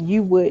person,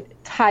 you would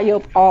tie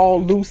up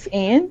all loose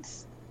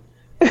ends.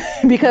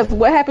 Because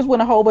what happens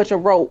when a whole bunch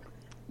of rope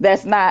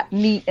that's not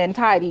neat and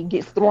tidy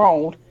gets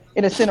thrown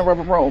in the center of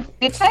a room?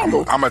 It's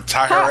tangled. I'm going to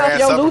tie her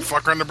ass up and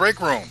fuck her in the break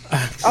room.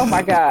 Oh,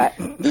 my God.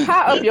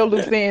 Tie up your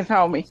loose ends,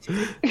 homie.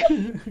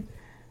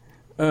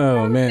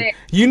 Oh, man.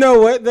 You know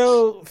what,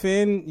 though,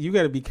 Finn? You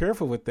got to be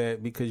careful with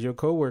that because your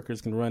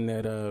coworkers can run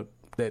that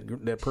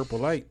purple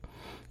light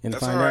and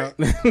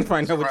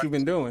find out what you've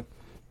been doing.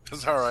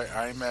 That's all right.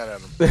 I ain't mad at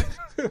him.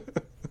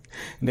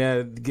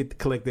 Now,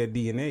 collect that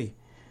DNA.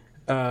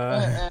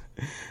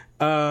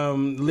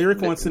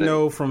 Lyric wants to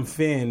know from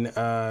Finn.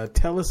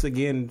 Tell us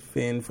again,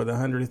 Finn, for the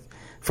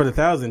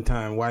 1,000th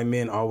time, why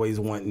men always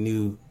want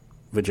new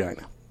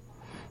vagina.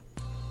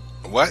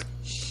 What?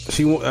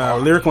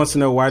 Lyric wants to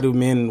know why do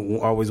men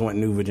always want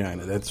new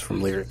vagina. That's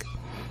from Lyric.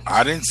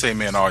 I didn't say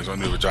men always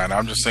want new vagina.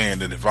 I'm just saying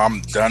that if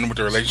I'm done with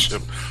the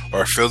relationship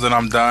or feel that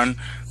I'm done,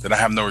 then I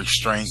have no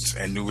restraints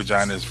and new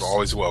vagina is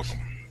always welcome.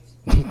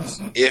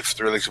 If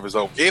the relationship is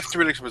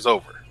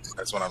over.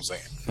 That's what I'm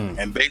saying.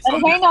 And based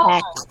on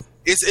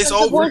it's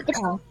over.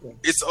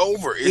 It's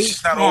over. It's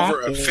just not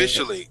over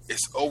officially.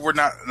 It's over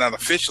not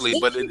officially,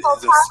 but it's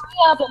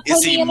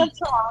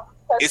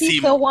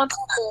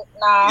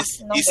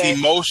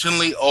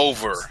emotionally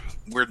over.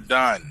 We're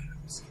done.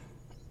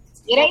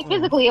 It ain't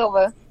physically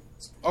over.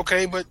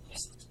 Okay, but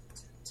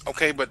at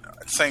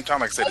the same time,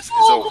 like I said, it's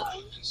over.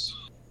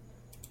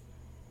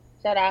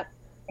 Shut up.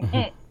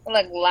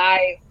 Look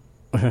live.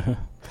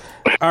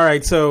 All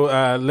right, so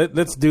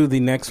let's do the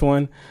next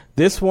one.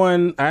 This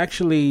one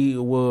actually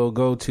will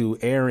go to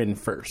Aaron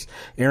first.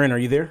 Aaron, are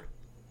you there?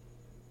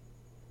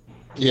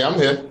 Yeah, I'm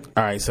here.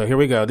 All right, so here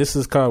we go. This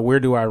is called Where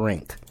Do I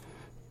Rank?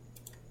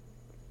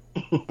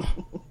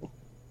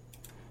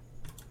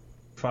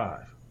 5.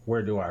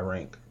 Where do I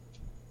rank?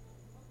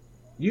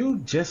 You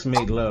just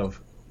made love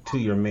to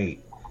your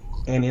mate,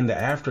 and in the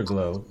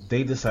afterglow,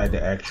 they decide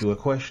to ask you a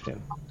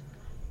question.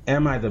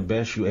 Am I the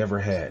best you ever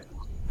had?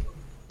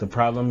 The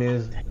problem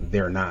is,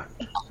 they're not.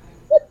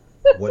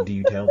 What do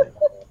you tell them?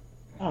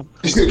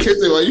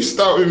 Kissy, why you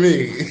start with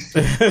me?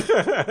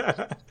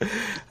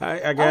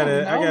 I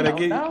gotta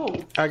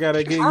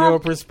get your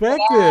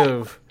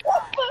perspective.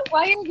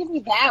 Why didn't you give me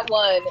that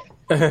one?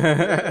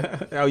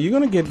 Oh, you're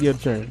gonna get your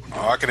turn.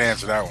 Oh, I can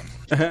answer that one.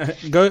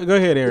 Go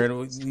ahead,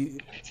 Aaron.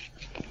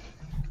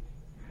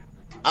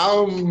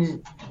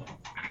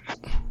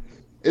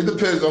 It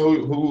depends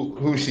on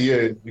who she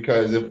is,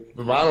 because if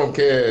I don't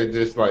care, it's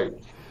just like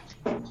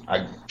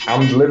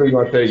I'm literally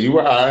gonna say you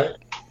were alright.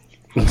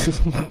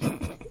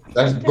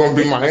 That's gonna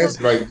be my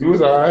answer. Like, you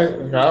was alright.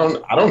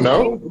 I don't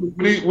know.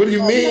 What do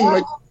you mean?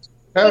 Like,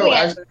 hell,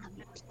 that's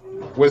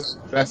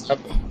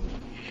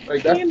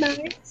like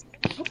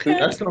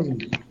that's some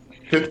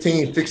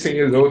 15, 16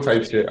 years old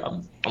type shit.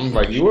 I'm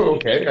like, you were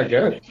okay, I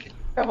guess.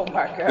 Oh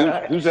my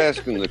God! Who's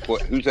asking the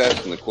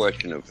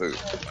question of who?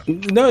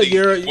 No,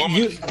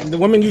 the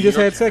woman you just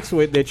had sex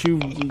with, that you've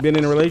been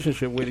in a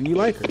relationship with, and you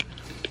like her.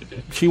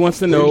 She wants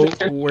to know,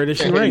 where does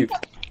she rank?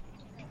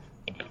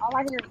 All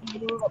I hear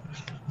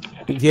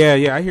is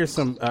Yeah, I hear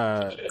some.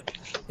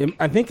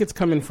 I think it's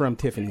coming from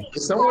Tiffany.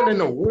 Is someone in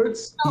the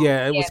woods?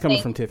 Yeah, it was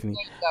coming from Tiffany.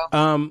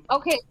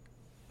 Okay.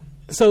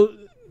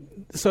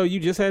 So you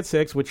just had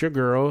sex with your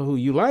girl who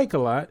you like a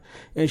lot,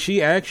 and she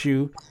asked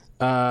you,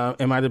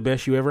 am I the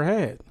best you ever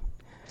had?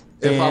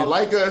 If I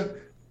like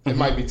her, it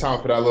might be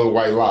time for that little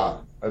white lie.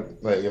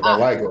 Like, if I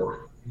like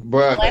her,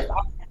 but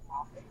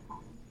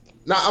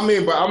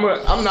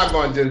I'm not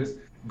going to just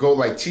go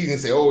like cheat and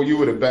say, "Oh, you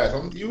were the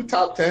best." You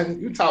top 10,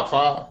 you top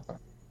 5.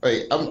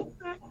 Like, I'm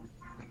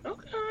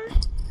Okay.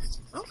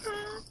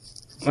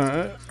 All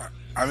right.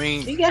 I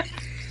mean, You got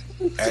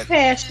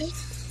passion.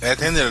 at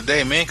the end of the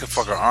day, man can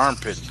fuck an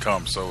armpit and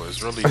come, so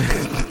it's really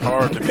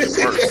hard to be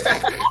worse.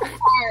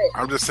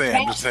 I'm just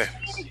saying.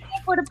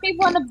 For the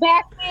people in the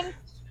back end.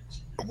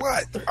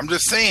 What? I'm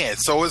just saying.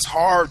 So it's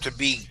hard to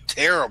be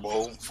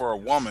terrible for a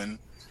woman.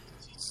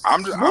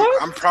 I'm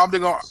probably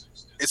going to...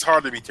 It's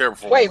hard to be terrible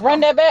for a Wait, run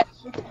that back.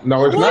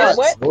 No, it's not.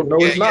 What? No,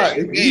 it's not.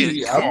 It's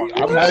easy.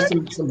 I've had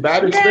some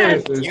bad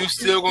experiences. You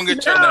still gonna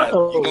get your nut.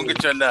 You're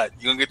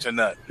gonna get your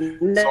nut.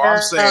 So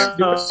I'm saying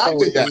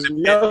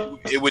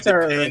it would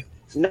depend.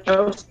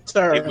 No,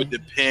 sir. It would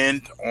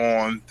depend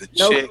on the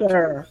No, chick.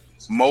 sir.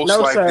 Most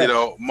No, likely, sir.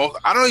 though.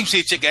 I don't even see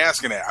a chick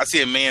asking that. I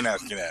see a man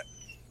asking that.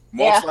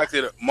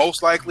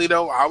 Most likely,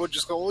 though, I would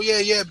just go, "Oh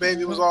yeah,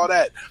 baby, it was all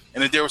that."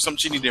 And if there was something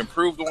she needed to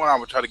improve on, I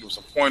would try to give her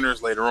some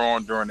pointers later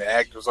on during the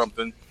act or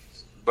something.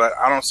 But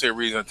I don't see a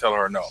reason to tell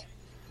her no.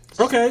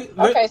 Okay.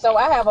 Okay, so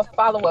I have a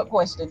follow-up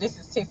question. This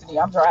is Tiffany.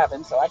 I'm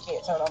driving, so I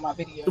can't turn on my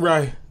video.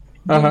 Right.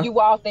 Do you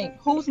all think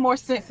who's more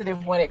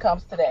sensitive when it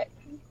comes to that?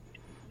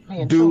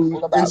 Being Do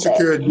truthful about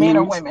insecure that, men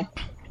or dudes- women?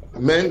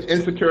 Men,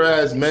 insecure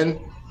as men.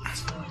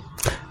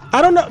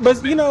 I don't know,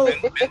 but you know,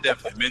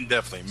 Men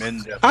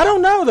definitely. I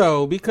don't know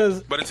though,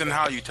 because But it's in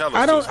how you tell us.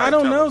 I It's how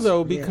don't you tell know us.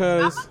 though, I'm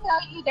because gonna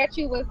tell you that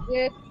you was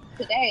good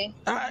today.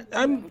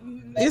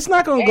 it's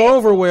not gonna go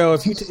over well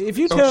if you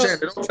Don't tell. tell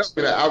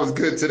me that I was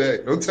good today.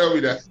 Don't tell me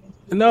that.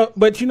 No,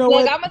 but you know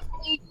Look, what? I'm gonna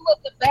tell you was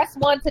the best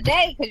one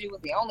today because you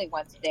was the only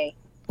one today.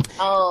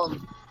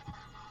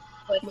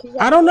 But you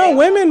I don't know.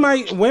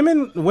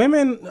 got-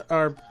 Women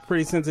are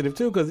pretty sensitive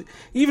too, because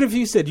even if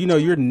you said,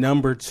 you're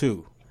number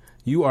 2,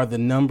 you are the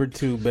number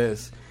 2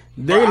 best.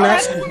 They're Well,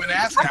 not. women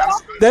ask me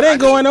That ain't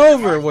going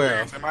over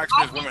well. In my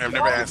experience, women have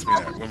never asked me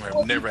that. Women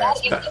have never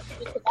asked me that.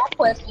 That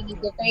question is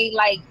if they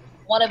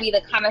want to be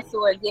the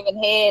connoisseur of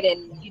giving head,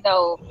 and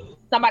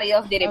somebody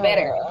else did it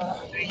better.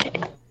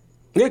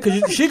 Yeah,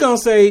 because she gonna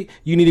say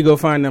you need to go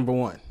find number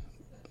 1.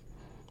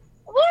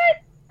 What?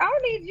 I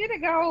don't need you to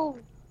go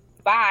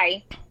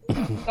buy.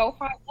 Go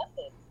find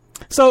nothing.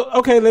 So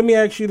okay, let me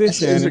ask you this,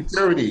 Shannon.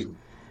 Insecurity.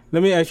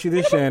 Let me ask you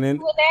this, Shannon.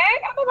 With that,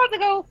 I'm about to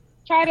go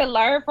try to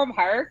learn from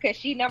her because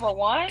she never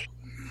won.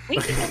 We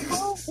can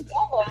improve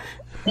together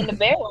in the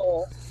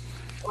bedroom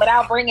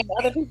without bringing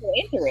other people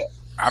into it.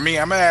 I mean,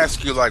 I'm gonna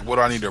ask you what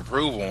do I need to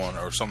improve on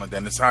or something like that.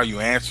 And it's how you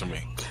answer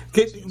me.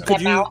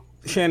 Could you,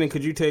 Shannon?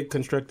 Could you take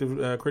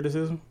constructive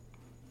criticism?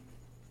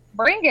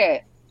 Bring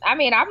it. I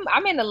mean,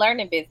 I'm in the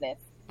learning business.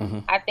 Mm-hmm.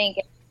 I think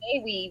every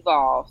day we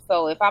evolve.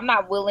 So if I'm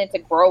not willing to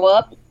grow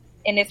up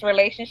in this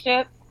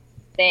relationship,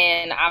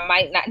 then I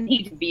might not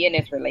need to be in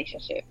this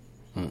relationship.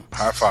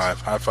 High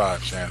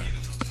five, Shannon.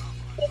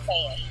 Just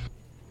saying.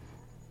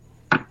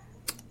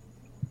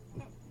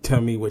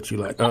 Tell me what you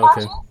like. Oh,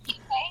 okay.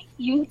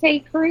 You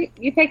take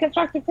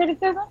constructive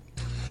criticism?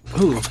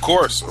 Who? Of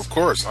course.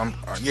 I'm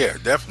yeah,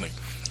 definitely.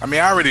 I mean,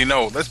 I already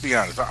know. Let's be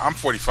honest. I'm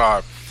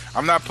 45.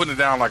 I'm not putting it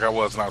down like I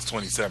was when I was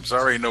 27. So I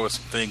already know it's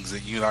some things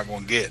that you're not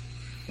going to get.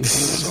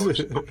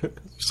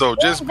 So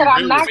just be But I'm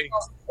real not with me.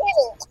 gonna get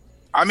it.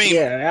 I mean,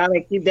 Yeah, I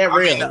mean, keep that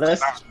real.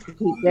 Let's keep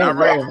that not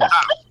right real. now.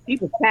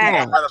 People I'm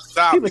tired. trying to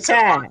stop People because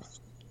tired.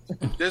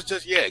 there's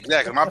just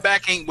exactly. My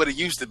back ain't what it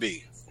used to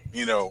be. People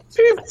You know,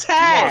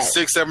 tired.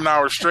 6-7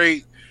 hours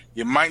straight.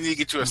 You might need to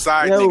get you a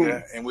side Yo.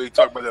 nigga, and we'll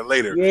talk about that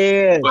later.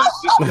 Yeah. But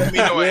just let me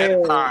know ahead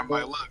of Yeah. time.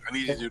 Like, look, I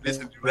need you to do this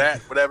and do that,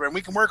 whatever, and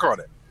we can work on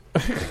it.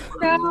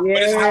 Yeah.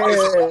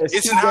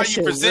 It's in how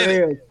you present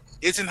it.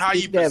 It's in how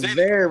you Keep that present it.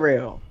 very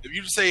real. If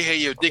you just say, "Hey,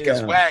 your dick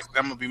is Yeah. whack,"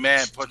 I'm gonna be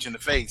mad, and punch you in the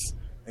face,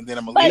 and then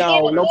I'm gonna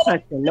leave. No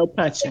punching. No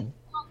punching.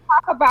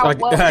 Talk about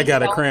what I we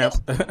got a don't cramp.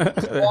 want.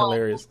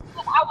 Hilarious.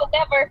 I would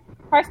never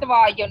First of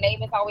all, your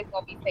name is always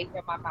going to be safe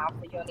in my mouth,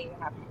 so you don't even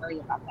have to worry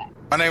about that.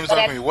 My name is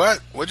always going to be what?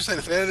 What'd you say?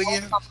 Say it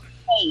again?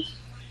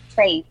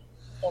 Safe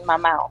in my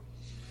mouth.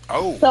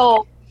 Oh.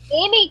 So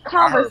any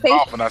conversation.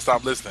 I heard and I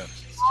stopped listening.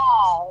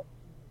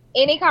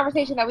 Any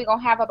conversation that we're going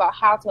to have about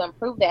how to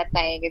improve that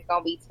thing is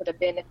going to be to the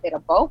benefit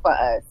of both of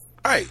us.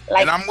 Right.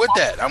 Like, and I'm with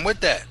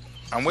that.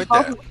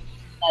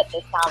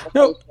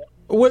 No.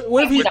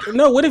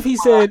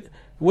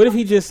 What if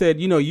he just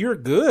said, you're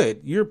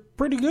good. You're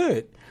pretty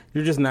good.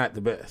 You're just not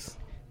the best.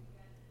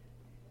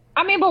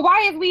 I mean, but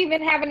why is we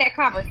even having that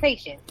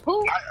conversation?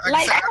 Who?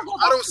 I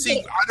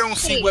don't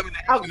see women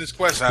asking this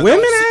question.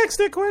 Women ask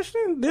that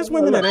question. There's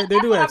women that they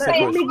do ask that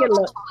question.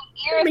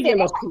 Let me get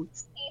a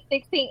piece.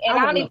 16, and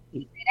I don't even say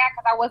that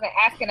because I wasn't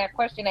asking that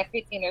question at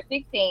 15 or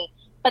 16.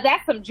 But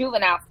that's some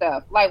juvenile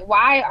stuff. Like,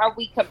 why are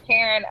we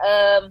comparing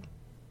to?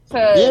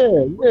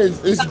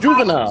 It's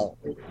juvenile.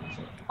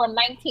 From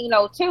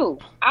 1902.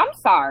 I'm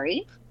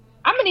sorry.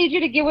 I'm gonna need you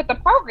to get with the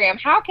program.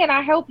 How can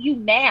I help you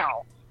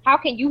now? How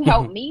can you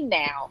help me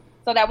now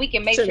so that we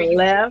can make sure you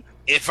left?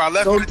 If I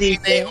left my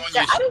DNA on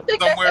you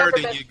somewhere,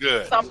 then you're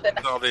good.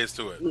 That's all there is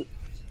to it.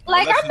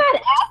 Like, I'm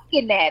not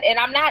asking that, and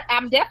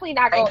I'm definitely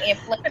not going to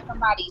inflate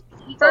somebody's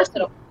ego to the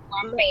point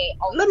where I'm saying,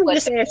 let me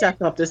just ask y'all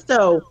something.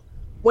 So,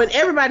 when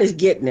everybody's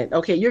getting it,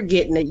 okay, you're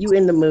getting it, you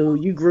in the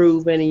mood, you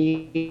grooving, and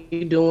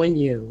you doing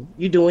you.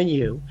 You doing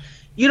you.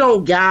 You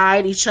don't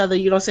guide each other.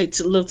 You don't say,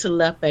 look to the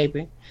left,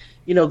 baby.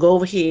 Go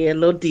over here a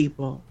little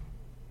deeper.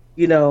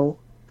 You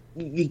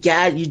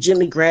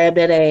gently grab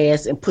that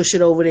ass and push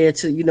it over there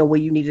to, where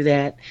you need it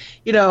at.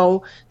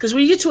 Because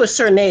when you get to a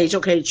certain age,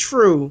 okay,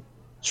 true.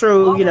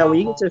 When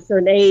you get to a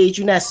certain age,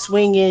 you're not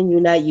swinging,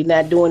 you're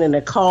not doing it in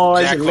the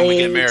cars. Jacqueline, we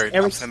get married.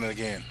 I'm saying it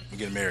again. We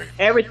get married.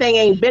 Everything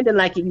ain't bending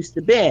like it used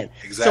to bend.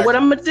 Exactly. So what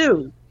I'm gonna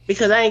do,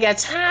 because I ain't got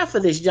time for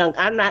this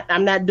I'm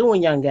not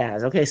doing young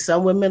guys. Okay,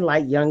 some women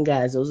like young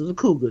guys. Those are the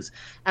cougars.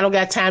 I don't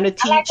got time to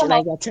teach, and I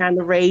ain't got time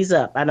to raise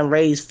up. I done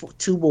raised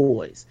 2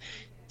 boys,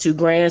 2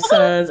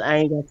 grandsons. I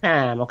ain't got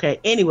time. Okay.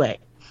 Anyway,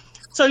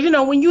 so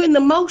when you're in the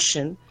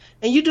motion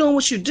and you're doing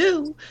what you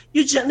do,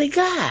 you gently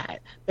guide.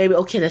 Baby,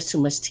 okay, that's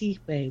too much teeth,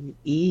 baby.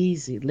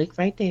 Easy. Lick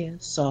right there.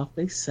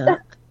 Softly suck.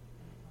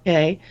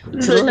 Okay. To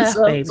the left,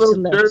 baby. To the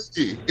left.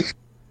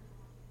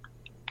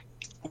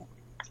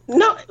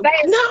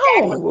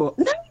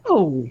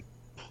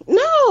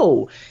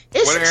 No.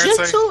 It's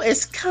gentle.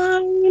 It's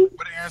kind.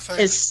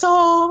 It's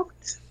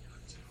soft.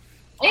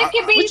 It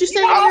can be. What you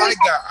say? I like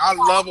that. I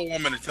love a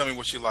woman to tell me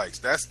what she likes.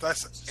 That's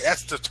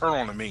the turn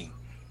on to me.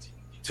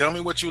 Tell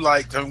me what you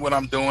like. Tell me what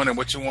I'm doing and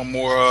what you want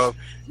more of.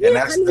 And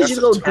that's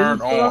the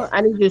turn on. I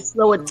need you to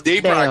slow it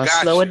down.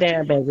 Slow it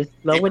down, baby.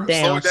 Slow it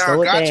down. I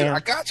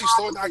got you.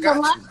 Slow it down. I got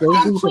you.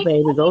 Go deeper,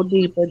 baby. Go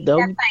deeper.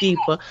 Go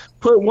deeper.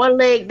 Put one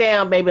leg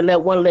down, baby.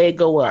 Let one leg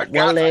go up.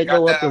 One leg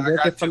go up and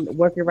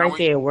work it right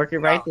there. Work it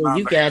right there.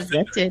 You got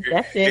it.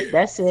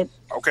 That's it.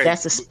 Okay.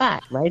 That's the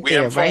spot right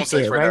there. Right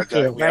there.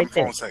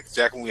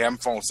 Jacqueline, we having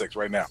phone sex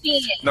right now.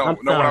 No,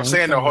 what I'm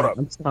saying though, hold up.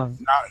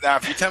 Now,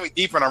 if you tell me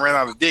deeper and I ran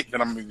out of dick,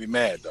 then I'm gonna be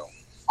mad though.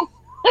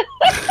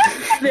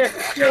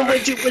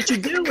 What you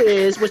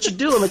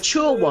do, a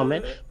mature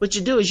woman, what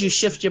you do is you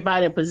shift your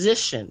body in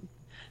position.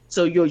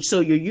 So your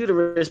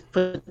uterus,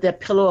 put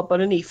that pillow up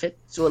underneath it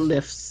so it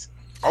lifts.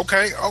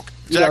 Okay.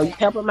 You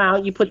help them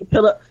out. You put the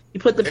pillow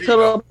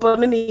up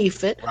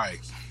underneath it. Right.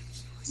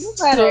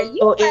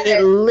 So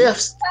it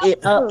lifts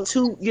it up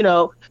to,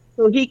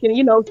 so he can,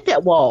 hit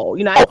that wall,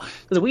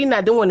 because we're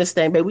not doing this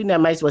thing, but we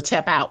might as well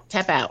tap out,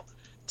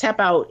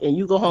 and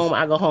you go home,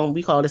 I go home.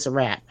 We call this a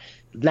wrap.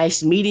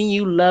 Nice meeting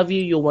you, love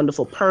you, you're a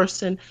wonderful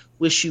person,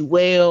 wish you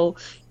well.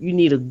 You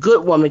need a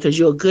good woman because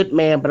you're a good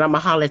man, but I'm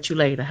going to holler at you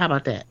later. How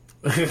about that?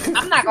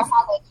 I'm not going to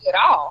holler at you at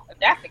all, if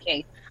that's the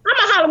case. I'm going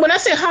to holler. When I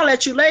say holler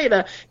at you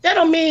later, that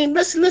don't mean,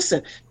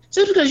 listen.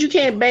 Just because you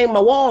can't bang my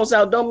walls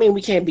out don't mean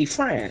we can't be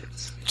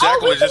friends.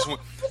 Jacqueline just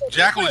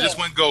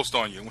went ghost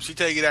on you. When she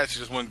tell you that, she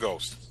just went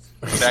ghost.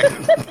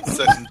 Session 2.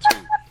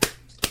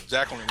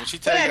 Jacqueline, when she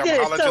tell you I'm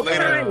gonna holler at you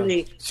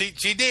later,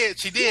 she did.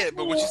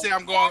 But when she say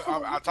I'll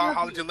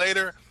holler at you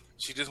later,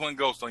 she just went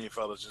ghost on you,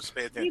 fellas. Just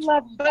pay attention.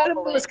 But it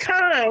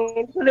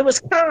was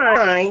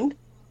kind.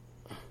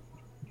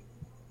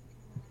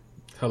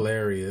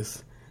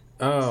 Hilarious.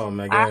 Oh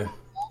my god.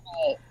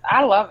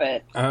 I love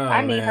it. Oh,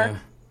 I need her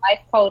life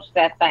coach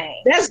that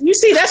thing. That's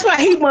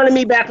why he wanted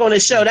me back on the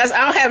show. I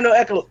don't have no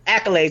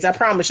accolades. I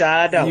promise y'all,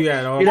 I don't. You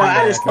got all you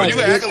got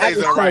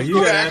accolades, all right.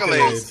 You got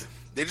accolades.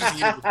 They just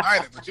need to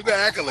define it, but you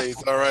got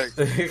accolades, all right.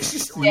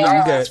 you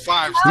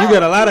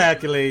got a lot of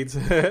accolades.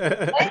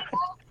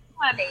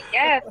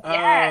 Yes.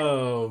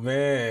 Oh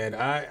man,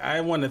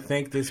 I want to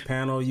thank this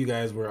panel. You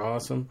guys were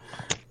awesome.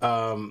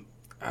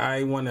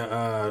 I want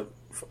to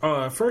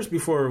first,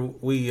 before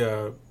we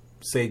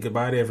say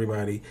goodbye to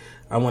everybody,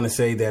 I want to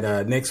say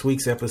that next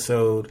week's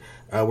episode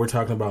we're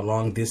talking about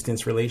long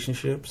distance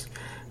relationships.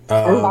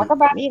 Talk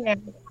about me now.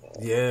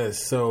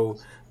 Yes, so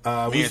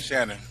me and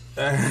Shannon.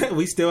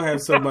 we still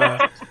have some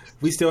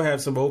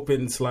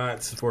open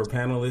slots for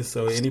panelists.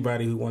 So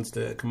anybody who wants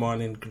to come on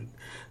and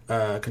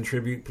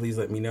contribute, please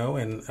let me know,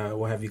 and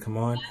we'll have you come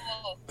on.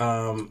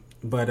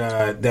 But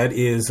that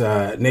is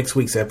next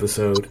week's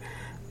episode,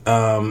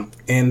 and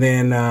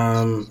then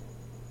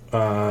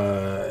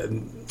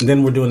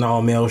we're doing the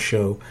all male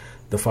show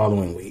the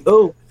following week.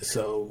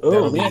 So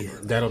that'll be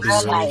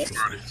really interesting.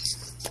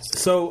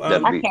 So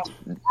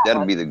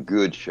that'll be the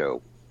good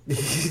show.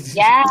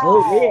 Yeah.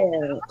 Well,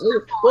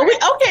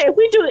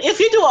 if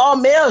you do an all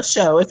male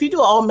show, if you do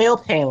an all male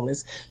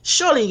panelist,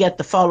 surely you get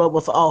to follow up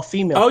with all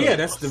female. Oh yeah,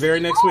 that's the very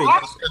next week.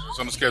 It's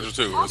on the schedule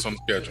too. It's on the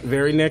schedule.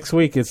 Very next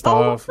week, it's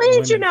the.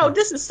 Please,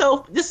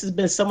 this has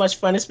been so much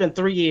fun. It's been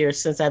 3 years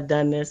since I've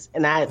done this,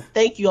 and I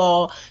thank you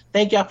all.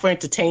 Thank y'all for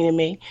entertaining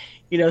me.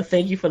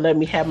 Thank you for letting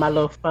me have my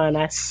little fun.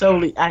 I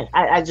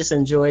just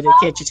enjoyed it.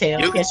 Can't you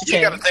tell? You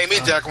gotta thank me,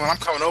 Jacqueline. I'm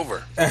coming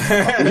over.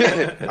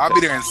 I'll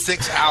be there in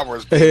 6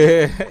 hours.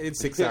 In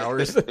 6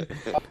 hours.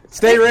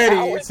 Stay ready.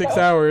 It's 6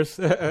 hours.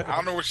 I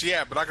don't know where she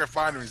at, but I can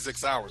find her in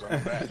 6 hours. I know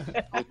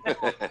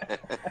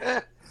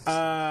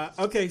that.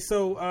 Okay,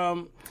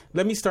 so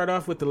let me start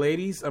off with the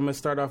ladies. I'm going to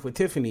start off with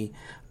Tiffany.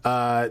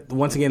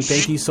 Once again,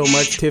 thank you so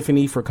much,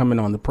 Tiffany, for coming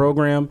on the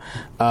program.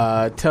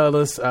 Tell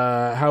us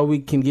how we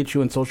can get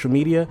you on social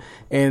media.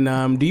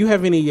 And do you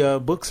have any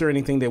books or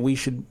anything that we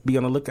should be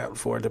on the lookout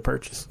for to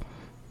purchase?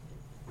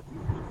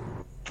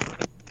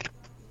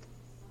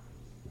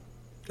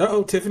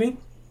 Uh-oh, Tiffany?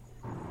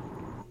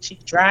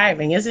 She's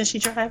driving. Isn't she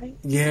driving?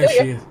 Yeah,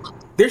 she is.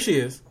 There she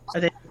is.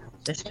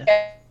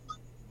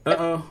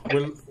 Uh-oh,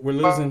 we're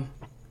losing.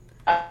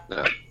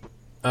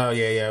 Oh,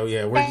 yeah.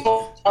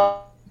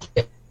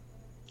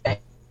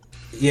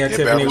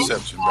 Tiffany.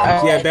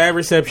 Bad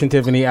reception,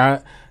 Tiffany.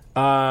 I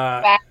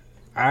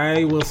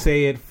will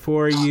say it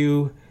for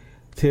you,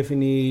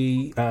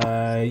 Tiffany.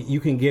 You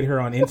can get her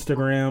on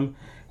Instagram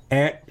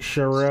at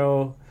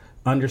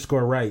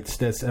Sherrell_Writes.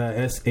 That's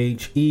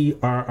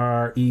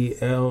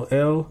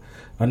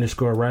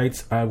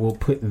SHERRELL_Writes. I will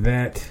put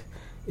that.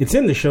 It's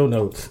in the show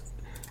notes,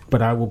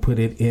 but I will put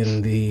it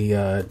in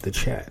the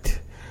chat.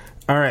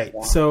 All right,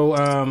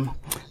 so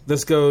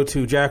let's go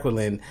to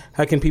Jacqueline.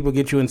 How can people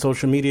get you in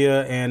social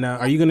media? And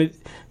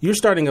you're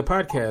starting a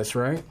podcast,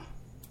 right?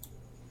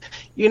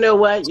 You know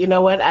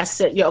what? I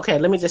said, okay,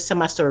 let me just tell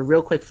my story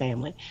real quick,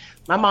 family.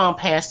 My mom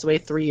passed away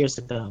 3 years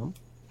ago.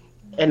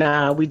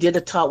 And we did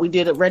a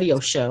radio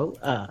show,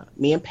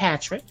 me and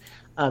Patrick,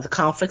 The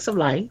Conflicts of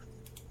Life,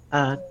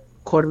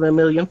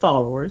 250,000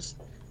 followers,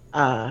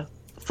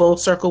 Full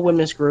Circle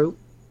Women's Group.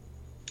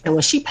 And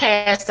when she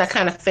passed, I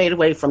kind of faded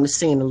away from the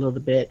scene a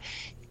little bit.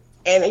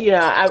 And,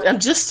 I'm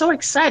just so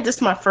excited. This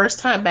is my first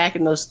time back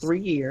in those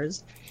 3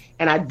 years.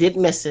 And I did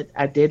miss it.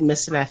 I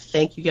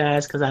thank you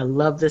guys because I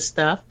love this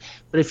stuff.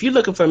 But if you're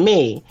looking for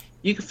me,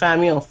 you can find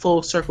me on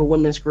Full Circle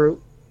Women's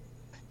Group.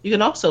 You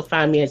can also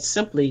find me at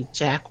simply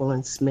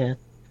Jacqueline Smith.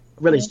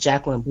 Really, it's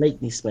Jacqueline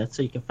Blakeney Smith,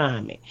 so you can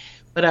find me.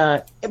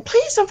 But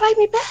please invite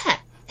me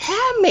back.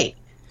 Have me.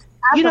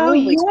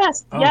 Absolutely.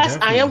 Yes,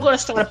 I am going to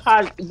start a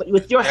pod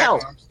with your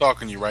help. I'm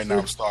stalking you right now.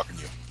 I'm stalking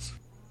you.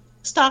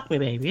 Stalk me,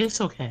 baby. It's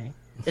okay.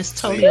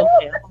 It's totally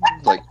okay.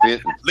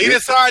 Leave the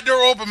side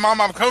door open,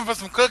 Mama. I'm coming for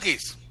some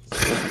cookies.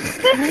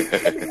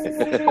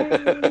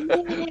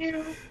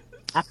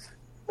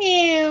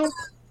 Meow.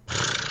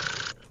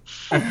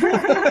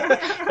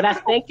 But I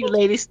thank you,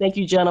 ladies. Thank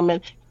you,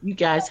 gentlemen. You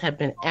guys have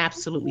been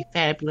absolutely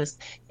fabulous.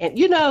 And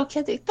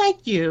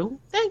thank you.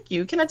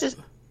 Can I just?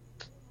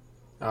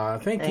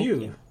 Thank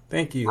you.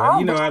 Thank you. I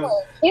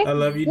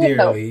love you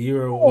dearly.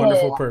 You're a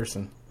wonderful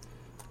person.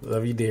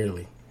 Love you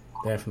dearly,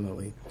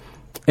 definitely.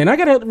 And I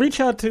gotta reach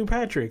out to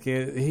Patrick.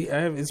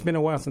 It's been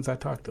a while since I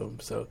talked to him.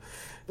 So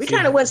we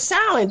kind of went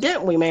silent,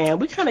 didn't we, man?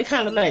 We kind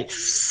of like.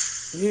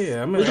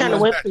 Yeah, we kind of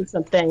went through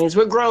some things.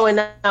 We're growing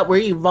up. We're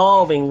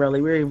evolving,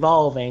 really. We're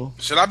evolving.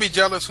 Should I be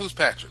jealous? Who's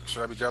Patrick?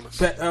 Should I be jealous?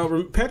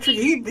 Patrick,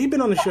 he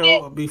been on the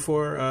show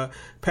before.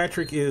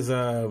 Patrick is,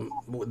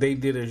 they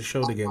did a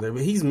show together,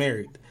 but he's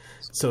married.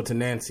 So to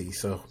Nancy.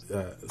 So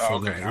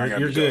okay.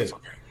 You're good.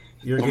 Okay.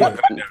 You're good.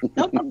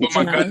 Put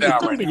my gun down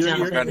right now. Put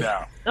my gun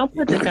down. Don't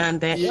put the gun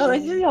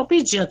down.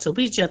 Be gentle.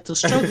 Be gentle.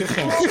 Stroke your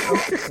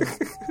hands.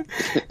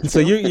 So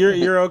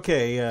you're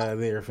okay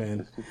there,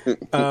 Finn.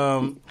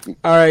 All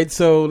right,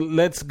 so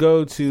let's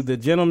go to the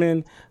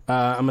gentleman.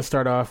 I'm gonna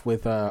start off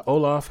with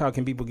Olaf. How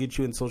can people get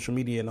you in social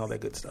media and all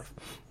that good stuff?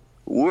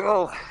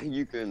 Well,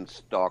 you can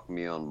stalk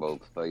me on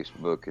both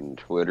Facebook and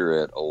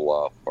Twitter at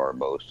Olaf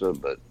Barbosa,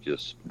 but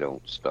just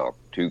don't stalk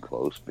too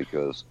close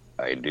because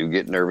I do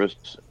get nervous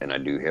and I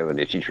do have an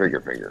itchy trigger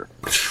finger.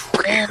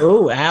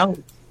 Oh, ow.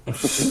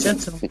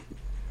 Gentle.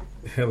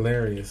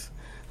 Hilarious.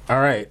 All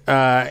right.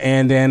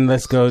 And then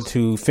let's go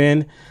to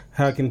Finn.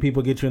 How can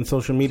people get you on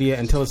social media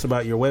and tell us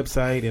about your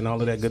website and all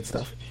of that good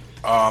stuff?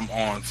 On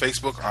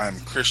Facebook, I'm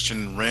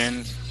Christian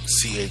Wren,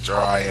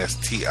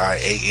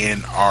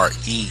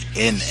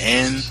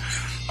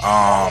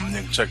 ChristianRenn.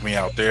 You can check me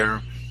out there.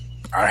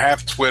 I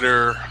have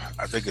Twitter.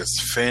 I think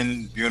it's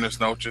Finn Buenos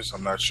Noches.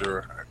 I'm not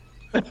sure.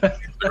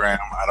 Instagram.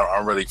 I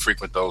don't really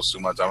frequent those too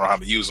much. I don't know how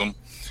to use them.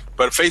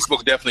 But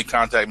Facebook, definitely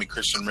contact me,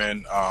 Christian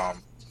Wren.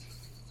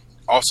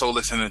 Also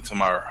listening to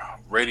my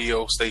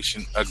radio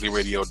station,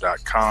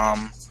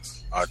 uglyradio.com.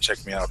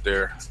 Check me out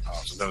there.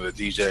 So I'm the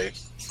DJ.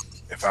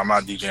 If I'm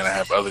not DJing, I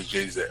have other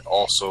DJs that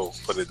also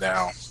put it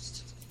down.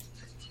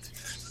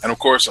 And of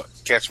course,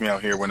 catch me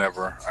out here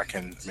whenever I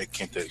can make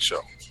Kente's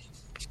show.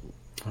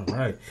 All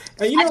right.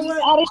 Hey, you know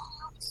what?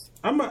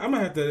 I'm gonna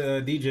have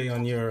to DJ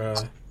on your.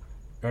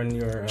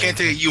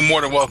 Kente, you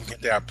more than welcome,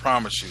 Kente. I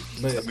promise you.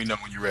 But, let me know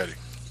when you're ready.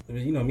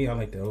 You know me, I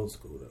like the old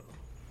school though.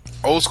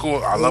 Old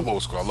school, I love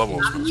old school. I love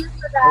old school.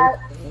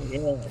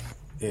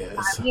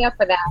 Yes. I'm here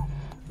for that.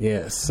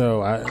 Yes.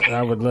 So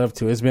I would love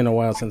to. It's been a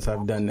while since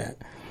I've done that.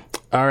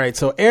 All right.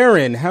 So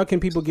Aaron, how can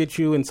people get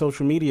you in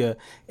social media?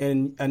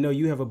 And I know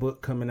you have a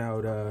book coming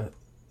out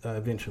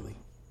eventually.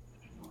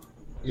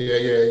 Yeah.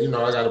 You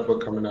know, I got a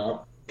book coming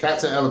out.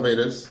 Cats and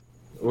Elevators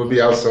will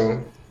be out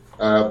soon.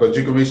 But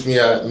you can reach me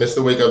at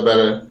Mr. Wake Up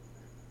Better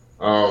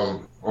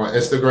on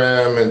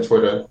Instagram and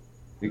Twitter.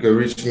 You can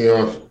reach me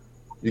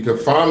you can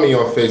find me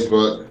on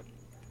Facebook,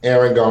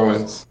 Aaron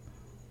Goins.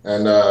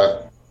 And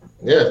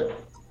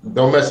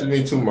don't message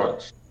me too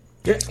much.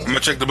 Yeah. I'm gonna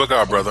check the book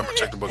out, brother.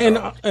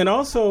 And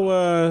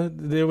also,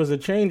 there was a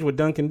change with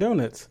Dunkin'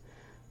 Donuts.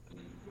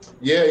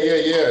 Yeah.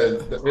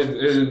 It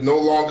is no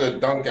longer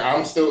Dunkin'.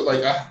 I'm still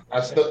like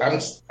I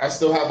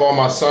still have all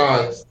my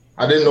signs.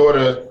 I didn't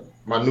order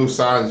my new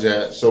signs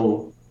yet,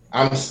 so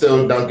I'm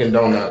still Dunkin'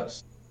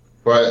 Donuts.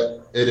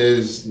 But it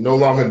is no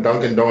longer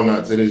Dunkin'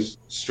 Donuts. It is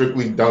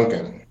strictly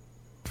Dunkin'.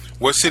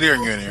 What city are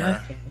you in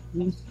here?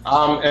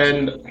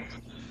 And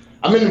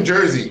I'm in New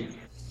Jersey.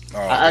 Oh,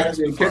 I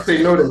actually can't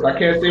say no this.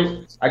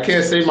 I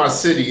can't say my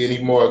city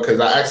anymore because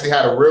I actually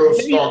had a real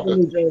stalker.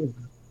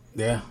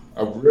 Yeah.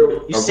 A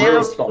real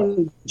stalker.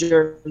 New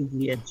Jersey.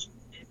 Yeah.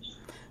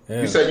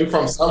 You said you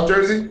from South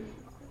Jersey?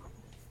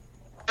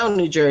 I'm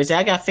New Jersey.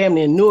 I got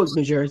family in Newark,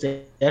 New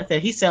Jersey.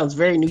 He sounds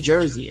very New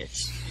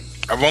Jersey-ish.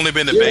 I've only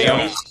been to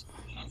Bayonne.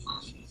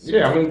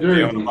 Yeah, I'm in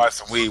Jersey. I buy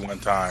some weed one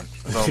time.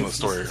 Telling the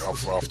story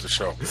off the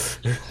show.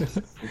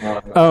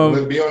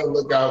 Be on the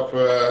lookout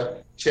for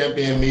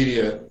Champion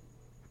Media.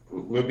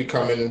 We'll be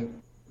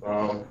coming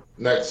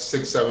next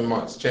 6-7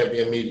 months.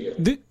 Champion Media.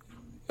 Do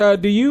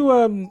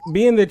you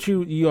being that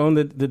you own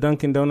the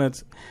Dunkin'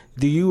 Donuts?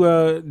 Do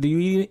you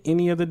eat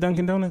any of the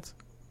Dunkin' Donuts?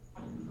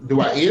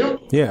 Do I eat them?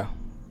 Yeah.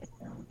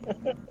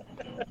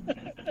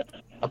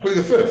 I plead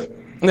the fifth.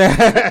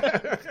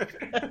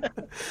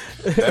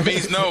 That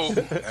means no.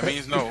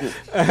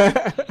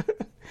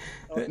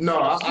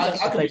 No,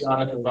 I can be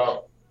honest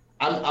about.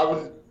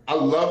 I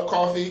love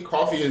coffee.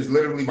 Coffee is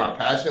literally my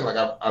passion. Like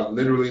I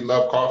literally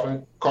love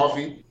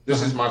coffee.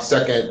 This is my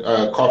second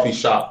coffee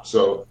shop,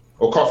 or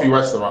coffee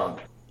restaurant.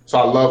 So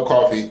I love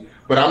coffee,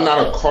 but I'm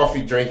not a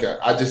coffee drinker.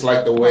 I just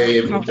like the way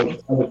it makes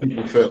other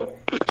people feel.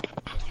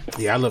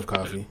 Yeah, I love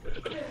coffee.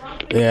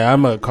 Yeah,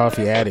 I'm a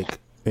coffee addict.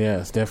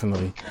 Yes,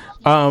 definitely.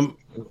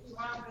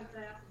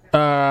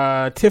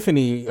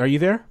 Tiffany, are you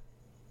there?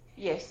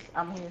 Yes,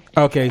 I'm here.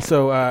 Okay,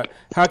 so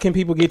how can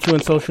people get you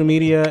on social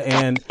media?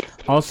 And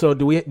also,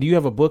 do you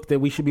have a book that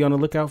we should be on the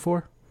lookout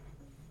for?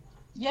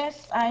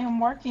 Yes, I am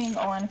working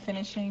on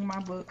finishing my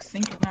book,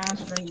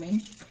 Synchronized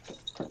Dreaming.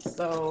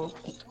 So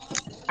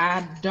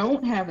I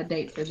don't have a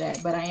date for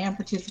that, but I am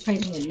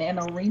participating in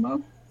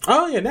NaNoWriMo.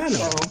 Oh, yeah, Nano.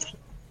 So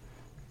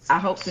I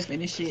hope to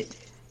finish it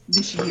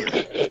this year.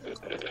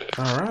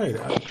 All right.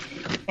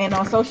 And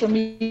on social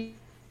media.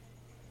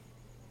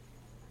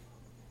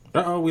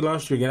 We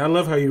lost you again. I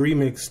love how you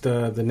remixed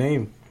the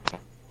name.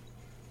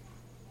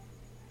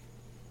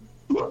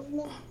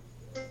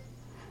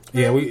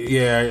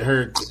 Yeah,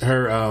 her.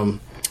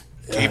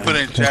 Can you put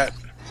it in chat?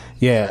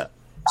 Yeah,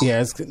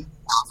 it's good.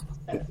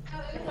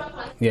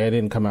 Yeah, it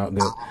didn't come out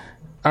good.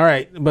 All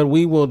right, but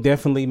we will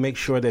definitely make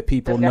sure that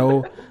people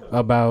know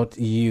about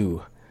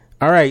you.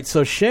 All right,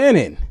 so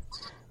Shannon,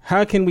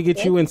 how can we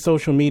get you in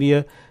social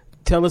media?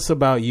 Tell us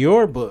about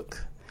your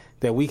book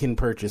that we can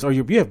purchase, or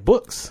you have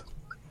books.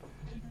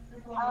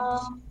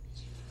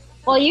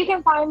 Well, you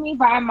can find me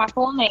by my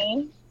full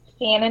name,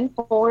 Shannon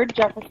Ford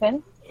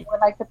Jefferson, or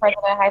like the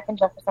president,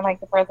 -Jefferson like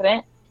the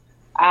president.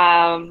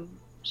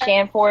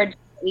 Shan Ford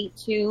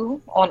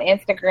 82 on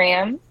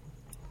Instagram.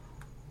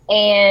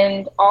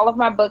 And all of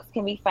my books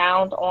can be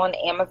found on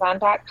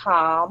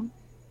Amazon.com.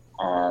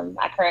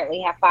 I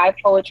currently have 5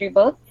 poetry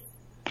books.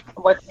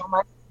 I'm working on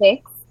my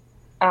 6th.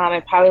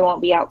 It probably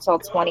won't be out till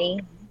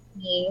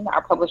 2019.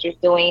 Our publisher's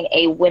doing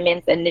a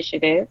women's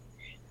initiative.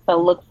 So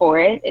look for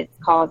it. It's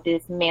called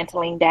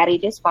Dismantling Daddy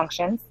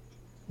Dysfunctions.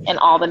 And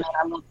all the men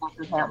I look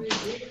after him.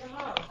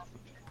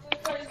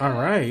 All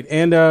right.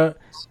 And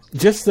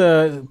just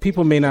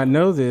people may not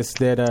know this,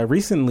 that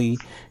recently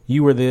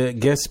you were the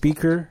guest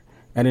speaker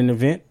at an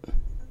event.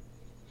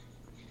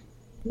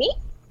 Me?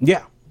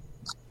 Yeah.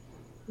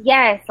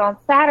 Yes, on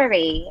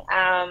Saturday.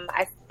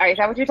 Is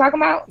that what you're talking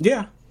about?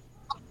 Yeah.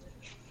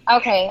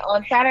 Okay,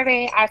 on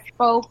Saturday I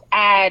spoke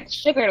at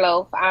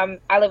Sugarloaf.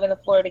 I live in the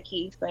Florida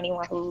Keys, for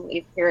anyone who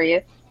is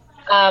curious.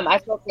 I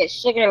spoke at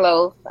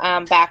Sugarloaf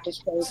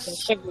Baptist Church in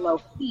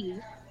Sugarloaf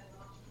Keys.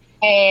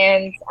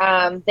 And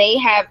they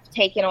have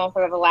taken on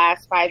for the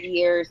last 5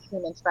 years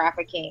human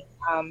trafficking.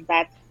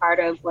 That's part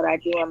of what I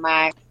do in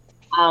my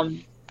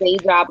day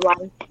job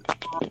life.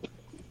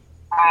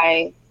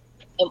 I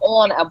am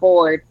on a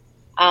board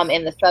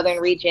in the southern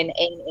region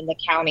and in the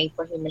county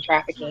for human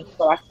trafficking.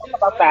 So I spoke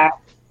about that.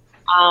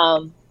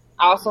 I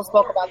also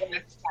spoke about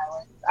domestic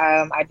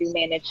violence. I do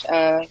manage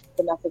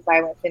domestic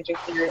violence center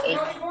here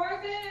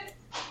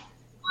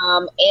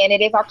and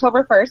it is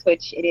October 1st,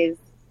 which it is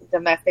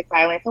Domestic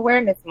Violence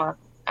Awareness Month.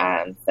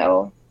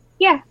 So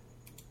yeah,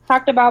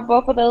 talked about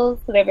both of those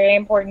because they're very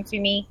important to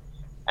me.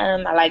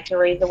 I like to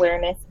raise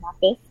awareness, not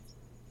this.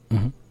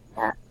 Mm-hmm.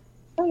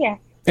 So yeah.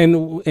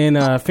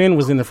 And Finn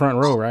was in the front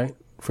row, right,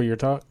 for your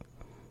talk?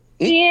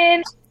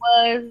 Finn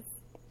was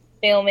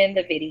filming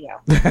the video.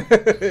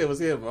 It was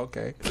him,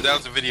 okay. But that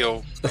was the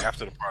video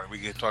after the party. We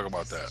can talk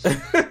about that.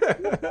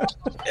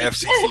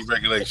 FCC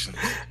regulations.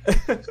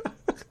 Good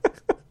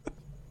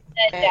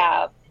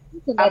job.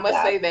 I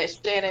must say that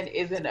Shannon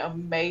is an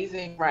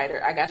amazing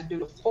writer. I got to do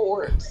the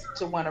forwards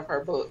to one of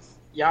her books.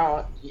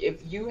 Y'all, if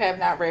you have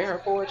not read her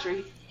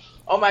poetry,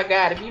 oh my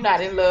God, if you're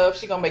not in love,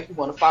 she's going to make you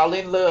want to fall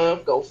in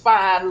love, go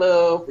find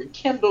love,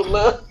 rekindle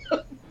love.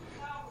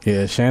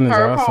 Yeah, Shannon's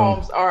her awesome. Her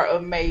poems are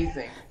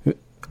amazing.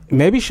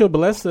 Maybe she'll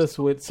bless us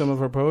with some of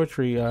her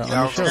poetry on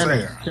the show.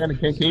 Shannon,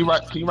 can you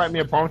write me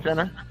a poem,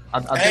 Shannon? I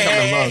think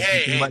I'm in love.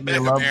 Can you write me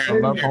a love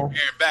poem? Aaron,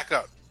 back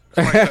up.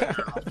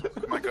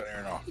 Somebody cut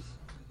Aaron off.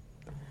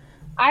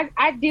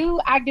 I do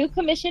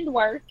commissioned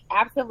work,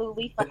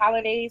 absolutely, for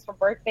holidays, for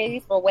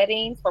birthdays, for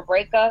weddings, for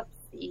breakups,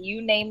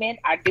 you name it,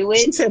 I do it.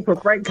 She said for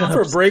breakups.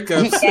 For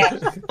breakups. Yeah.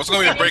 What's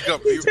going to be a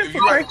breakup? If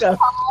you write a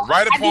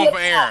poem for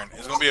Aaron,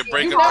 it's going to be a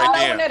breakup right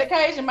there. When that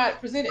occasion might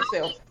present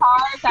itself.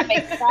 I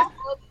make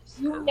scrapbooks.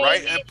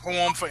 Write a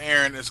poem for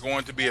Aaron. It's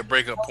going to be a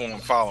breakup poem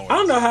following. I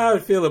don't know how I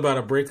feel about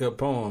a breakup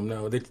poem.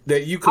 No,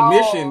 that you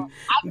commission.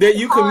 That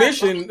you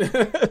commission.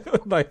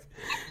 Like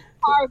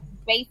cards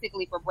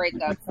basically for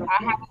breakups.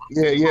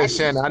 Yeah,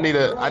 Shannon.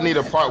 I need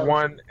a part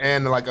 1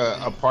 and like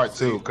a part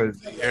 2 because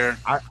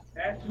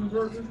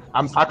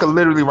I could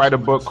literally write a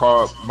book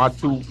called my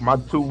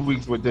two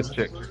weeks with this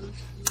chick.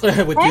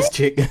 With this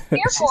chick. Here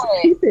for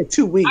it. He said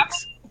 2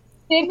 weeks.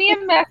 Send me a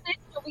message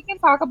so we can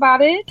talk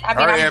about it.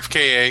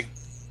 RFKA.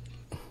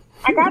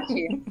 I got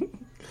you.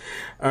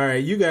 All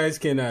right, you guys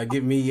can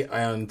get me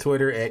on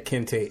Twitter at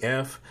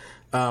KenteF.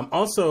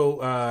 Also,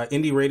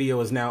 Indie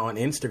Radio is now on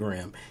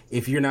Instagram.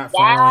 If you're not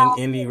following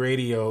Indie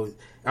Radio,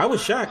 I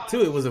was shocked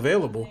too. It was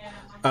available.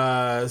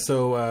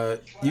 So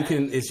you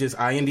can. It's just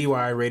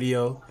INDY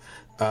Radio.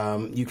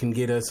 You can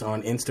get us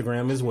on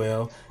Instagram as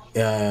well.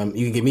 You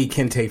can get me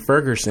Kente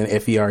Ferguson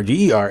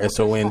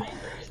FERGERSON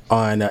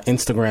on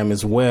Instagram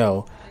as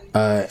well.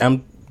 I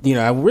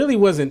really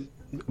wasn't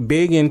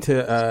big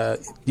into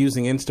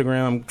using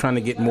Instagram. I'm trying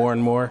to get more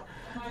and more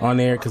on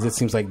there because it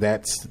seems like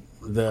that's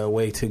the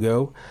way to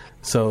go.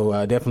 So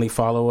definitely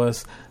follow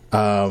us.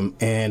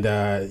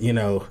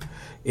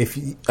 If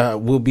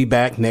we'll be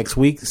back next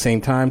week,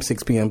 same time,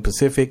 6 p.m.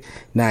 Pacific,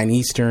 9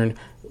 Eastern,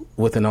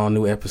 with an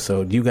all-new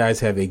episode. You guys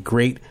have a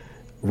great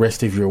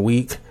rest of your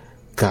week.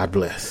 God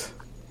bless.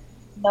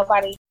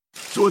 Nobody.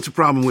 So what's the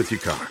problem with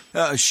your car?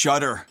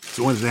 Shudder.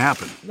 So when does it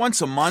happen?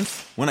 Once a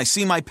month. When I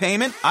see my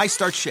payment, I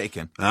start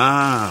shaking.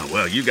 Ah,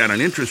 well, you got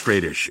an interest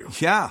rate issue.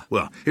 Yeah.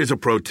 Well, here's a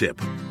pro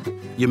tip.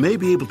 You may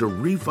be able to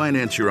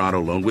refinance your auto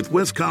loan with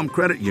Westcom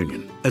Credit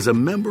Union. As a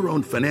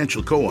member-owned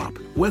financial co-op,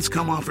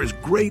 Westcom offers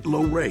great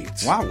low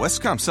rates. Wow,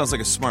 Westcom sounds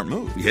like a smart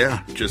move.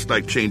 Yeah, just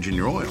like changing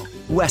your oil.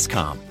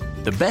 Westcom.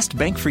 The best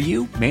bank for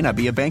you may not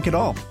be a bank at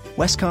all.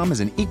 Westcom is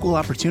an equal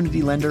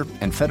opportunity lender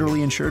and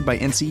federally insured by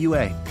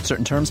NCUA.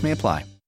 Certain terms may apply.